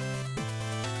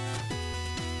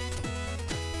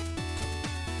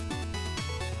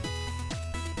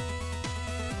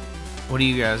 What are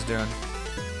you guys doing?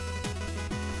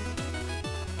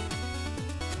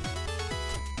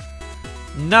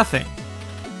 Nothing.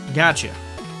 Gotcha.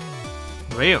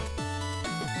 What about you?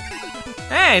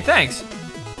 Hey, thanks.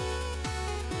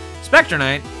 Spectre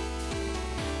Knight.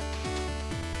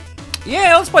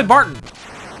 Yeah, let's play Barton.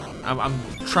 I'm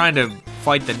trying to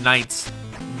fight the Knights.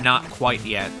 Not quite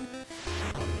yet.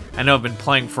 I know I've been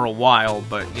playing for a while,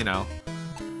 but, you know.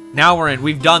 Now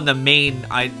we've done the main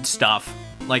stuff.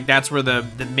 Like, that's where the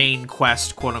main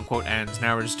quest, quote-unquote, ends.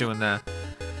 Now we're just doing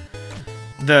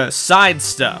the side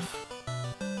stuff.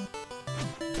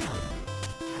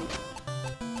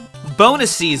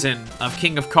 bonus season of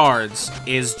King of Cards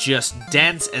is just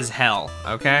dense as hell,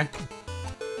 okay?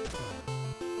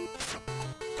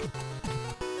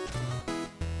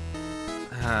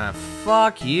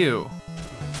 Fuck you.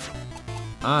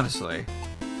 Honestly.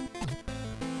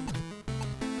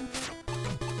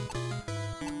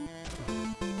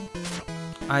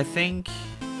 I think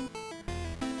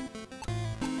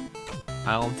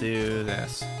I'll do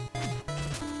this.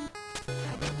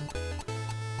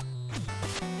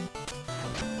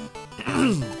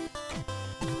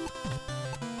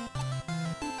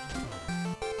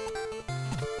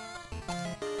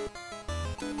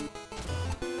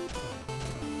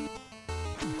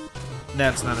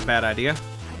 That's not a bad idea.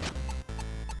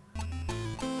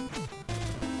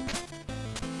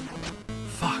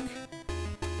 Fuck.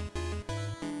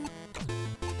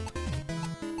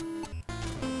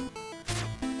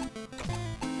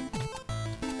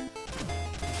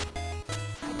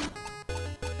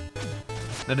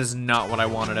 That is not what I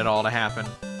wanted at all to happen.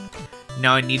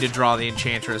 Now I need to draw the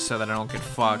Enchantress so that I don't get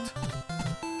fucked.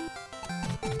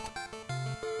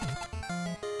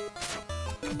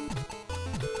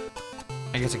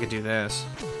 I guess I could do this.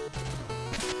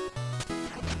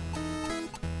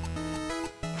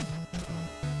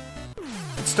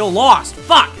 It's still lost.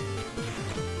 Fuck!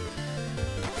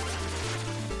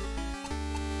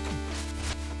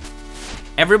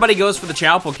 Everybody goes for the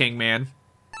Chowpel King, man.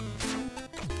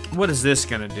 What is this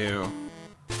gonna do?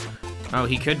 Oh,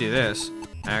 he could do this.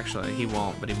 Actually, he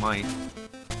won't, but he might.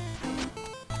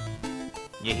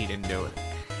 Yeah, he didn't do it.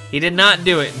 He did not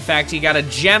do it. In fact, he got a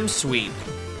Gem Sweep.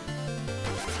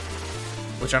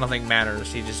 Which I don't think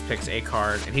matters. He just picks a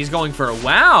card. And he's going for a...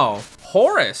 Wow!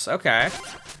 Horus. Okay.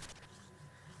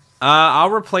 I'll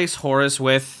replace Horus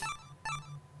with...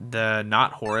 the...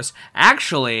 not Horus.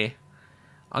 Actually,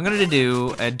 I'm going to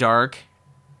do a Dark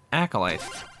Acolyte.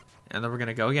 And then we're going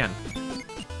to go again.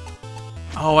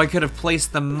 Oh, I could have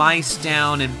placed the mice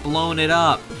down and blown it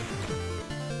up.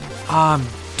 I'm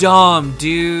dumb,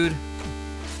 dude.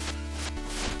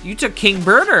 You took King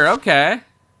Birder. Okay.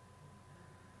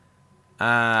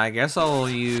 I guess I'll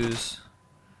use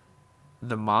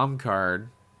the mom card.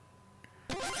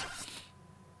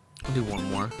 I'll do one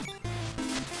more.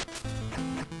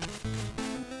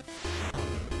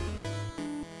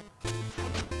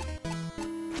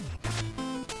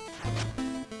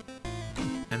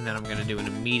 And then I'm gonna do an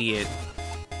immediate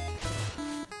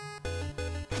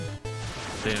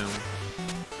boom.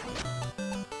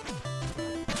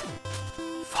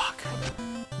 Fuck.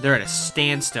 They're at a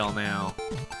standstill now.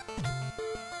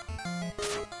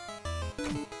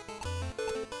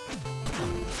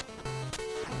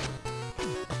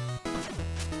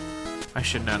 I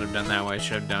should not have done that way. I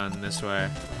should have done this way.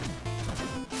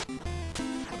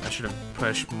 I should have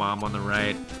pushed Mom on the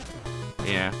right.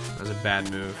 Yeah, that was a bad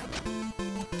move.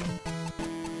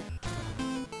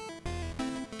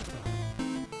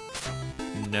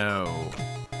 No.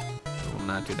 We will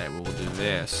not do that. We will do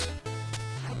this.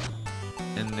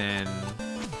 And then...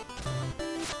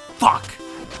 Fuck!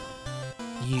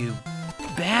 You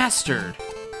bastard!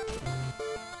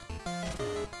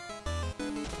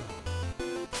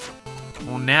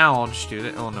 Well, now I'll just do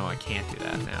that. Oh, no, I can't do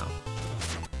that now.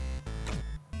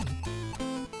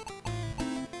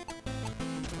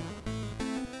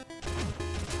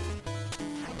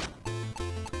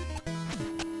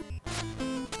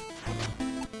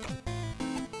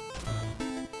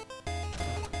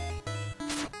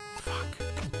 Fuck.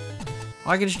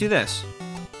 Well, I can just do this.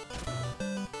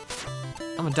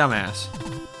 I'm a dumbass.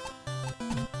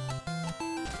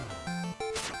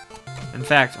 In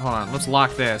fact, hold on, let's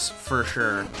lock this for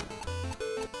sure.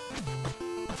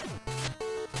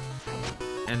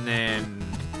 And then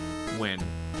win.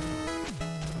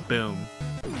 Boom.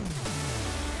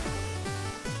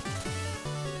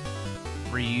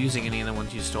 Were you using any of the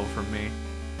ones you stole from me?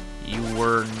 You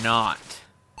were not.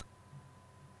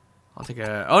 I'll take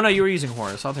a... Oh no, you were using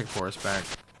Horus. I'll take Horus back.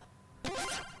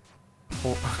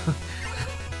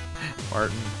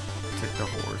 Barton took the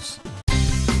horse.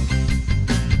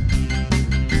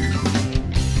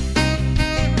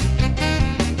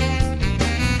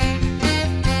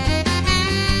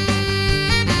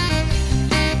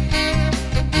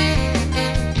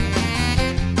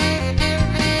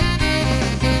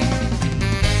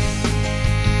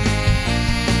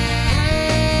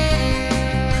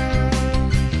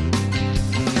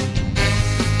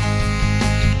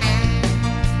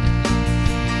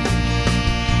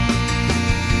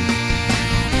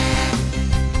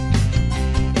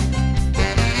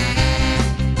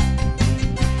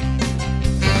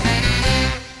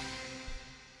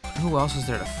 Who else is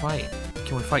there to fight?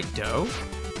 Can we fight Doe?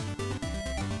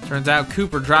 Can Turns out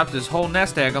Cooper dropped his whole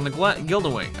nest egg on the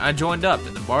Gildewing. I joined up,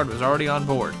 and the Bard was already on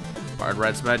board. Bard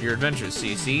writes about your adventures,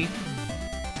 CC.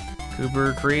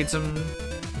 Cooper creates him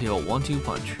the old 1-2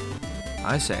 punch.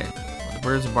 I say, what the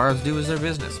birds and bards do is their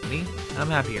business. Me, I'm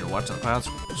happy here watching the clouds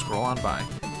scroll on by.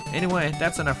 Anyway,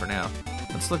 that's enough for now.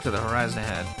 Let's look to the horizon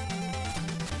ahead.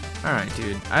 Alright,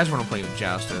 dude. I just want to play with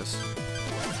Joustus.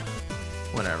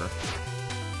 Whatever.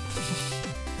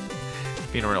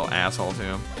 Being a real asshole to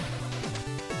him.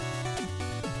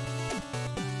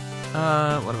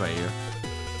 What about you?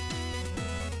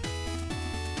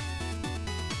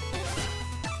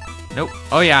 Nope.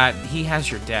 Oh yeah, he has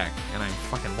your deck, and I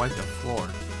fucking wiped the floor.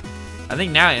 I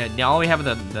think now all we have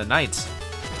are the knights.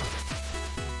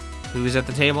 Who's at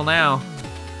the table now?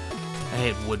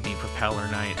 It would be Propeller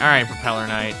Knight. Alright, Propeller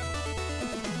Knight.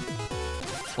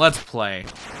 Let's play.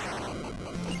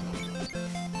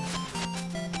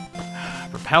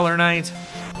 Propeller Knight.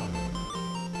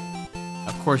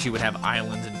 Of course you would have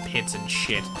islands and pits and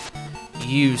shit.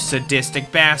 You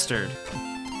sadistic bastard.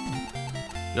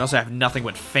 You also have nothing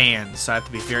but fans, so I have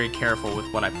to be very careful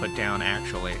with what I put down,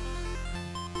 actually.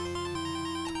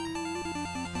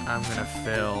 I'm gonna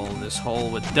fill this hole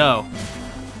with dough.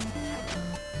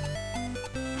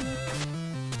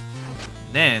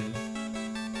 Then...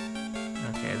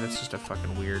 Okay, that's just a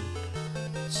fucking weird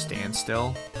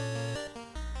standstill.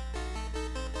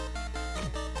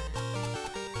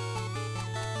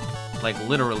 Like,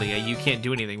 literally, you can't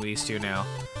do anything with these two now.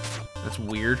 That's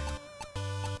weird.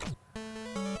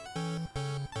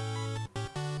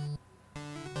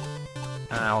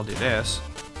 I'll do this.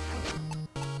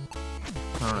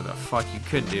 I don't know what the fuck you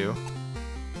could do.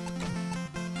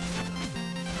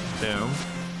 Boom.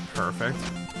 Perfect.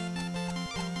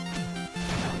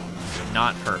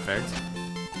 Not perfect.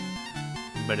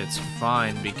 But it's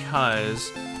fine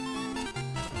because...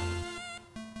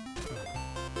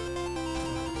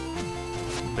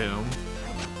 Boom.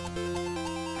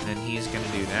 And then he's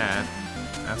gonna do that.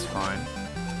 That's fine.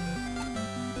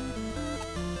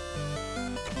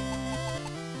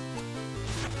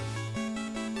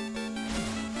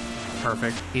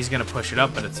 Perfect. He's gonna push it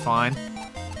up, but it's fine.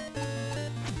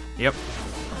 Yep.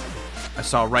 I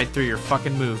saw right through your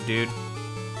fucking move, dude.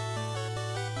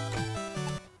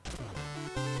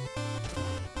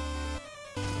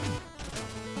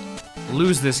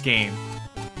 Lose this game.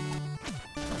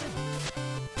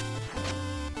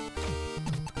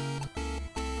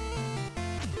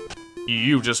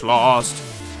 You just lost.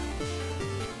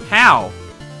 How?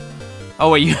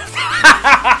 Oh, wait, you...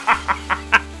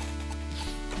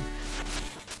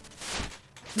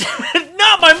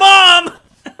 Not my mom!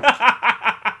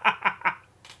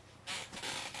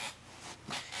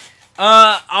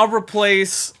 I'll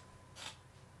replace...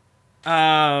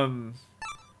 I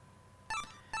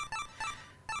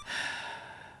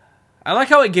like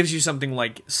how it gives you something,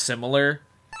 like, similar.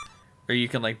 Or you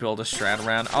can, like, build a strat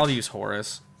around. I'll use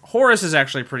Horus. Horus is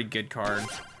actually a pretty good card.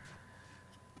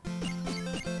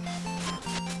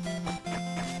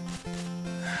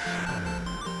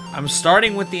 I'm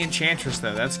starting with the Enchantress,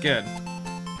 though. That's good.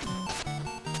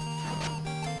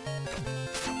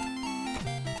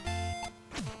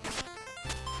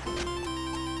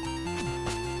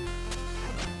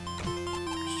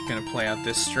 Just gonna play out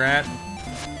this strat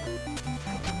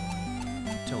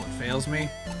until it fails me.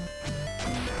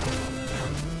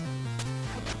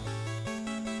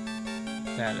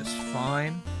 That is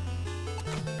fine,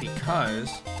 because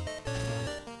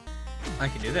I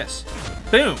can do this.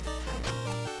 Boom!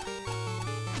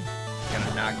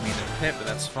 Gonna knock me into the pit, but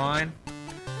that's fine.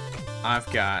 I've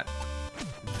got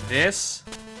this.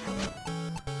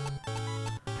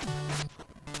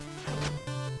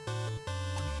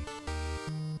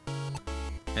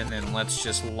 And then let's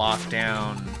just lock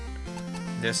down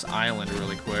this island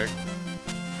really quick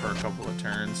for a couple of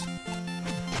turns.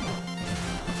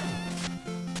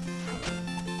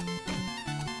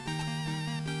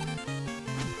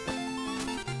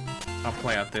 I'll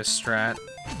play out this strat.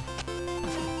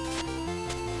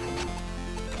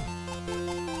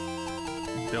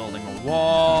 Building a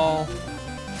wall.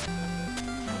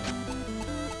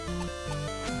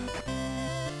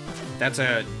 That's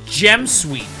a gem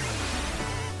sweep.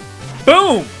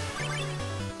 Boom!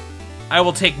 I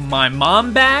will take my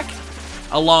mom back,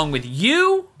 along with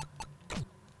you.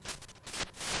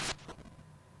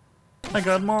 I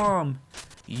got mom.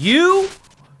 You?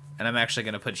 And I'm actually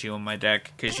gonna put you in my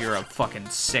deck, because you're a fucking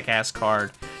sick-ass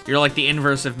card. You're like the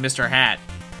inverse of Mr. Hat.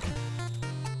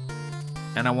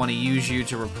 And I want to use you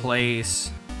to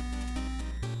replace...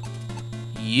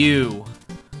 you.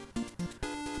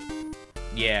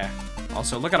 Yeah.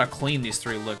 Also, look at how clean these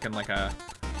three look in like a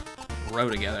row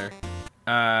together.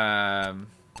 The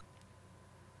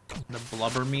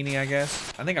Blubber Meanie, I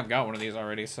guess. I think I've got one of these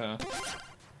already, so.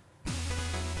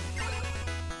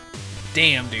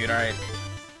 Damn, dude. All right.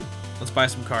 Let's buy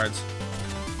some cards.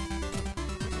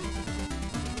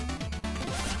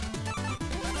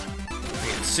 We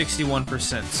get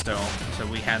 61% still, so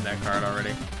we had that card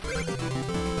already.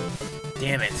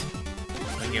 Damn it.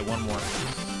 Let me get one more.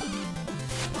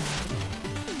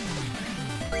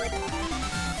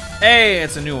 Hey,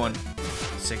 it's a new one.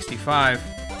 65.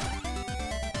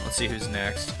 Let's see who's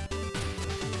next.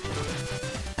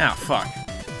 Oh, fuck.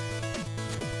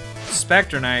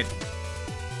 Spectre Knight.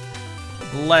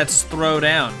 Let's throw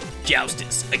down.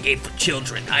 Joustus, a game for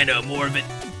children. I know more of it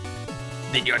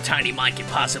than your tiny mind can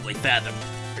possibly fathom.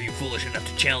 Are you foolish enough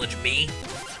to challenge me?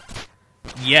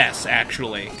 Yes,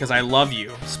 actually, because I love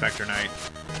you, Spectre Knight.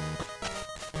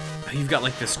 You've got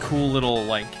like this cool little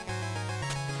like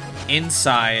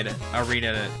inside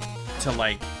arena to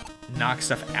like knock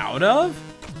stuff out of?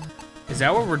 Is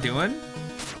that what we're doing?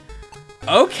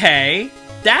 Okay,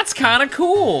 that's kind of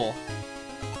cool.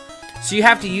 So you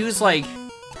have to use like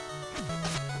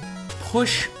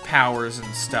push powers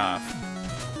and stuff.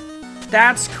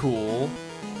 That's cool.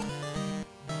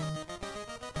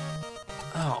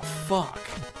 Oh, fuck.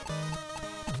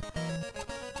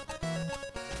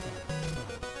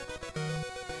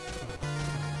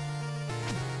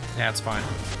 That's fine.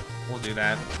 We'll do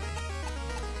that.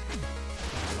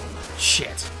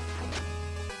 Shit.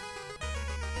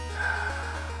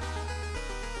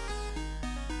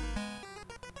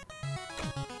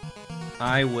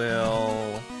 I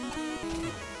will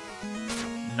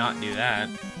not do that.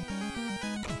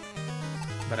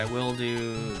 But I will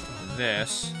do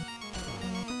this.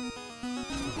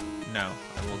 No,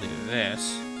 I will do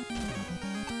this.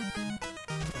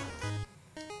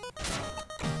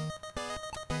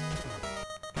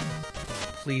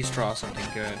 Please draw something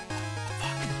good.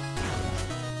 Fuck.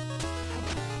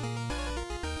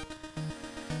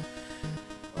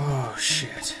 Oh,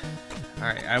 shit.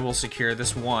 Alright, I will secure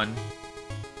this one.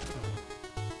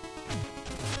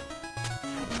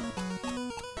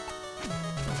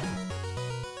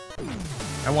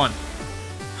 I won.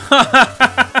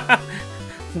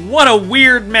 What a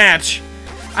weird match.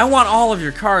 I want all of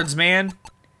your cards, man.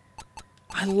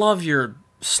 I love your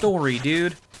story,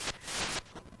 dude.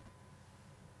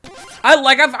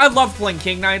 I've loved playing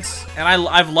King Knights, and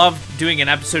I've loved doing an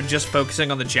episode just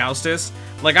focusing on the Joustus.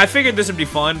 Like, I figured this would be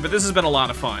fun, but this has been a lot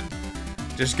of fun.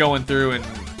 Just going through and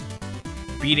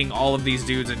beating all of these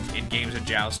dudes in games of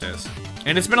Joustus.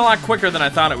 And it's been a lot quicker than I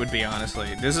thought it would be,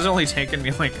 honestly. This has only taken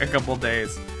me, like, a couple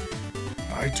days.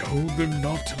 I told them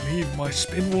not to leave my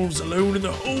spinwolves alone in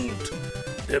the hold.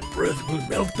 Their breath will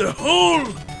melt the hull.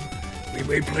 We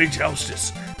may play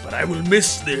Joustus, but I will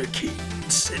miss their keen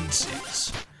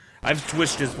senses. I've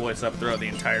twitched his voice up throughout the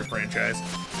entire franchise.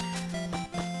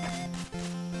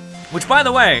 Which, by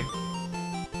the way,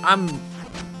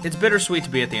 it's bittersweet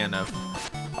to be at the end of.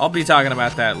 I'll be talking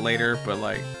about that later, but,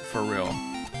 like, for real.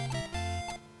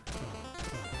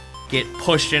 Get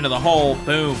pushed into the hole,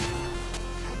 boom.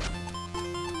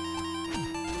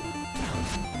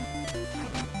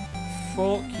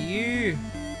 Fuck you.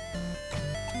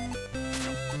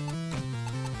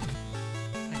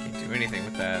 I can't do anything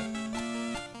with that.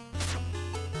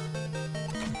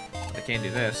 I can't do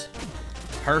this.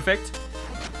 Perfect.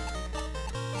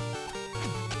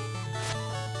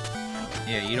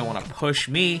 Yeah, you don't want to push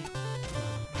me.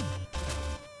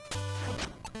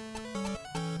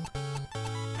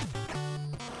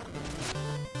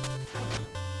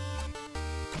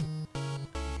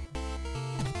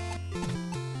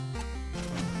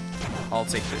 I'll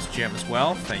take this gem as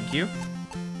well, thank you.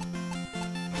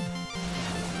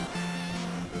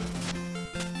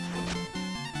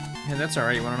 Yeah, that's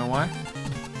alright, you wanna know why?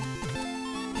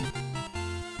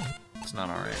 It's not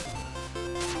alright.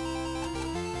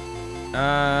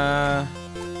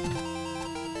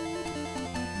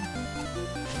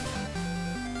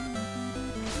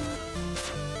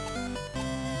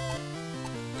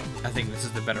 I think this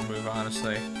is the better move,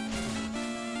 honestly.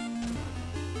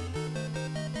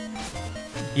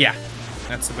 Yeah,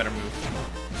 that's the better move.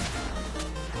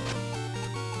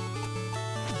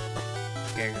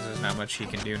 Okay, because there's not much he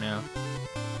can do now.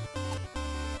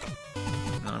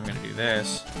 Now I'm gonna do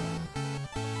this.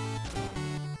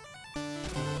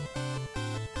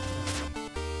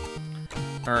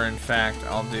 Or in fact,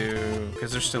 I'll do,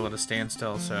 because they're still at a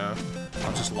standstill, so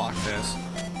I'll just lock this.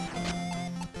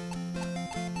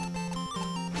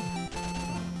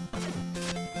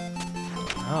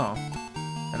 Oh.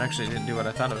 That actually didn't do what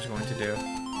I thought it was going to do.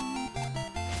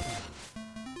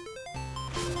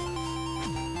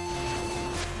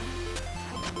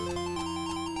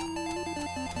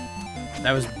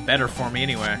 That was better for me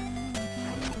anyway.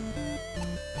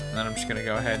 And then I'm just gonna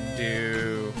go ahead and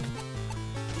do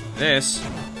this,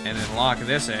 and then lock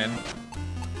this in.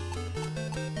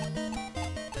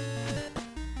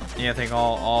 Yeah, I think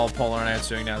all Polar Knight's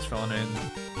doing now is filling in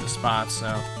the spots, so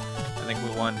I think we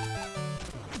won.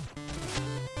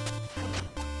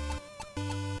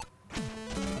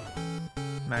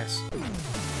 Nice.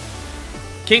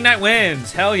 King Knight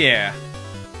wins! Hell yeah!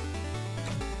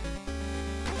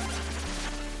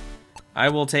 I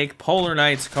will take Polar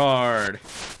Knight's card.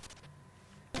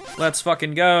 Let's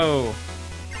fucking go!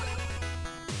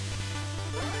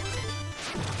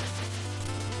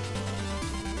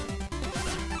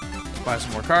 Let's buy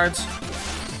some more cards.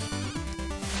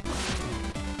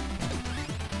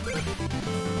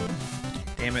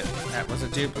 Damn it, that was a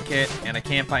duplicate, and I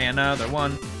can't buy another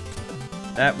one.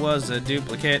 That was a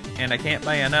duplicate, and I can't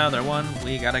buy another one.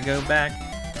 We gotta go back.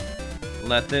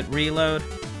 Let it reload.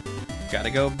 Gotta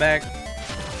go back.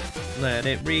 Let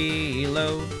it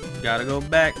reload. Gotta go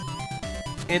back.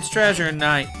 It's Treasure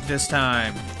Knight this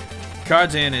time.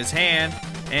 Cards in his hand,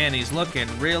 and he's looking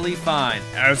really fine.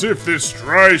 As if this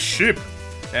dry ship.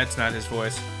 That's not his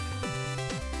voice.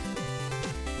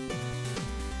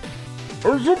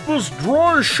 As if this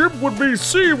dry ship would be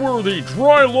seaworthy.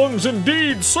 Dry lungs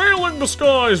indeed, sailing the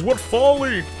skies, what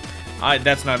folly.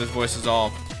 That's not his voice at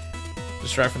all.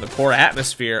 Just right from the poor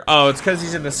atmosphere. Oh, it's because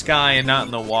he's in the sky and not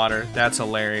in the water. That's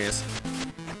hilarious.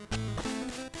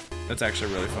 That's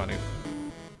actually really funny.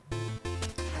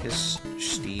 His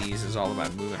steez is all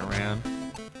about moving around.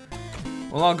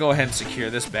 Well, I'll go ahead and secure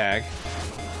this bag.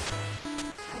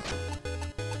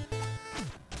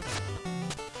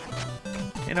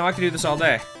 You know, I could do this all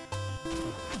day.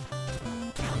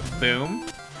 Boom.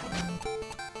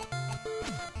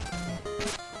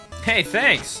 Hey,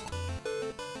 thanks!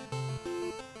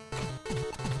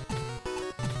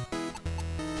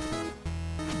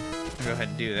 I'll go ahead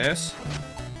and do this.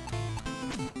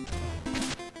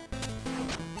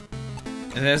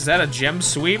 And is that a gem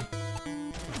sweep?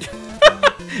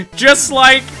 Just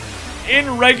like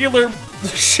in regular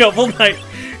Shovel Knight,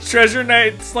 Treasure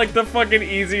Knight's like the fucking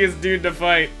easiest dude to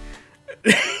fight.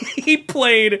 He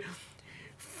played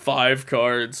 5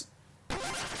 cards.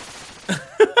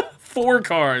 4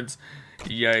 cards.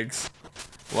 Yikes.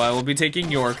 Well, I will be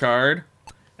taking your card.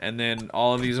 And then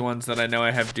all of these ones that I know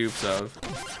I have dupes of.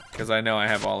 Because I know I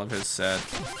have all of his set.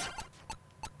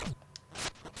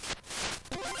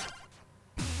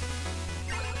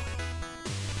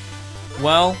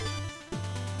 Well,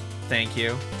 thank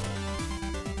you.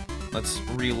 Let's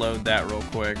reload that real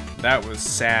quick. That was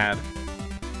sad.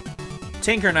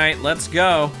 Tinker Knight, let's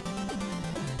go.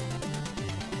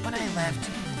 When I left,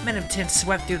 men of tin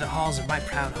swept through the halls of my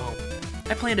proud home.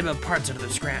 I planned to build parts out of their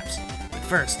scraps. But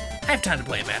first, I have time to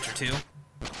play a match or two.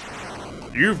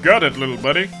 You've got it, little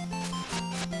buddy.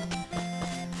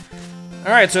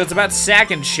 Alright, so it's about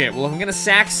sacking shit. Well, if I'm gonna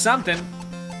sack something,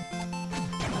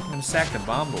 I'm gonna sack the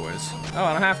bomb boys. Oh,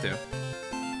 I don't have to.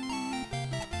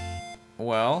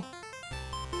 Well.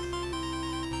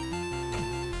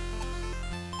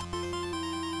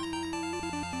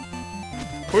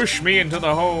 Push me into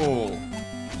the hole,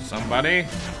 somebody.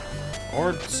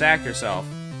 Or sack yourself.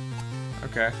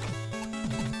 Okay.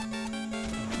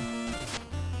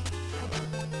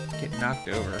 Get knocked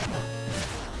over.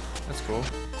 That's cool.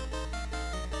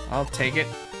 I'll take it.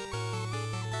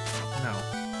 No.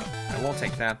 I won't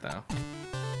take that, though.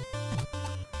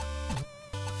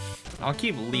 I'll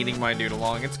keep leading my dude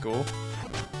along. It's cool.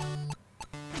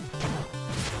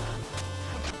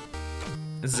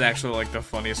 This is actually, like, the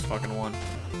funniest fucking one.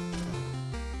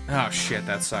 Oh, shit,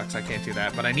 that sucks. I can't do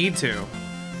that, but I need to.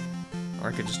 Or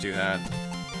I could just do that.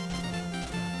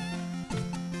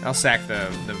 I'll sack the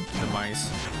mice.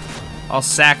 I'll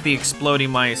sack the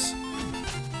exploding mice.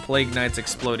 Plague Knight's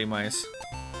exploding mice.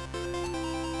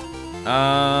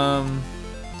 Fuck.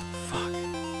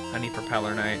 I need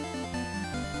Propeller Knight.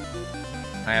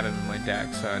 I have him in my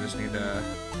deck, so I just need to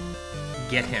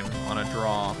get him on a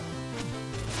draw.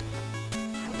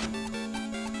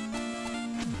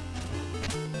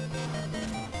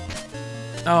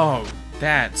 Oh,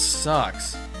 that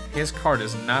sucks. His card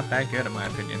is not that good, in my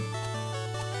opinion.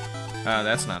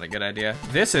 That's not a good idea.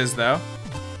 This is, though.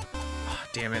 Oh,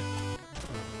 damn it.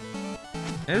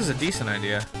 This is a decent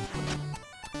idea.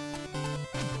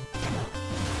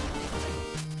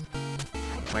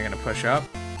 Am I gonna push up?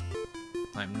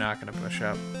 I'm not gonna push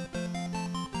up.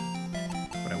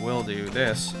 But I will do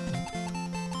this.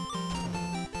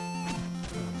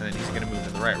 And then he's gonna move to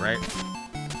the right, right?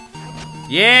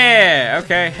 Yeah!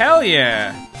 Okay, hell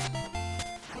yeah!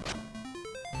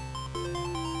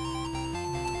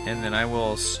 And then I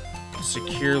will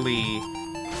securely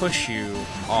push you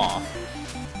off.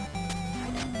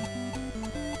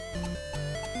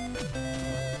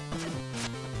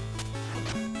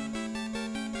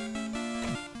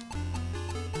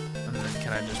 And then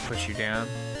can I just push you down?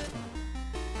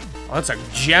 Oh, that's a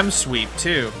gem sweep,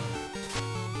 too.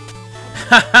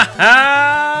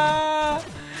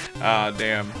 Oh,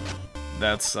 damn.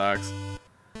 That sucks.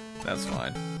 That's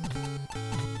fine.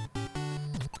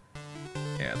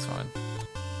 Yeah, it's fine.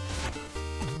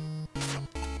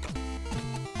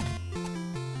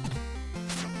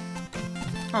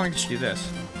 Oh, I can just do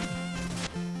this.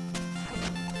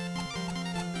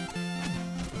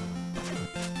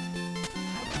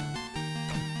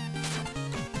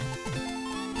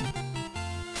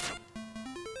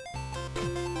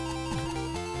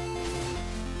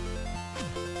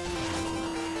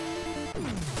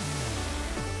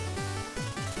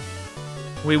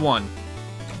 We won.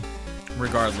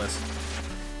 Regardless.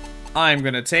 I'm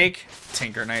gonna take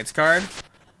Tinker Knight's card.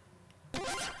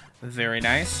 Very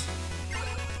nice.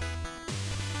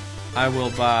 I will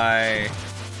buy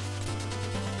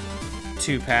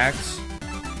 2 packs.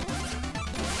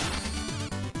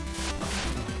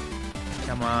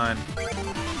 Come on.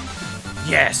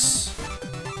 Yes!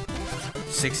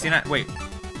 69. Wait,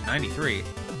 93.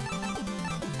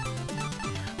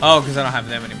 Oh, because I don't have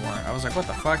them anymore. I was like, what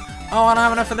the fuck? Oh, I don't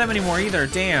have enough of them anymore either.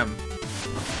 Damn.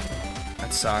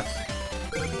 That sucks.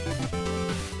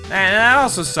 And that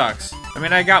also sucks. I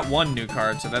mean, I got 1 new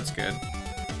card, so that's good.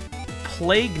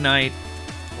 Plague Knight.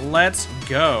 Let's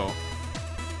go.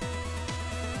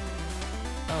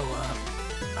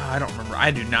 I don't remember.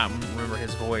 I do not remember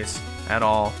his voice at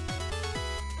all.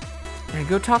 Hey,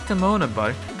 go talk to Mona,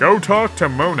 buddy. Go talk to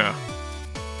Mona.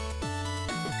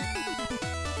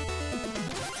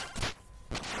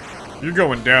 You're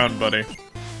going down, buddy.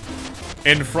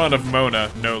 In front of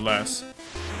Mona, no less.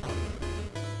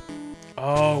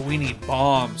 Oh, we need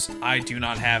bombs. I do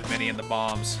not have many in the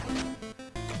bombs.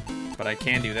 But I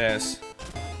can do this.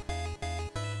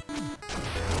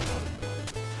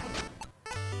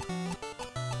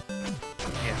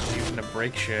 Yeah, just using to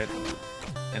break shit.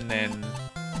 And then...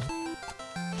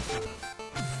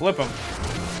 flip them.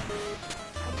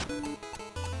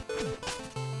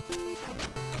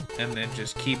 And then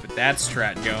just keep that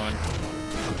strat going.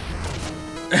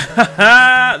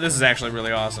 This is actually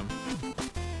really awesome.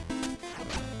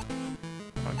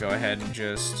 I'll go ahead and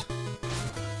just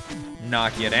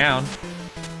knock you down.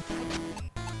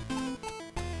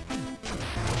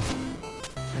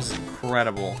 This is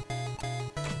incredible.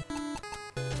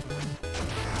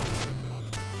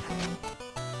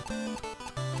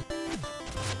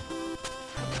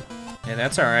 Yeah,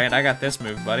 that's alright. I got this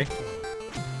move, buddy.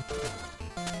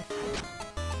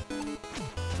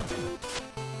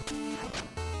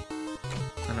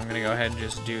 And I'm gonna go ahead and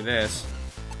just do this.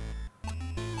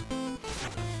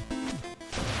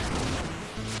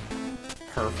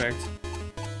 Perfect.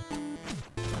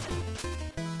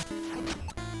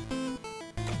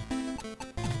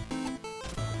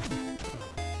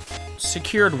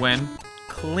 Secured win.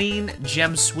 Clean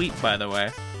gem sweep, by the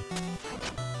way.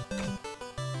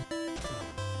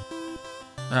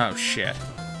 Oh, shit.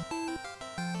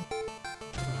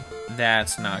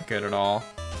 That's not good at all.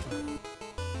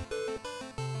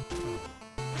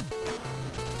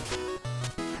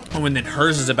 Oh, and then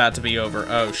hers is about to be over.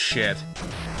 Oh, shit.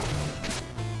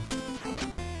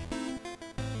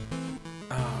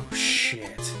 Oh,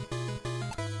 shit.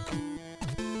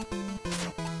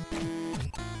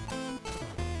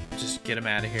 Just get him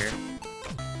out of here.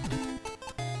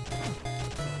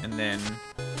 And then...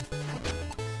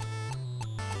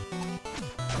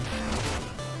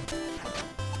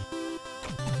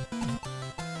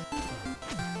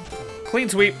 clean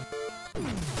sweep.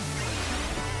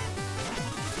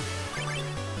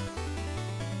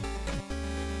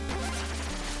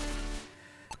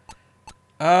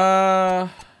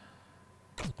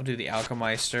 We'll do the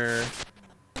Alchemeister.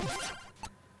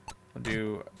 We'll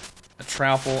do a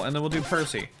Trowful, and then we'll do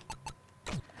Percy.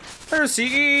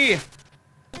 Percy!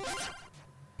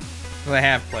 Well, I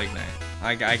have Plague Knight.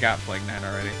 I got Plague Knight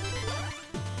already.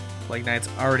 Plague Knight's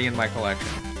already in my collection.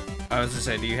 I was to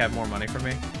say, do you have more money for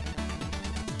me?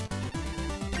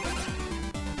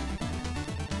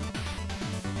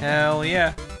 Hell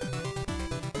yeah.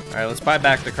 Alright, let's buy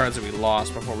back the cards that we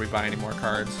lost before we buy any more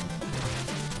cards.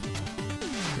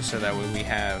 Just so that way we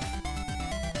have...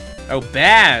 oh,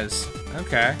 Baz!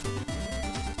 Okay.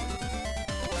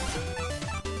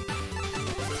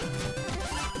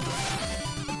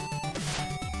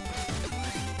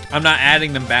 I'm not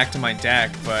adding them back to my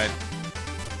deck, but...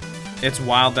 it's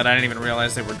wild that I didn't even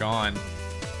realize they were gone.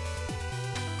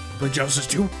 play Joustus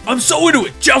too? I'm so into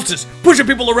it! Joustus! Pushing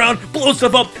people around, blowing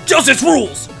stuff up, Joustus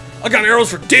rules! I got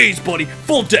arrows for days, buddy!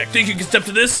 Full deck, think you can step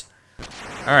to this?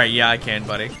 Alright, yeah, I can,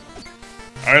 buddy.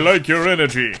 I like your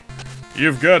energy.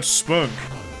 You've got spunk.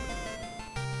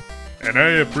 And I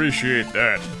appreciate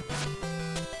that.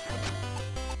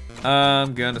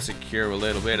 I'm gonna secure a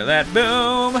little bit of that.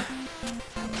 Boom!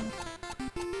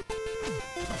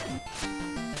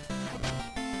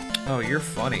 Oh, you're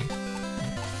funny.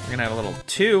 You're gonna have a little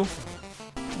 2.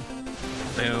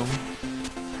 Boom.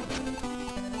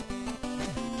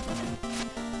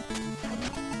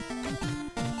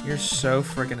 You're so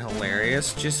freaking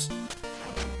hilarious. Just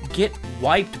get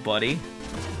wiped, buddy.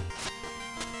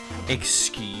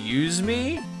 Excuse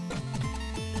me?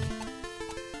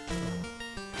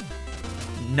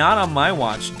 Not on my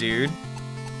watch, dude.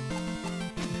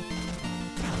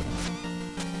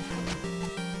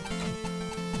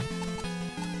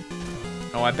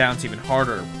 Oh, I bounce even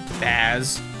harder,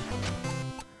 Baz.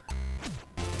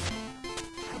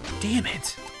 Damn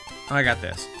it. Oh, I got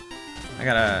this. I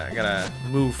gotta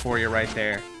move for you right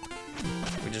there.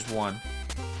 We just won.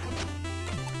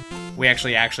 We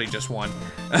actually just won.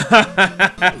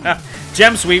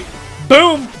 Gem sweep.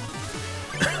 Boom!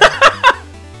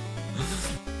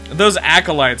 Those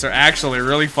acolytes are actually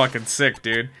really fucking sick,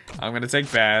 dude. I'm gonna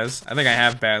take Baz. I think I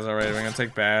have Baz already. I'm gonna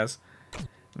take Baz. I'm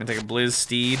gonna take a Blizz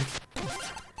Steed.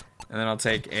 And then I'll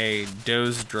take a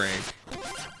Doze Drake.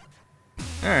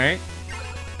 Alright.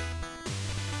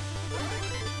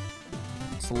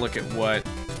 Let's look at what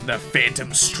The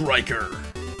Phantom Striker.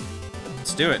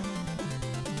 Let's do it.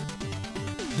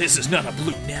 This is not a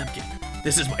blue napkin.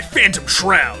 This is my Phantom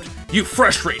Shroud. You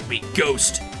frustrate me,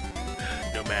 Ghost.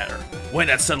 No matter. Why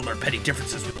not settle our petty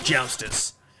differences with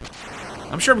Joustus?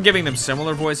 I'm sure I'm giving them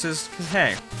similar voices, because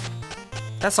hey,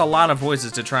 that's a lot of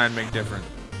voices to try and make different.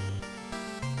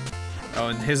 Oh,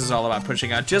 and his is all about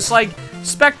pushing out, just like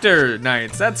Spectre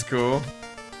Knights. That's cool.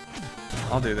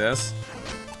 I'll do this.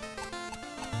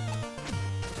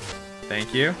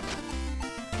 Thank you.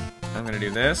 I'm gonna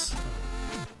do this.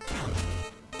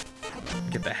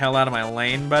 Get the hell out of my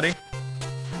lane, buddy.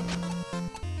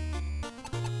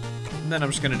 And then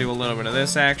I'm just gonna do a little bit of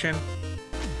this action.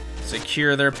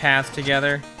 Secure their path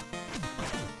together.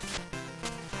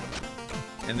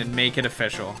 And then make it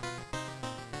official.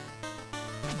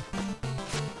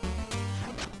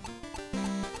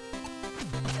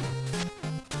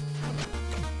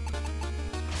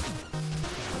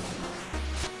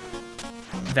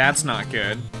 That's not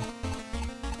good.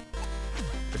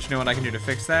 But you know what I can do to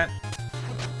fix that?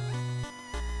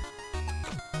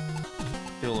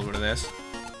 Do a little bit of this.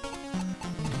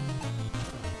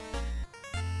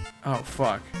 Oh,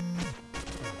 fuck.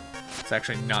 It's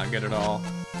actually not good at all.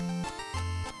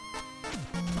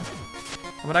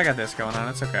 But I got this going on,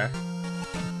 it's okay.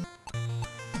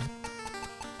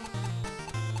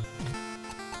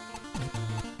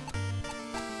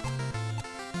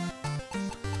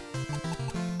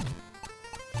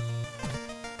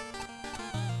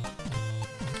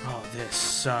 Oh, this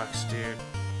sucks, dude.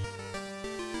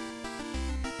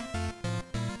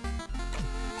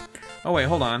 Oh, wait,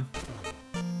 hold on.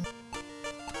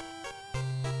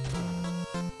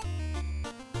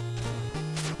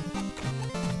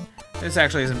 This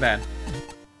actually isn't bad.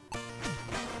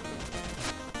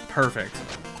 Perfect.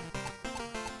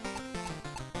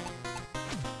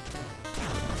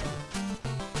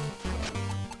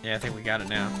 Yeah, I think we got it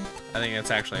now. I think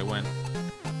it's actually a win.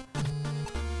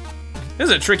 This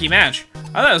is a tricky match.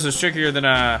 I thought this was trickier than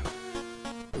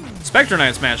Spectre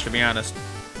Knight's match, to be honest.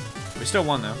 We still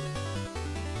won, though.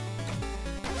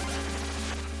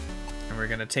 And we're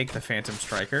gonna take the Phantom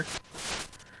Striker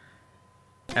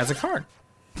as a card.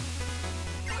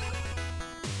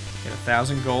 Get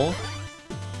 1,000 gold.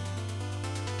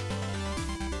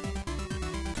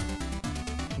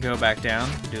 Go back down,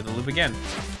 do the loop again.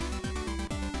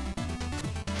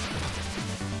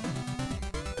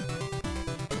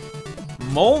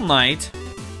 Mole Knight.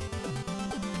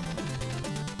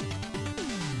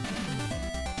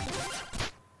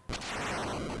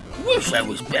 Wish I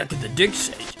was back at the dig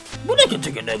site, but I can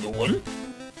take another one.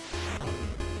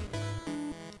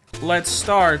 Let's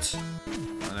start.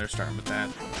 Oh, they're starting with that.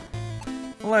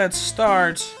 Let's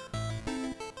start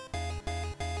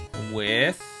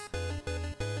with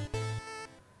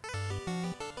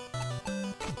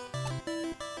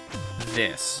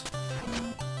this.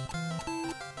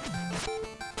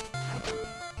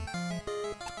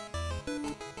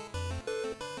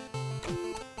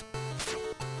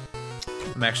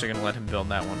 I'm actually going to let him build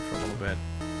that one for a little bit.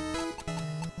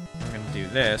 I'm going to do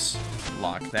this,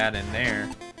 lock that in there.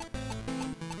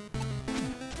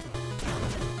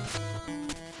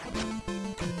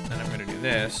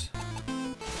 this.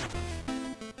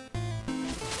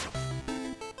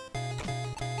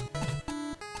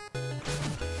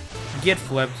 Get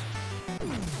flipped.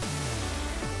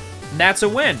 And that's a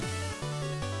win.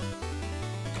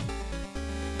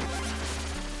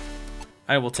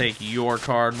 I will take your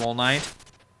card, Mole Knight.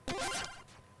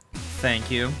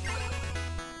 Thank you.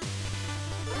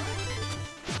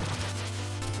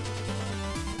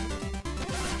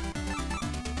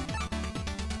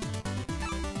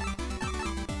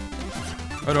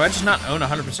 Oh, do I just not own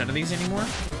 100% of these anymore?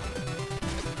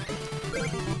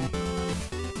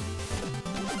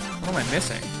 What am I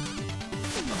missing?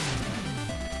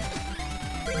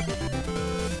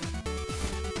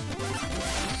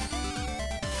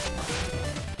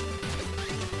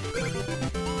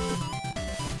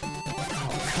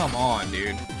 Oh, come on,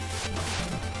 dude.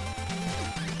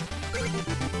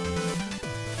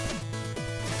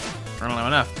 I don't have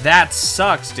enough. That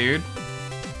sucks, dude.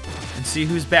 And see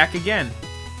who's back again.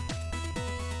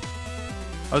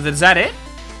 Oh, is that it?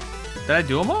 Did I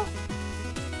do them all?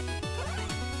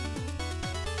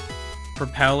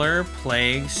 Propeller,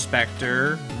 Plague,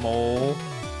 Spectre, Mole,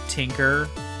 Tinker.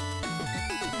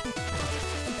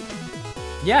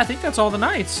 Yeah, I think that's all the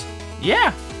knights.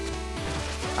 Yeah.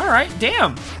 Alright,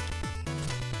 damn.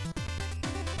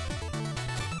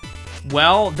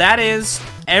 Well, that is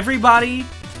everybody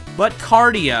but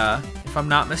Cardia, if I'm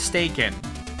not mistaken.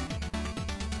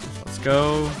 So let's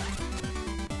go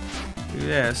do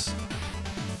this.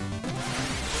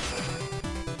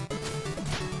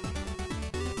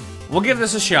 We'll give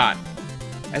this a shot.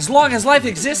 As long as life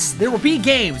exists, there will be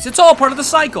games. It's all part of the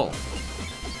cycle.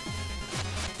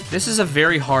 This is a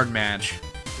very hard match.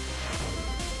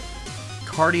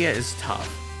 Cardia is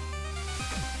tough.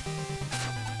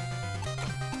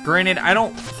 Granted, I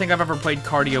don't think I've ever played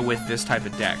Cardia with this type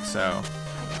of deck, so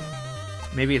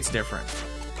maybe it's different.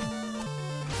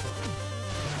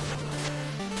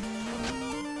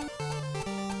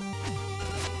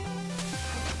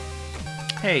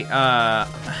 Hey,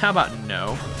 how about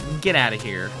no? Get out of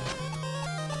here.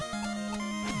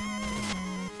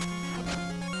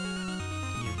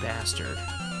 You bastard.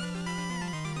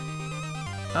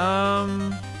 How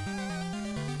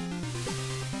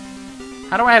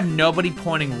do I have nobody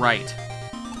pointing right?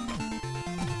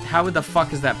 How the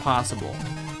fuck is that possible?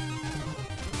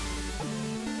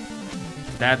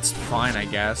 That's fine, I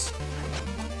guess.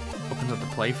 Opens up the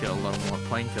playfield a little more,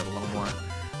 playing field a little more.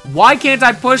 Why can't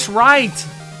I push right?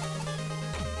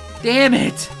 Damn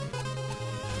it!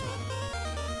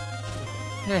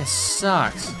 This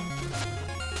sucks.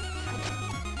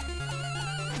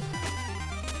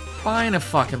 Fine a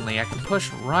fuckingly, I can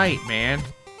push right, man.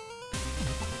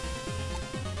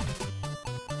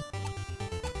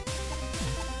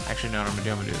 Actually, no, what I'm gonna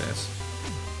do, I'm gonna do this.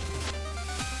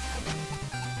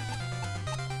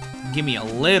 Give me a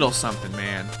little something,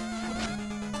 man.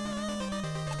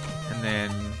 And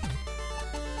then...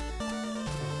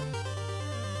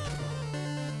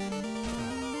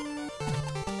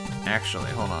 Actually,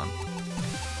 hold on.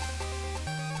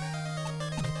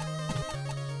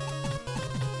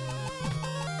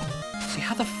 See,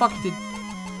 how the fuck did...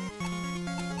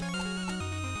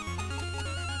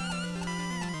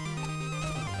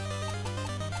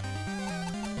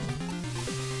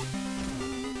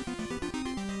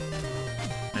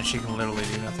 And she can literally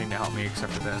do nothing to help me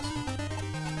except for this.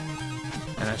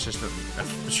 And that's just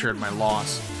assured my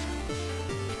loss.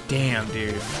 Damn,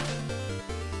 dude.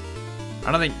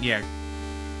 I don't think, yeah.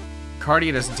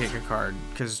 Cardia doesn't take a card,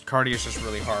 because Cardia is just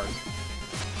really hard.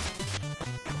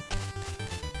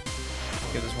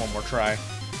 Give this one more try.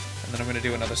 And then I'm going to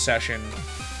do another session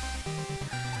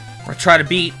where I try to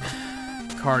beat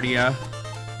Cardia.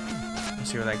 Let's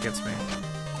see where that gets me.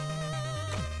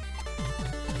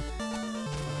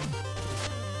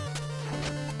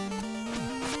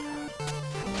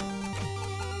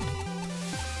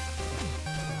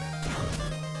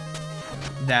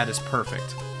 That is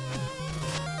perfect.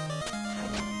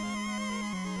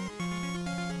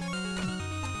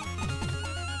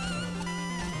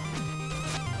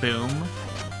 Boom.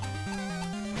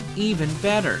 Even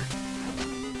better.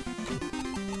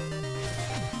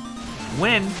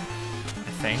 Win,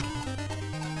 I think.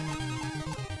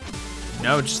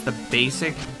 No, just the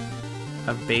basic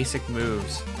of basic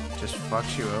moves just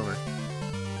fucks you over.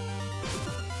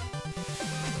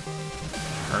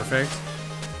 Perfect.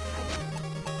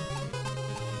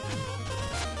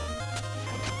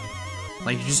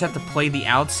 Like, you just have to play the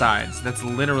outsides. That's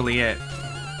literally it.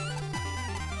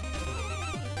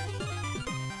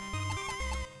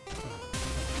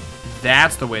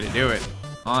 That's the way to do it,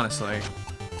 honestly.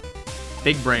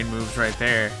 Big brain moves right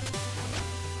there.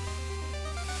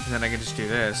 And then I can just do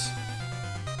this.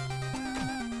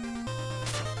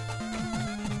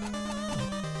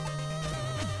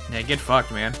 Yeah, get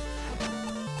fucked, man.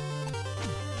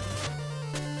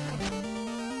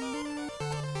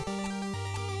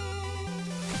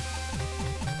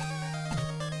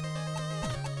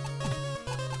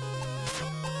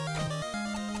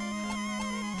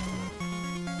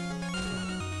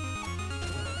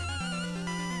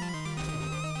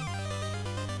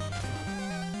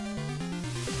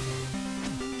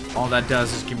 All that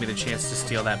does is give me the chance to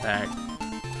steal that back.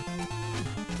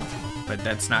 But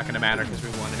that's not gonna matter because we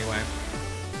won anyway.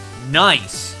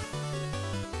 Nice!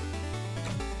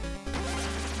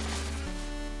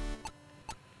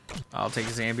 I'll take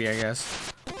Zambi, I guess.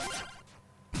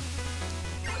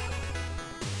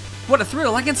 What a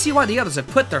thrill! I can see why the others have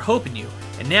put their hope in you.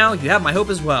 And now you have my hope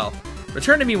as well.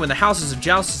 Return to me when the houses of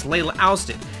Joustus lay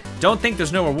ousted. Don't think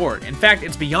there's no reward. In fact,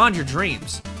 it's beyond your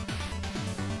dreams.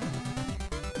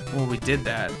 Well, we did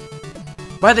that.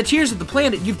 By the tears of the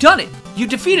planet, you've done it! You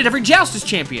defeated every Joustus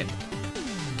champion!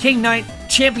 King Knight,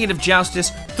 champion of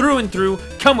Joustus, through and through,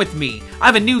 come with me. I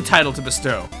have a new title to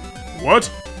bestow.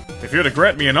 What? If you're to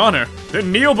grant me an honor,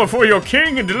 then kneel before your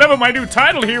king and deliver my new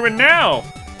title here and now!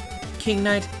 King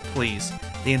Knight, please.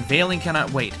 The unveiling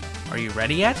cannot wait. Are you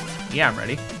ready yet? Yeah, I'm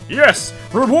ready. Yes!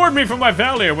 Reward me for my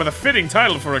valor with a fitting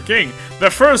title for a king.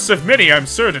 The first of many, I'm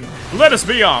certain. Let us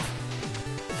be off!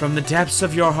 From the depths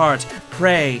of your heart,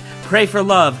 pray. Pray for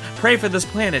love. Pray for this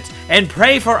planet. And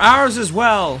pray for ours as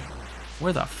well.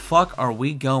 Where the fuck are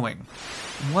we going?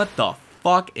 What the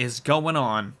fuck is going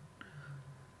on?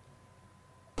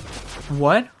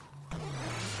 What?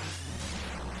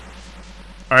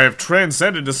 I have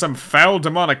transcended to some foul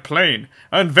demonic plane.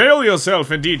 Unveil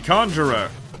yourself, indeed, conjurer.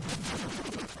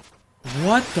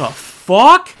 What the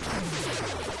fuck?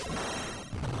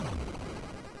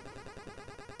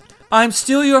 I'm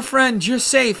still your friend. You're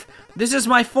safe. This is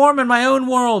my form in my own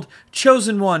world.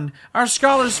 Chosen one. Our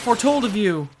scholars foretold of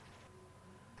you.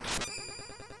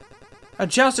 A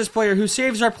Joustus player who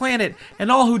saves our planet and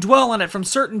all who dwell on it from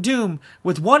certain doom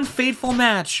with one fateful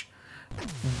match.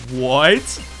 What?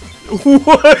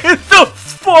 What the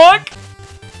fuck?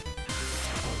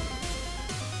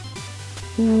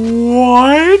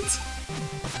 What?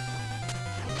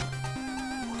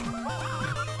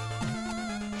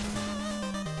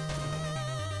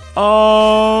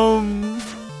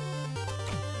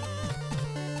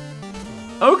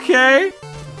 Okay.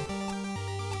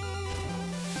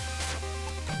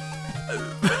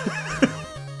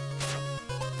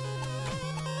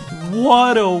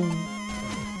 What a...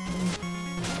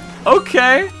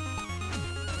 Okay.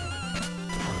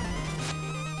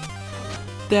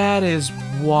 That is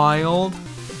wild.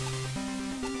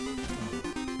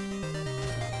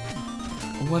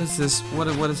 What is this?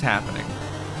 What is happening?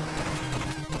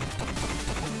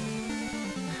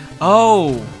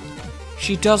 Oh,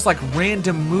 she does like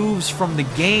random moves from the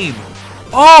game.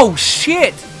 Oh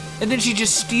shit! And then she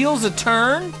just steals a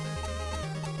turn?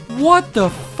 What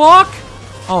the fuck?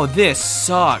 Oh, this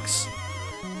sucks.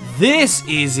 This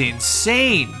is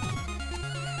insane.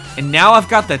 And now I've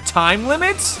got the time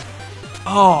limits?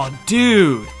 Oh,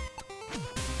 dude.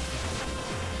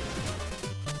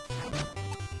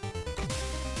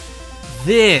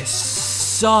 This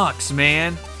sucks,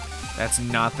 man. That's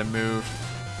not the move.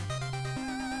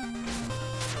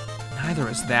 Neither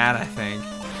is that, I think.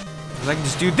 'Cause I can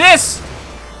just do this!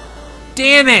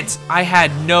 Damn it! I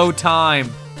had no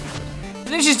time. And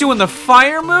then she's doing the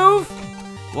fire move?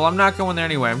 Well, I'm not going there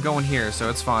anyway. I'm going here, so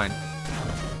it's fine.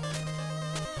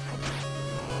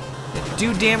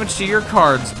 Do damage to your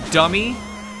cards, dummy.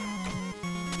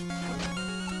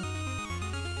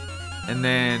 And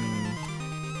then...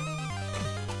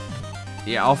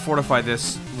 yeah, I'll fortify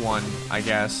this one, I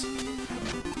guess.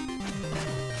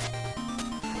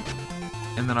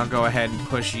 And then I'll go ahead and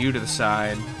push you to the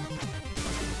side.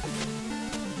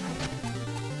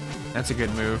 That's a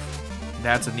good move.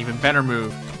 That's an even better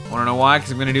move. Wanna know why?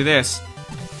 Because I'm gonna do this.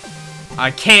 I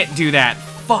can't do that.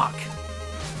 Fuck.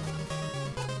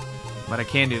 But I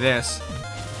can do this.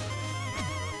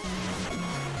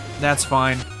 That's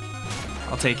fine.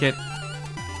 I'll take it.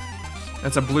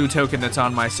 That's a blue token that's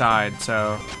on my side,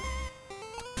 so...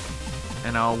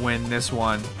 and I'll win this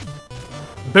one.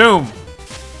 Boom!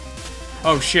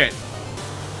 Oh, shit.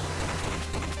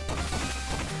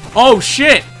 Oh,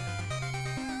 shit!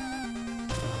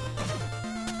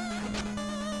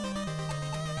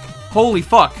 Holy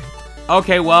fuck.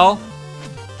 Okay, well,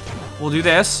 we'll do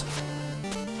this.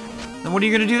 Then what are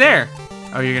you gonna do there?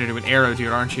 Oh, you're gonna do an arrow,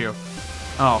 dude, aren't you?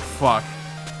 Oh, fuck.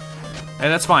 Hey,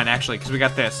 that's fine, actually, because we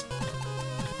got this.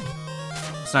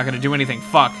 It's not gonna do anything.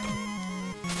 Fuck.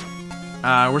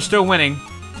 We're still winning,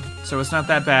 so it's not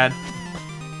that bad.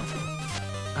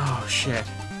 Oh, shit.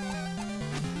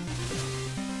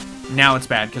 Now it's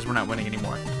bad, because we're not winning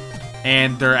anymore.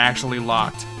 And they're actually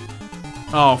locked.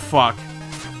 Oh, fuck.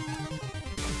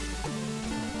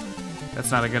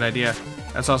 That's not a good idea.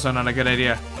 That's also not a good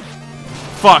idea.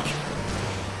 Fuck!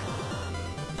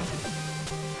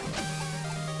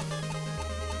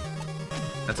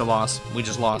 That's a loss. We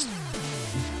just lost.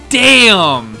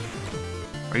 Damn!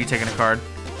 Are you taking a card?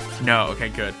 No, okay,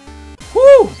 good.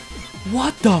 Woo!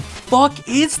 What the fuck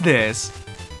is this?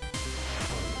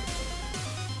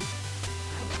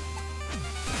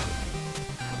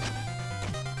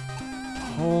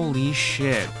 Holy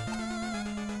shit.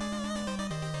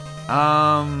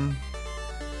 I'll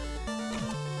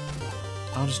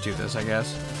just do this, I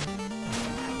guess.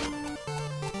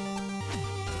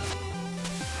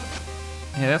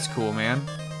 Yeah, that's cool, man.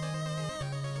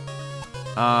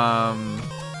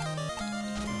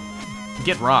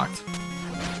 Get rocked.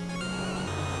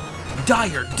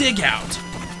 Dire dig out.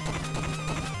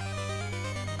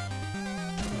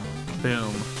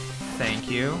 Boom.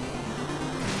 Thank you.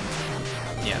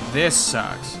 Yeah, this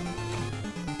sucks.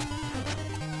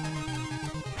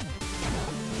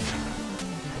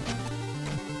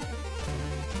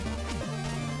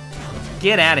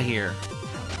 Get out of here.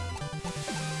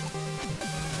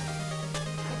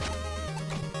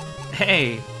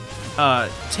 Hey,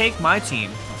 take my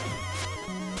team.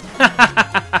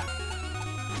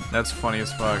 That's funny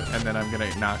as fuck. And then I'm gonna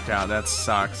get knocked out. That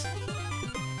sucks.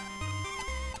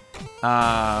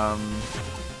 I'll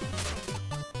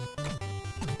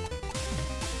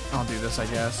do this, I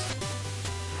guess.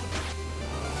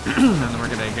 And then we're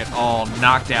gonna get all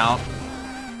knocked out.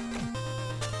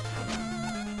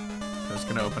 So it's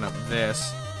gonna open up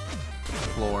this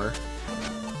floor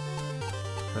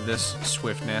for this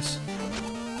swiftness.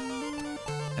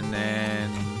 And then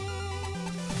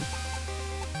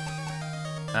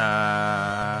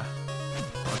I'll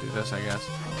do this, I guess.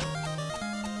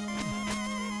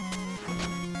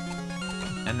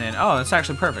 And then, oh, that's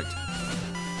actually perfect.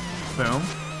 Boom.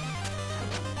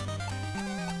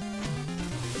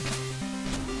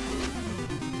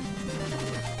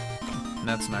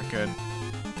 That's not good.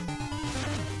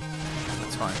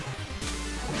 That's fine.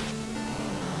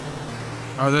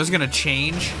 Are those gonna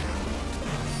change?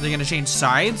 Are they gonna change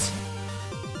sides?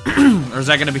 Or is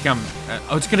that gonna become?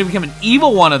 Oh, it's gonna become an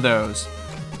evil one of those.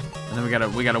 And then we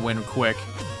gotta win quick.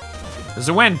 This is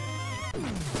a win.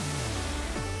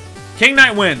 King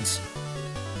Knight wins.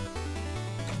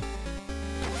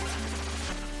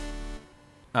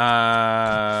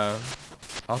 I'll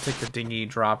take the dinghy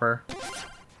dropper.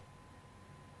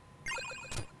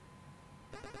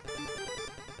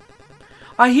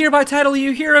 I hereby title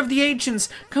you Hero of the Ancients.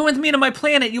 Come with me to my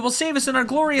planet. You will save us in our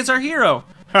glory as our hero.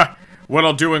 Ha! What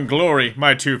I'll do in glory,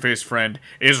 my two-faced friend,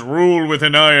 is rule with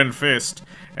an iron fist.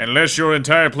 Unless your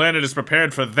entire planet is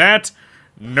prepared for that,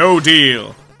 no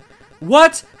deal.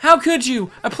 What? How could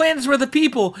you? A planet where the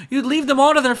people, you'd leave them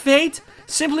all to their fate?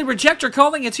 Simply reject your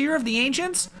calling as Hero of the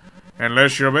Ancients?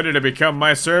 Unless you're ready to become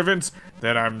my servants,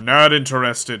 then I'm not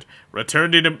interested.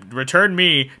 Return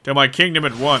me to my kingdom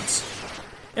at once.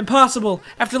 Impossible.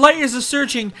 After light years of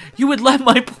searching, you would let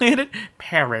my planet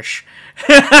perish.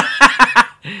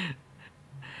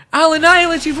 I'll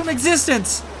annihilate you from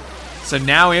existence. So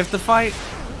now we have to fight?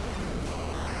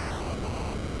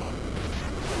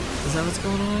 Is that what's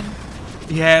going on?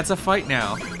 Yeah, it's a fight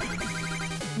now.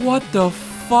 What the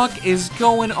fuck is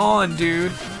going on,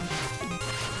 dude?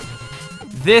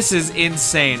 This is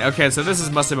insane. Okay, so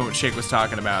this must have been what Shake was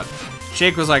talking about.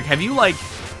 Shake was like, have you, like,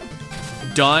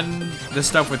 done this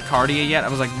stuff with Cardia yet? I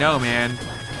was like, no, man.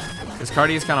 Because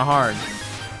Cardia is kind of hard.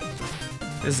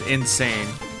 This is insane.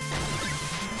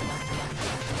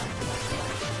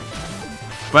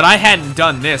 But I hadn't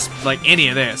done this, like, any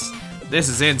of this. This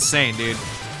is insane, dude.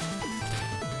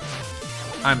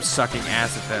 I'm sucking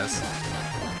ass at this.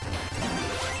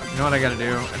 You know what I gotta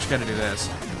do? I just gotta do this.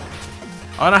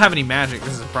 Oh, I don't have any magic.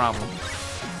 This is a problem.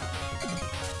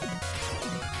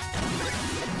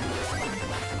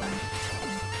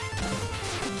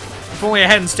 If only I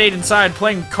hadn't stayed inside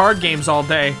playing card games all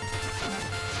day.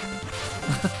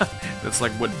 That's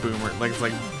like what Boomer, like, it's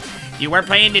like, you were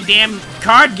playing the damn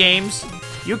card games.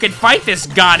 You could fight this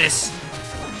goddess.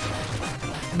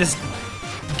 This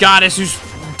goddess who's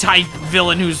type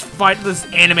villain who's fight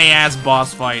this anime ass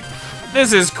boss fight.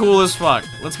 This is cool as fuck.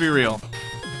 Let's be real.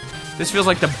 This feels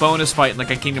like the bonus fight in like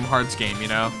a Kingdom Hearts game, you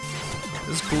know?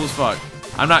 This is cool as fuck.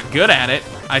 I'm not good at it.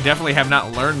 I definitely have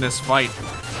not learned this fight.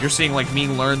 You're seeing like me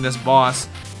learn this boss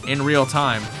in real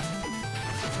time.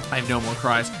 I have no more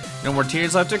cries. No more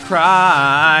tears left to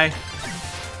cry.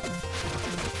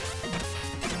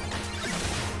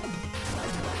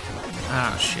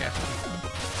 Oh, shit.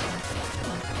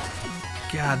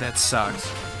 God, that sucks.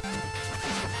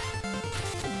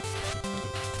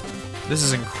 This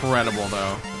is incredible,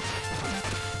 though.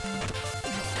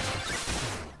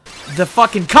 The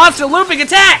fucking constant looping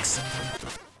attacks!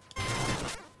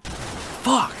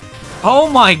 Fuck. Oh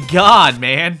my god,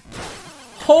 man.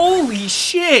 Holy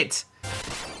shit.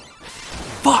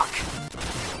 Fuck.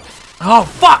 Oh,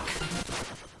 fuck.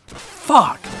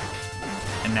 Fuck.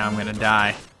 And now I'm gonna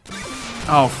die.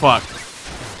 Oh, fuck.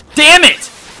 Damn it!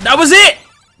 That was it!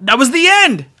 That was the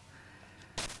end!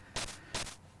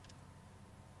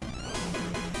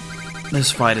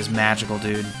 This fight is magical,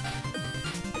 dude.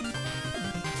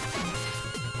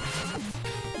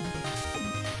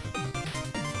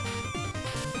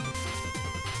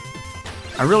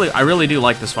 I really do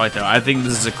like this fight, though. I think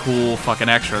this is a cool fucking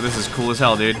extra. This is cool as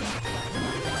hell, dude.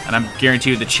 And I'm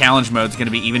guaranteed the challenge mode's gonna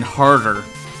be even harder.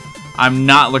 I'm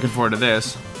not looking forward to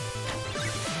this.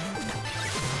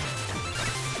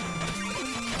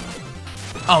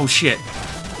 Oh, shit.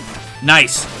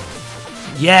 Nice.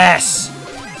 Yes!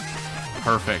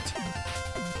 Perfect.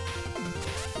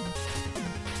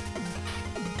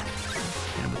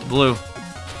 Hit him with the blue.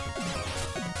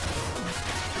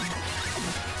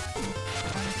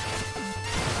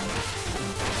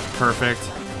 Perfect.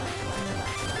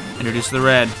 Introduce the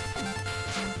red.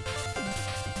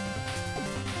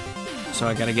 So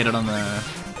I gotta get it on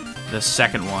the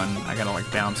second one. I gotta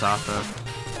like bounce off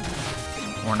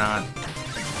of. Or not.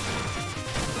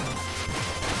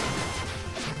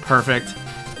 Perfect.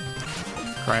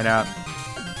 Try it out.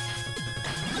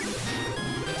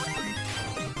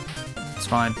 It's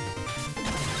fine.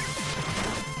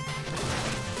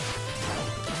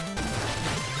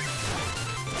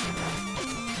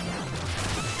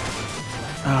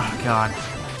 Oh, God.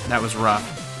 That was rough.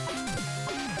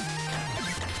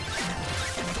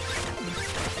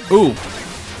 Ooh.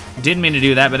 Didn't mean to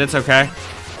do that, but it's okay.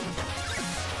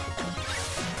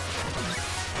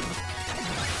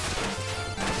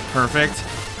 Perfect.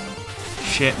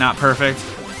 Shit, not perfect.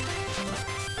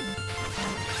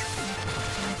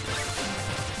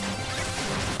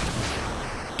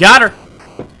 Got her!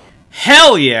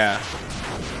 Hell yeah!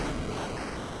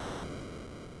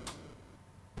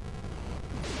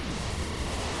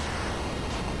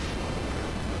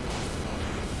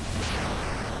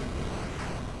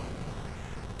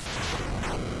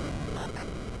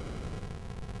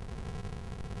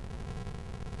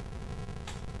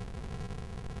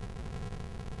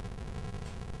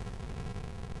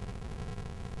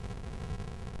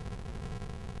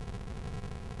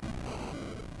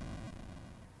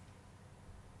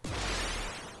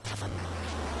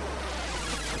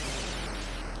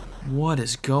 What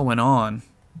is going on?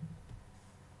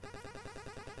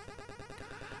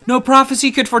 No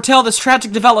prophecy could foretell this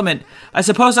tragic development. I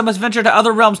suppose I must venture to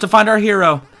other realms to find our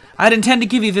hero. I'd intend to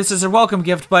give you this as a welcome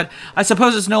gift, but I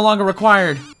suppose it's no longer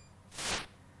required.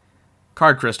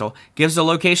 Card crystal. Gives the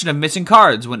location of missing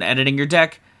cards. When editing your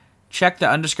deck, check the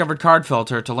undiscovered card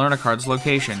filter to learn a card's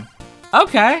location.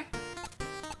 Okay.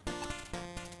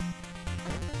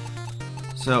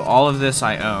 So all of this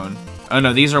I own. Oh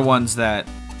no, these are ones that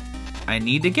I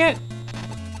need to get?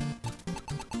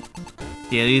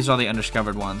 Yeah, these are all the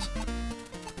undiscovered ones.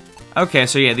 Okay,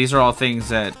 so yeah, these are all things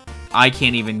that I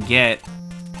can't even get.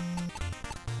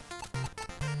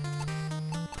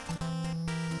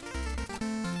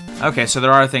 Okay, so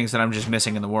there are things that I'm just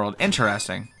missing in the world.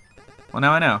 Interesting. Well,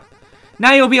 now I know.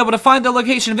 Now you'll be able to find the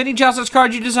location of any Joustus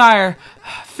card you desire.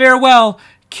 Farewell,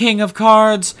 King of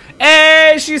Cards.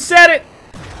 Hey, she said it!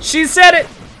 She said it!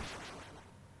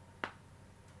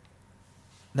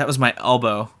 That was my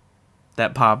elbow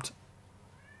that popped.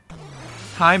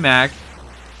 Hi, Mac.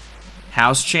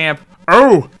 House champ.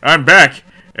 Oh, I'm back,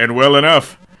 and well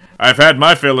enough. I've had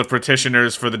my fill of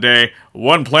petitioners for the day.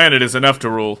 One planet is enough to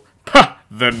rule. Pah,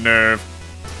 the nerve.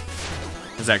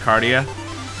 Is that Cardia?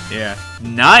 Yeah.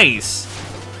 Nice!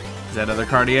 Is that other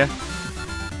Cardia?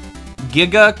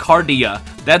 Giga Cardia.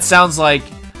 That sounds like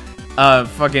a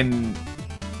fucking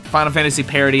Final Fantasy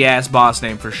parody-ass boss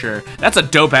name for sure. That's a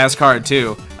dope-ass card,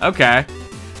 too. Okay.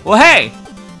 Well, hey!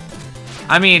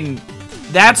 I mean,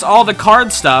 that's all the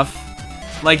card stuff.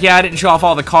 Like, yeah, I didn't show off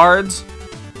all the cards.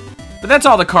 But that's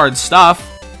all the card stuff.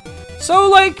 So,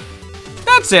 like,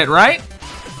 that's it, right?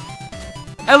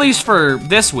 At least for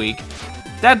this week.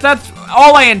 That's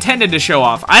all I intended to show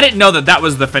off. I didn't know that that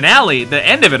was the finale, the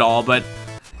end of it all, but...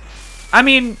 I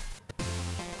mean,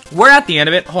 we're at the end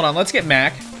of it. Hold on, let's get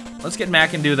Mac. Let's get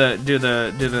Mac and do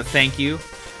the thank you.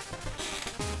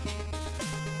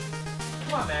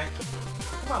 Come on, Mac.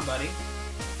 Come on, buddy.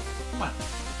 Come on.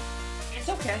 It's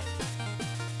okay.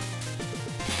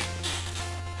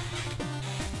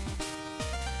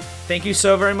 thank you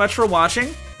so very much for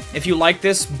watching. If you like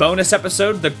this bonus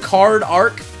episode, the card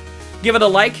arc, give it a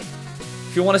like.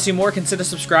 If you want to see more, consider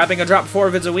subscribing. I drop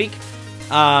 4 vids a week.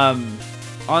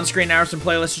 On-screen now some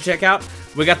playlists to check out.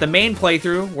 We got the main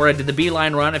playthrough where I did the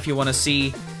beeline run if you want to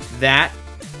see that.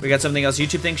 We got something else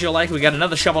YouTube thinks you'll like. We got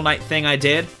another Shovel Knight thing I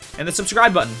did. And the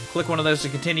subscribe button. Click one of those to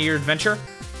continue your adventure.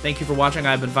 Thank you for watching.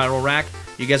 I've been Viral Rack.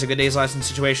 You guys have good days, lives, and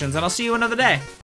situations, and I'll see you another day.